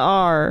Philadelphia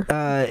are.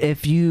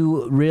 If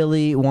you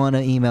really want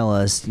to email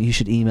us, you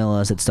should email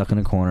us at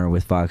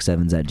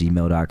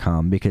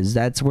stuckinacorner@fox7s@gmail.com, because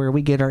that's where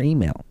we get our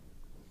email.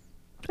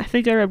 I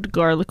think I rubbed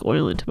garlic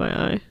oil into my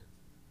eye.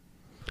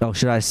 Oh,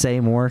 should I say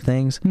more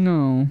things?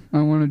 No,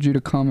 I wanted you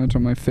to comment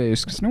on my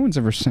face because no one's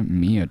ever sent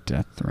me a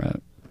death threat.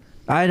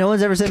 No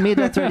one's ever sent me a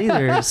death threat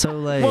either. So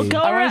like, Well, go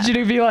I around. wanted you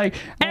to be like, oh,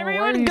 why are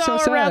Everyone you go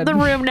so around sad? the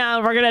room now.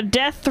 And we're gonna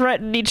death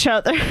threaten each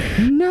other.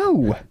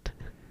 No.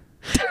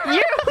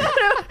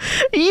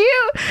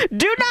 You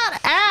do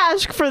not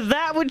ask for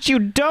that which you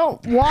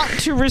don't want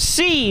to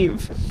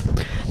receive.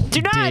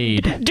 Do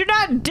Indeed.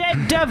 not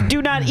dead dove,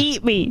 do not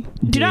eat me.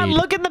 Do not Indeed.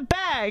 look in the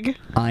bag.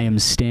 I am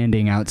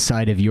standing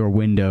outside of your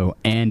window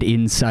and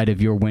inside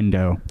of your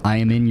window. I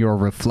am in your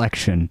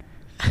reflection.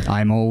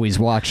 I'm always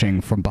watching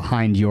from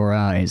behind your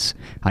eyes.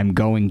 I'm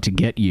going to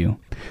get you.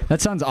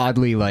 That sounds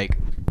oddly like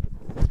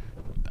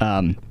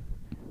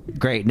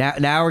great.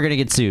 Now we're gonna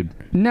get sued.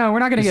 no, we're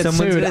not going to get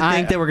Someone's sued. gonna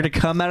think that we're gonna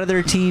come out of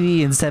their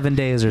TV in 7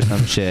 days or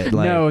some shit.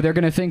 Like, no, they're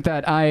going to think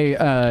that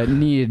I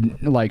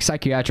need like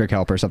psychiatric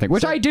help or something,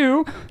 which I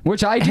do.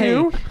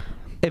 Hey,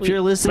 if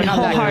you're listening, we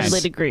to wholeheartedly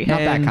this agree. Not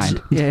that and-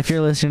 kind. Yeah, if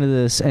you're listening to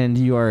this and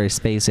you are a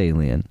space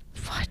alien,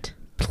 What?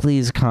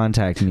 please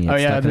contact me at Oh,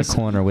 yeah, stuck in a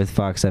corner with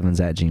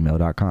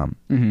fox7s@gmail.com.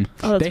 Mm-hmm.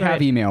 Oh, that's They have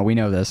right. email. We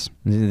know this.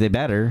 They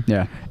better.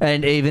 Yeah.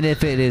 And even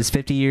if it is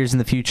 50 years in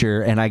the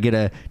future and I get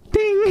a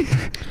ding,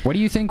 What do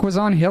you think was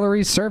on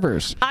Hillary's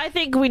servers? I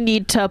think we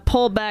need to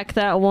pull back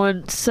that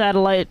one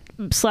satellite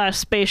 /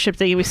 spaceship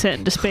thing we sent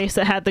into space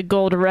that had the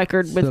gold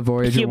record with The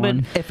Voyager human.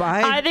 1? if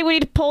I think we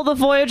need to pull the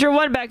Voyager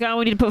 1 back on.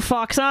 We need to put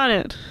Fox on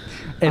it.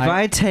 If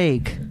I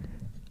take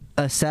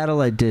a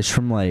satellite dish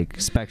from like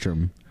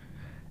Spectrum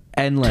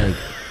and like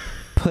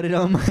put it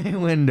on my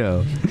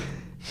window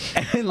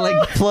and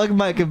like plug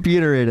my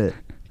computer in it,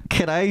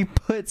 can I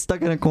put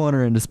Stuck in a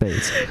Corner into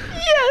space?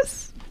 Yes.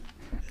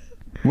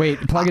 Wait,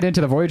 plug it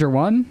into the Voyager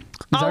 1?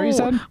 Is that what you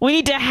said? We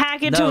need to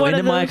hack into No, one into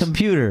of those. my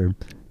computer.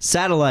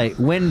 Satellite,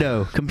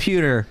 window,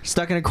 computer,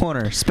 Stuck in a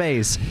Corner,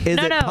 space. Is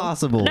it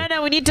possible?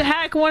 No, we need to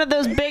hack one of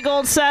those big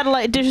old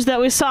satellite dishes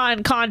that we saw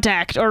in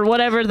Contact or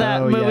whatever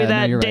that Oh, movie yeah, no,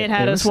 that you're Date right.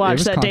 had It us was- it watch.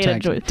 was That Date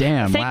Contact. enjoyed.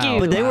 Damn, Thank wow. you.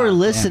 But they were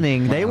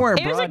listening. They weren't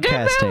It was a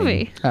broadcasting. good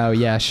movie. Oh,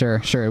 yeah, sure.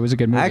 It was a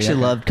good movie. I actually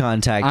Okay. loved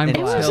Contact I'm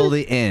until glad.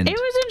 the end. It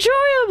was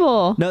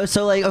enjoyable. No,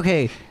 so like,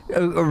 okay,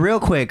 real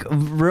quick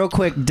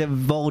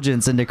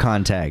divulgence into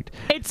Contact.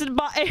 It's a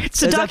It's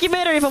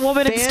documentary of a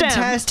woman in STEM.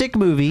 Fantastic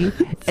movie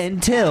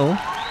until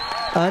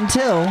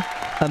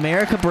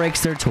America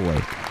breaks their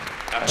toy.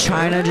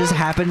 China just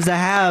happens to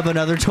have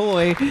another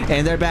toy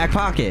in their back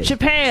pocket.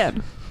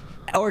 Japan.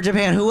 or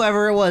Japan,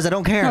 whoever it was, I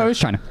don't care. No, it was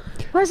China.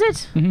 Was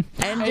it?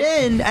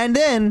 And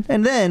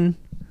then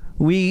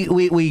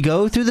we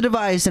go through the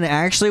device and it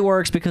actually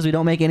works because we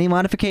don't make any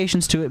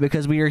modifications to it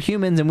because we are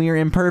humans and we are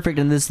imperfect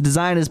and this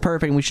design is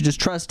perfect and we should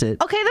just trust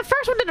it. Okay, the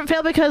first one didn't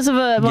fail because of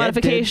a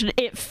modification.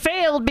 It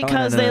failed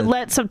because they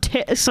let some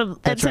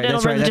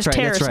incidental religious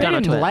terrorists They down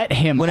didn't onto it. let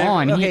him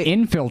on. okay. He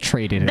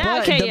infiltrated it. That-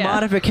 But Okay, the yeah.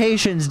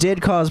 modifications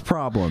did cause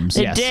problems.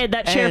 It Yes. did.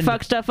 That chair And-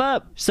 fucked stuff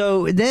up.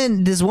 So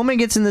then this woman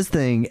gets in this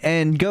thing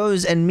and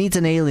goes and meets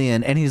an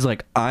alien and he's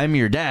like, I'm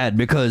your dad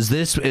because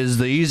this is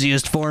the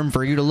easiest form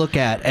for you to look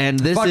at and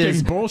this Fucking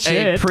is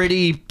bullshit.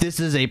 this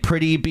is a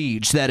pretty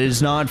beach that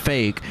is not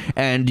fake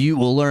and you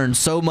will learn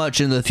so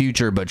much in the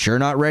future but you're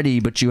not ready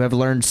but you have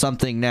learned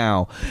something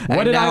now.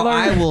 What did I now learn?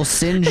 I will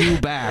send you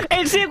back.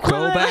 It's the Go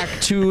equivalent. back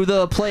to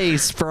the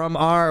place from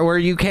where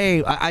you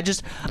came.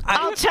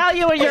 I'll tell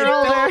you when you're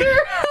older.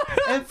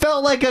 It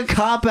felt like a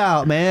cop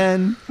out,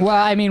 man. Well,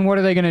 I mean, what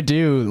are they gonna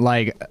do?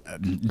 Like,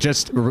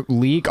 just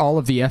leak all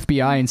of the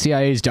FBI and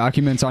CIA's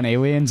documents on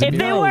aliens? And If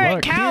be they like, weren't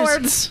look,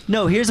 cowards.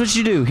 No, here's what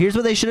you do. Here's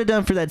what they should have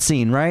done for that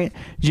scene, right?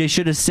 They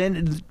should have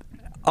sent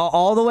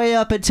all the way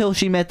up until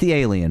she met the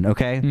alien,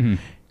 okay?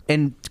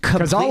 And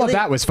because all of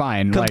that was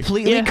fine. Like,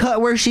 completely Yeah.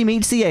 cut where she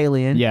meets the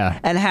alien. Yeah.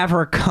 And have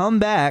her come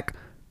back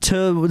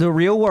to the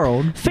real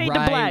world. Fade to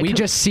black. we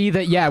just see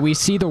that. Yeah, we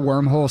see the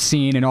wormhole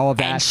scene and all of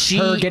that. And she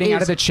her getting out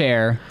is- of the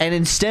chair. And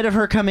instead of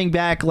her coming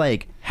back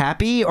like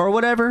happy or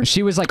whatever,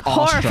 She was like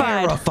awestruck.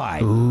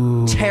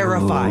 Horrified.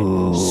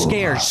 terrified,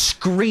 scared,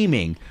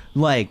 screaming.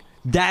 Like,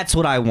 that's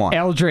what I want.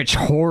 Eldritch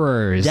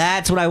horrors.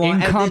 That's what I want.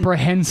 And then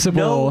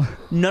Incomprehensible.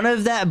 none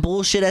of that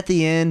bullshit at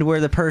the end where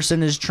the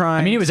person is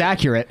trying. I mean, it was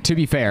accurate, to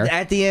be fair.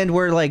 at the end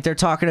where like they're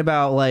talking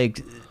about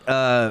like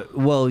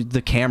well,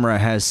 the camera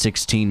has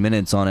 16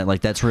 minutes on it,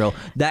 like that's real.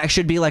 That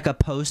should be like a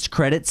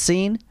post-credit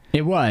scene.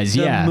 It was,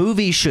 The yeah.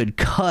 movie should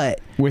cut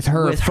with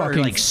her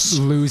fucking like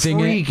losing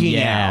it. freaking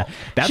Yeah, out.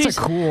 that's She's-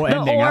 a cool the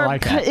ending. I orb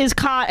like that. is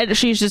caught and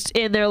she's just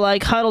in there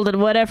like huddled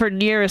in whatever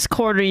nearest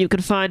corner you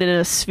could find in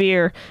a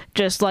sphere,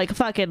 just like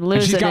fucking And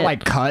losing she's got it.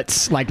 like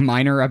cuts, like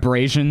minor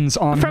abrasions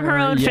on From her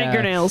own yeah.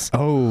 fingernails.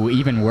 Oh,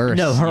 even worse.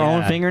 No, her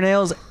own Yeah.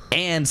 fingernails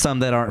and some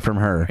that aren't from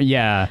her.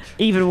 Yeah.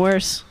 Even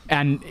worse.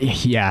 And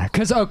yeah,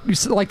 because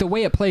like the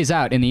way it plays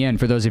out in the end,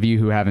 for those of you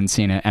who haven't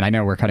seen it, and I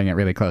know we're cutting it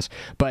really close,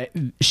 but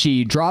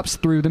she drops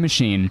through the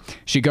machine.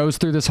 She goes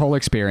through this whole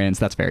experience.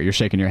 That's fair. You're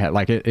shaking your head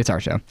like it's our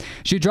show.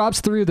 She drops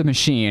through the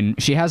machine.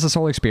 She has this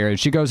whole experience.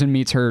 She goes and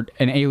meets an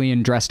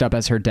alien dressed up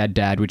as her dead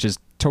dad, which is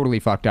totally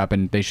fucked up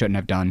and they shouldn't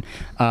have done.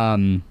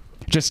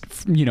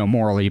 Just,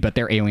 morally, but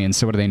they're aliens,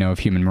 so what do they know of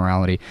human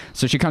morality?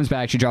 So she comes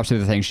back, she drops through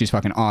the thing, she's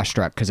fucking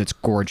awestruck because it's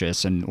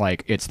gorgeous and,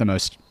 like, it's the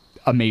most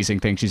amazing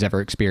thing she's ever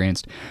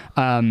experienced.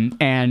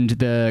 And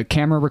the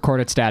camera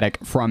recorded static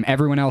from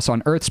everyone else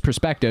on Earth's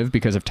perspective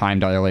because of time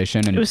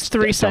dilation and It was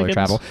 3 stellar seconds.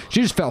 travel.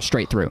 She just fell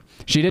straight through.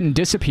 She didn't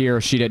disappear.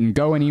 She didn't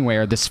go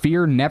anywhere. The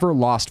sphere never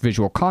lost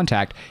visual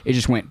contact. It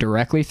just went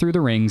directly through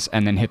the rings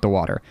and then hit the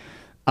water.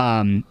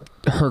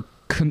 Her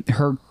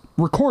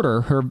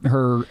recorder,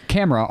 her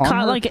camera on Caught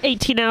her, like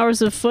 18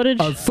 hours of footage.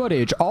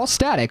 all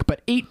static,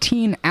 but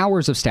 18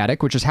 hours of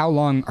static, which is how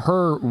long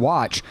her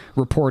watch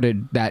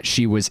reported that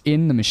she was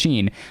in the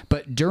machine.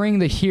 But during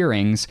the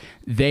hearings,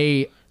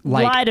 they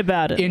Lied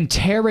about it.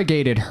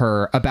 interrogated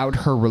her about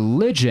her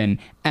religion,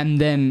 and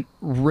then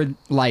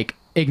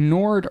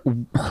ignored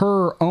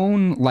her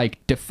own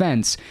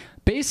defense,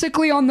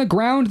 basically on the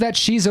ground that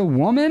she's a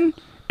woman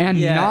and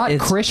Yeah, not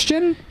it's-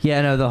 Christian.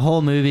 Yeah, no, the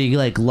whole movie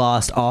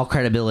lost all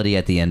credibility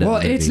at the end of Well,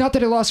 the movie. it's not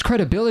that it lost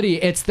credibility.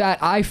 It's that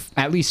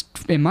at least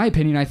in my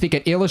opinion, I think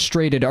it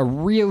illustrated a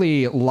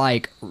really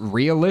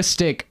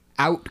realistic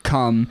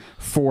outcome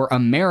for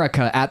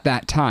America at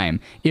that time.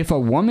 If a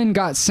woman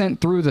got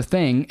sent through the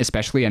thing,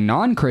 especially a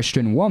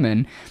non-Christian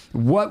woman,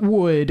 what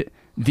would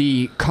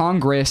the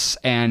Congress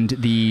and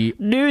the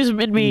News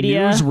and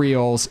media.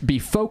 newsreels be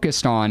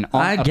focused on?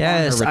 I upon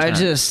guess her I return?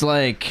 just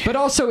But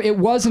also, it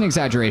was an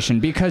exaggeration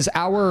because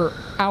our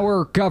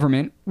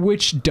government,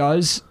 which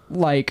does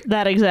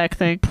That exact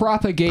thing.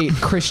 propagate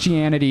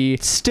Christianity,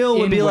 Still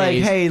would in be like,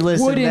 ways, hey,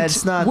 listen, wouldn't,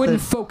 that's not wouldn't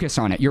the- focus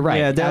on it. You're right.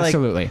 yeah, they're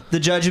absolutely. the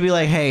judge would be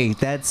like, hey,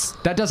 that's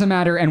That doesn't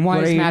matter. And why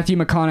What is are you- Matthew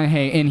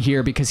McConaughey in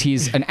here? Because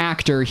he's an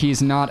actor.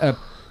 He's not a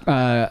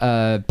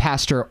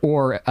pastor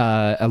or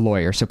a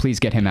lawyer. So please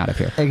get him out of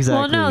here.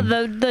 exactly. Well,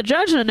 no, the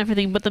judge and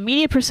everything, but the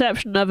media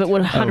perception of it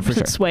would 100%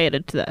 sure. sway it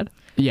into that.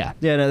 Yeah.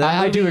 Yeah, no,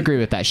 that I do movie- agree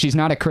with that. She's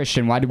not a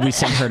Christian. Why did we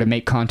send her to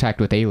make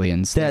contact with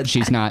aliens? That-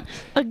 She's not.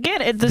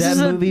 Again, That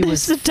movie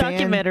was this is a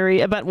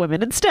documentary about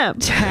women in STEM.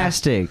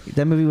 fantastic.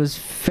 That movie was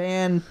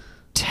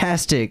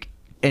fantastic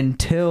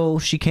until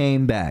she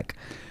came back.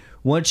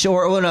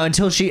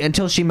 Until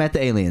she met the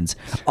aliens.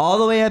 All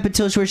the way up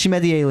until where she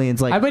met the aliens.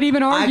 Like I would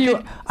even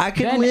argue I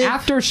could then live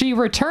after she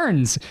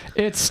returns,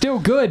 it's still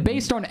good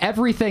based on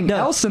everything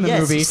else in the yes,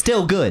 movie.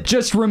 Still good.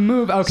 Just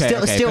remove. Okay,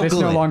 Still- okay, still but it's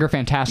no good. longer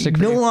fantastic.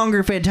 for No you?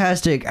 longer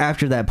fantastic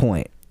after that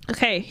point.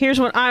 Okay, here's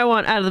what I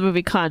want out of the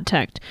movie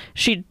Contact.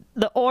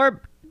 The orb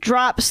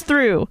drops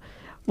through.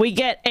 we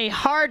get a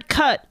hard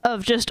cut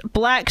of just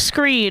black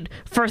screen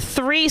for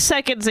 3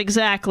 seconds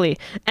exactly,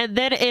 and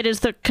then it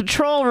is the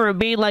control room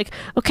being like,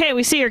 okay,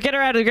 we see her, get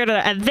her out of the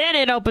and then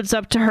it opens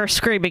up to her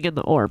screaming in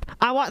the orb.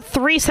 I want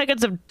 3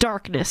 seconds of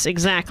darkness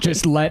exactly.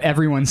 Just let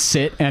everyone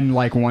sit and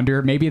like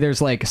wonder. Maybe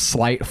there's like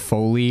slight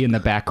Foley in the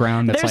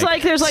background that's there's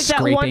like that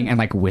scraping one, and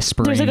like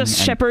whispering. there's like a and,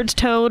 shepherd's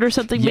tone or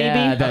something,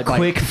 yeah, maybe. that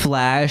Quick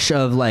flash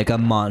of like a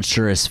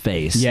monstrous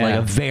face. Yeah. Like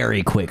a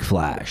very quick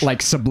flash.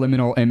 like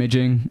subliminal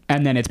imaging,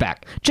 and then it's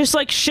back. Just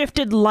like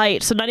shifted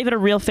light, so not even a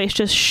real face,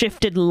 just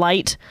shifted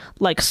light,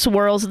 like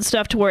swirls and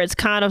stuff, to where it's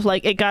kind of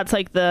like it got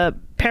like the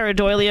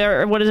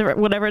pareidolia or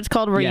whatever it's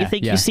called, where you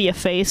think you see a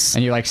face.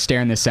 And you like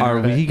stare in the center. Are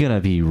of it. we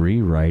gonna be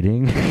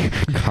rewriting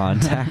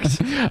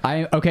Contact?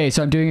 Okay,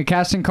 so I'm doing a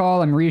casting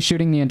call. I'm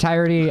reshooting the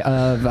entirety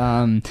of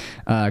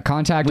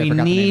Contact. We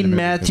need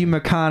Matthew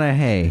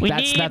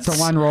McConaughey. That's the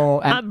one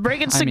role. And, I'm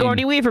bringing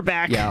Sigourney Weaver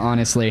back. Yeah,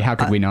 honestly, how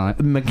could we not?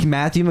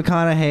 Matthew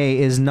McConaughey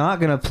is not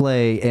gonna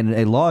play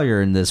a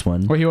lawyer in this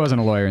one. Well, he wasn't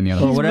a lawyer in the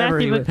other Or one.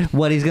 whatever.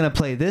 What he's gonna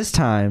play this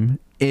time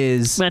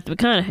is Matthew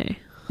McConaughey.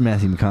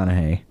 Matthew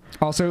McConaughey.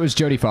 Also, it was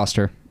Jodie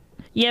Foster.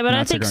 Yeah, but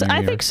Not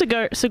I think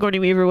Sigourney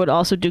Weaver would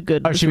also do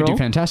good. Oh, she would do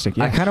fantastic.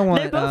 Yeah. I kind of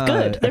want. They're both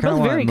good. They're I kinda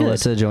both very want good.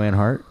 Melissa Joanne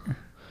Hart.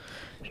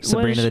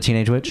 Sabrina the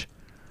Teenage Witch.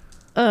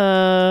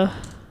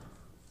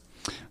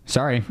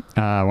 Sorry,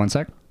 one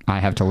sec. I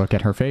have to look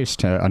at her face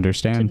to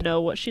understand. To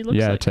know what she looks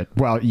like.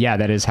 Yeah,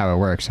 that is how it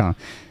works, huh?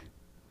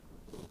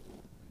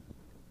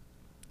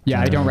 Yeah,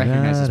 I don't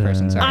recognize this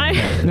person. Sorry.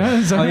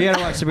 Oh, you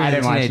gotta watch Sabrina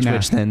the Teenage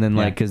Witch then, Yeah.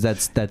 like, because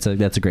that's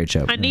a great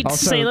show. I need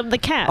Also- Salem the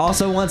Cat.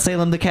 Also want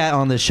Salem the Cat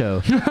on this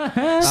show.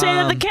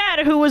 Salem the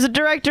Cat, who was a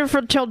director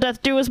for Till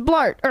Death Do Us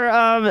Blart, or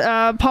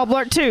Paul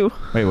Blart 2.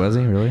 Wait, was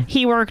he really?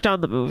 He worked on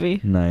the movie.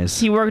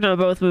 Nice. He worked on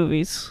both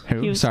movies.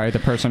 Who? He was Sorry, the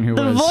person who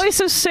the was voice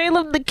of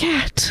Salem the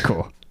Cat.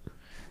 cool.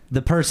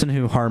 The person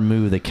who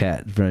Harmu the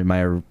cat from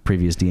my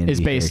previous D&D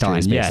Is based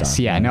on. Yes,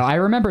 yeah. No, I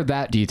remember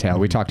that detail.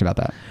 We talked about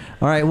that.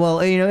 All right,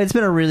 well, it's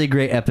been a really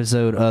great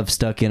episode of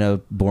Stuck in a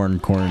Born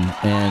Corn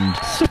and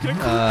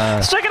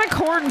Stuck in a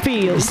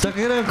cornfield. stuck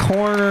in a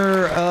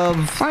corner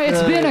of.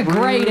 It's been a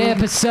great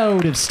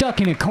episode of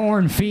Stuck in a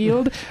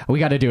Cornfield. We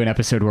got to do an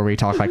episode where we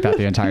talk like that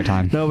the entire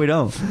time. No, we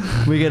don't.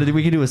 We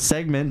can do a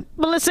segment.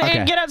 Melissa,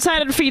 Okay. get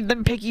outside and feed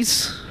them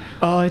piggies.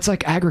 Oh, it's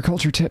like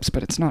agriculture tips,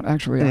 but it's not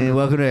actually. Hey,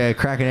 welcome to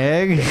Crack an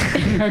Egg.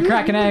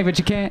 Crack an egg, but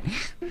you can't.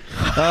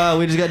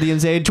 We just got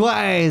DMCA'd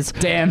twice.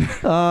 Damn.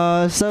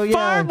 So yeah.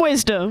 Farm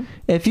wisdom.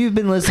 If you've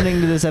been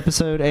listening to this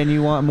episode and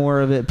you want more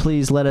of it,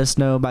 please let us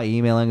know by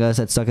emailing us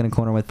at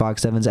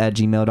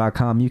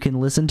stuckinacornerwithfox7s@gmail.com. You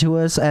can listen to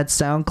us at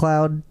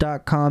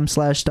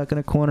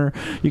soundcloud.com/stuckinacorner.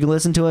 You can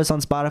listen to us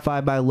on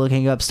Spotify by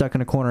looking up Stuck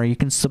in a Corner. You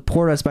can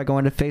support us by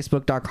going to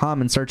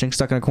facebook.com and searching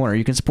Stuck in a Corner.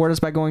 You can support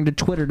us by going to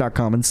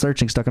twitter.com and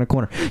searching Stuck in a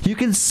Corner. You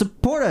can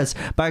support us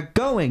by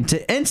going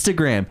to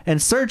Instagram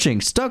and searching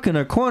Stuck in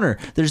a Corner.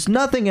 There's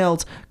nothing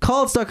else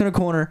called Stuck in a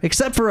Corner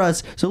except for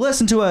us. So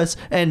listen to us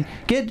and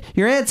get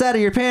your ants out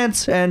of your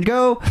pants and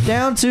go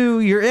down to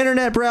your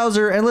internet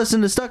browser and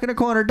listen to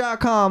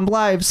stuckinacorner.com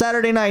live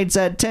Saturday nights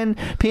at 10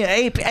 p.m.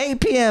 8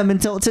 p.m.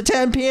 until to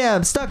 10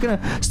 p.m. Stuck in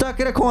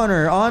a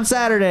Corner on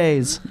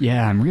Saturdays.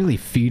 Yeah, I'm really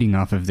feeding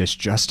off of this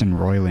Justin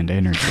Roiland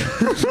energy.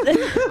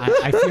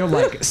 I feel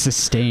like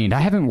sustained. I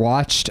haven't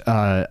watched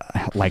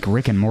like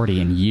Rick and Morty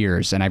in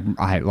years, and I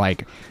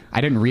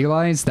didn't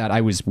realize that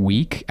I was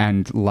weak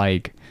and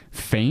like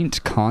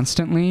faint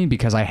constantly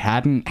because I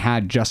hadn't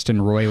had Justin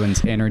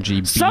Roiland's energy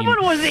beam.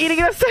 Someone was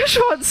eating a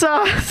Szechuan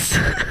sauce.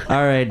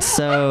 All right,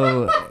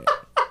 so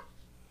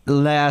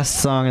last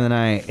song of the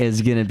night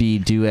is gonna be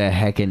 "Do a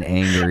Heckin'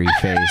 Angry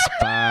Face"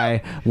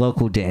 by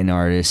local Denton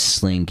artist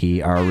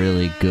Slinky, our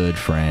really good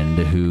friend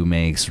who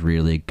makes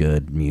really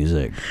good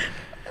music.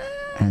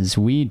 As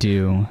we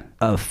do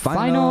A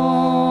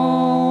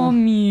final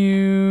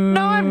mute.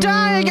 No, I'm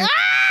dying. Ah!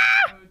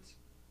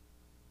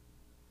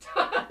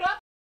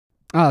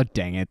 Oh,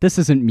 dang it. This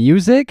isn't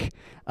music.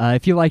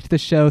 If you liked the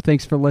show,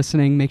 thanks for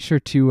listening. Make sure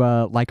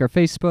to like our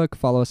Facebook,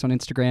 follow us on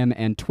Instagram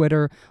and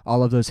Twitter.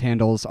 All of those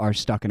handles are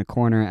Stuck in a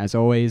Corner, as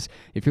always.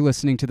 If you're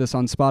listening to this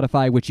on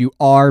Spotify, which you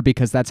are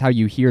because that's how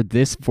you hear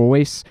this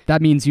voice,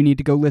 that means you need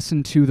to go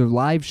listen to the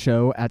live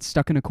show at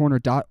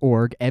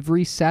stuckinacorner.org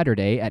every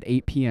Saturday at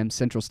 8 p.m.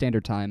 Central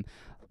Standard Time.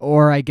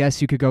 Or I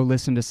guess you could go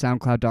listen to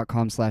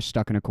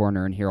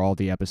soundcloud.com/stuckinacorner and hear all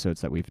the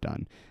episodes that we've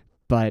done.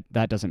 But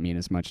that doesn't mean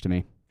as much to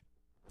me.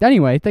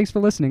 Anyway, thanks for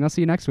listening. I'll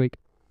see you next week.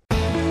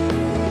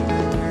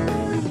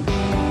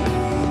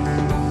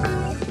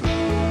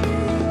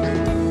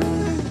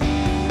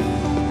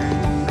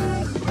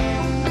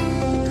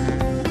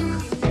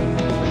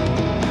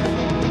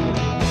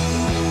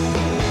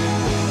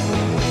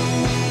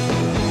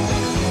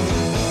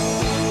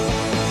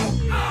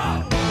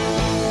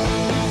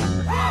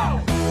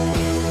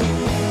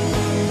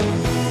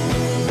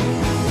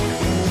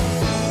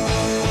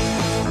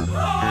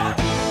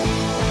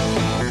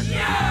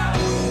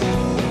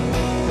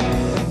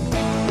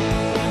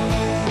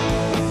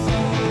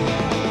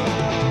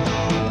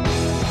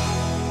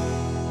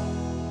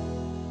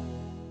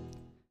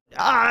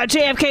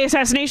 JFK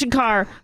assassination car.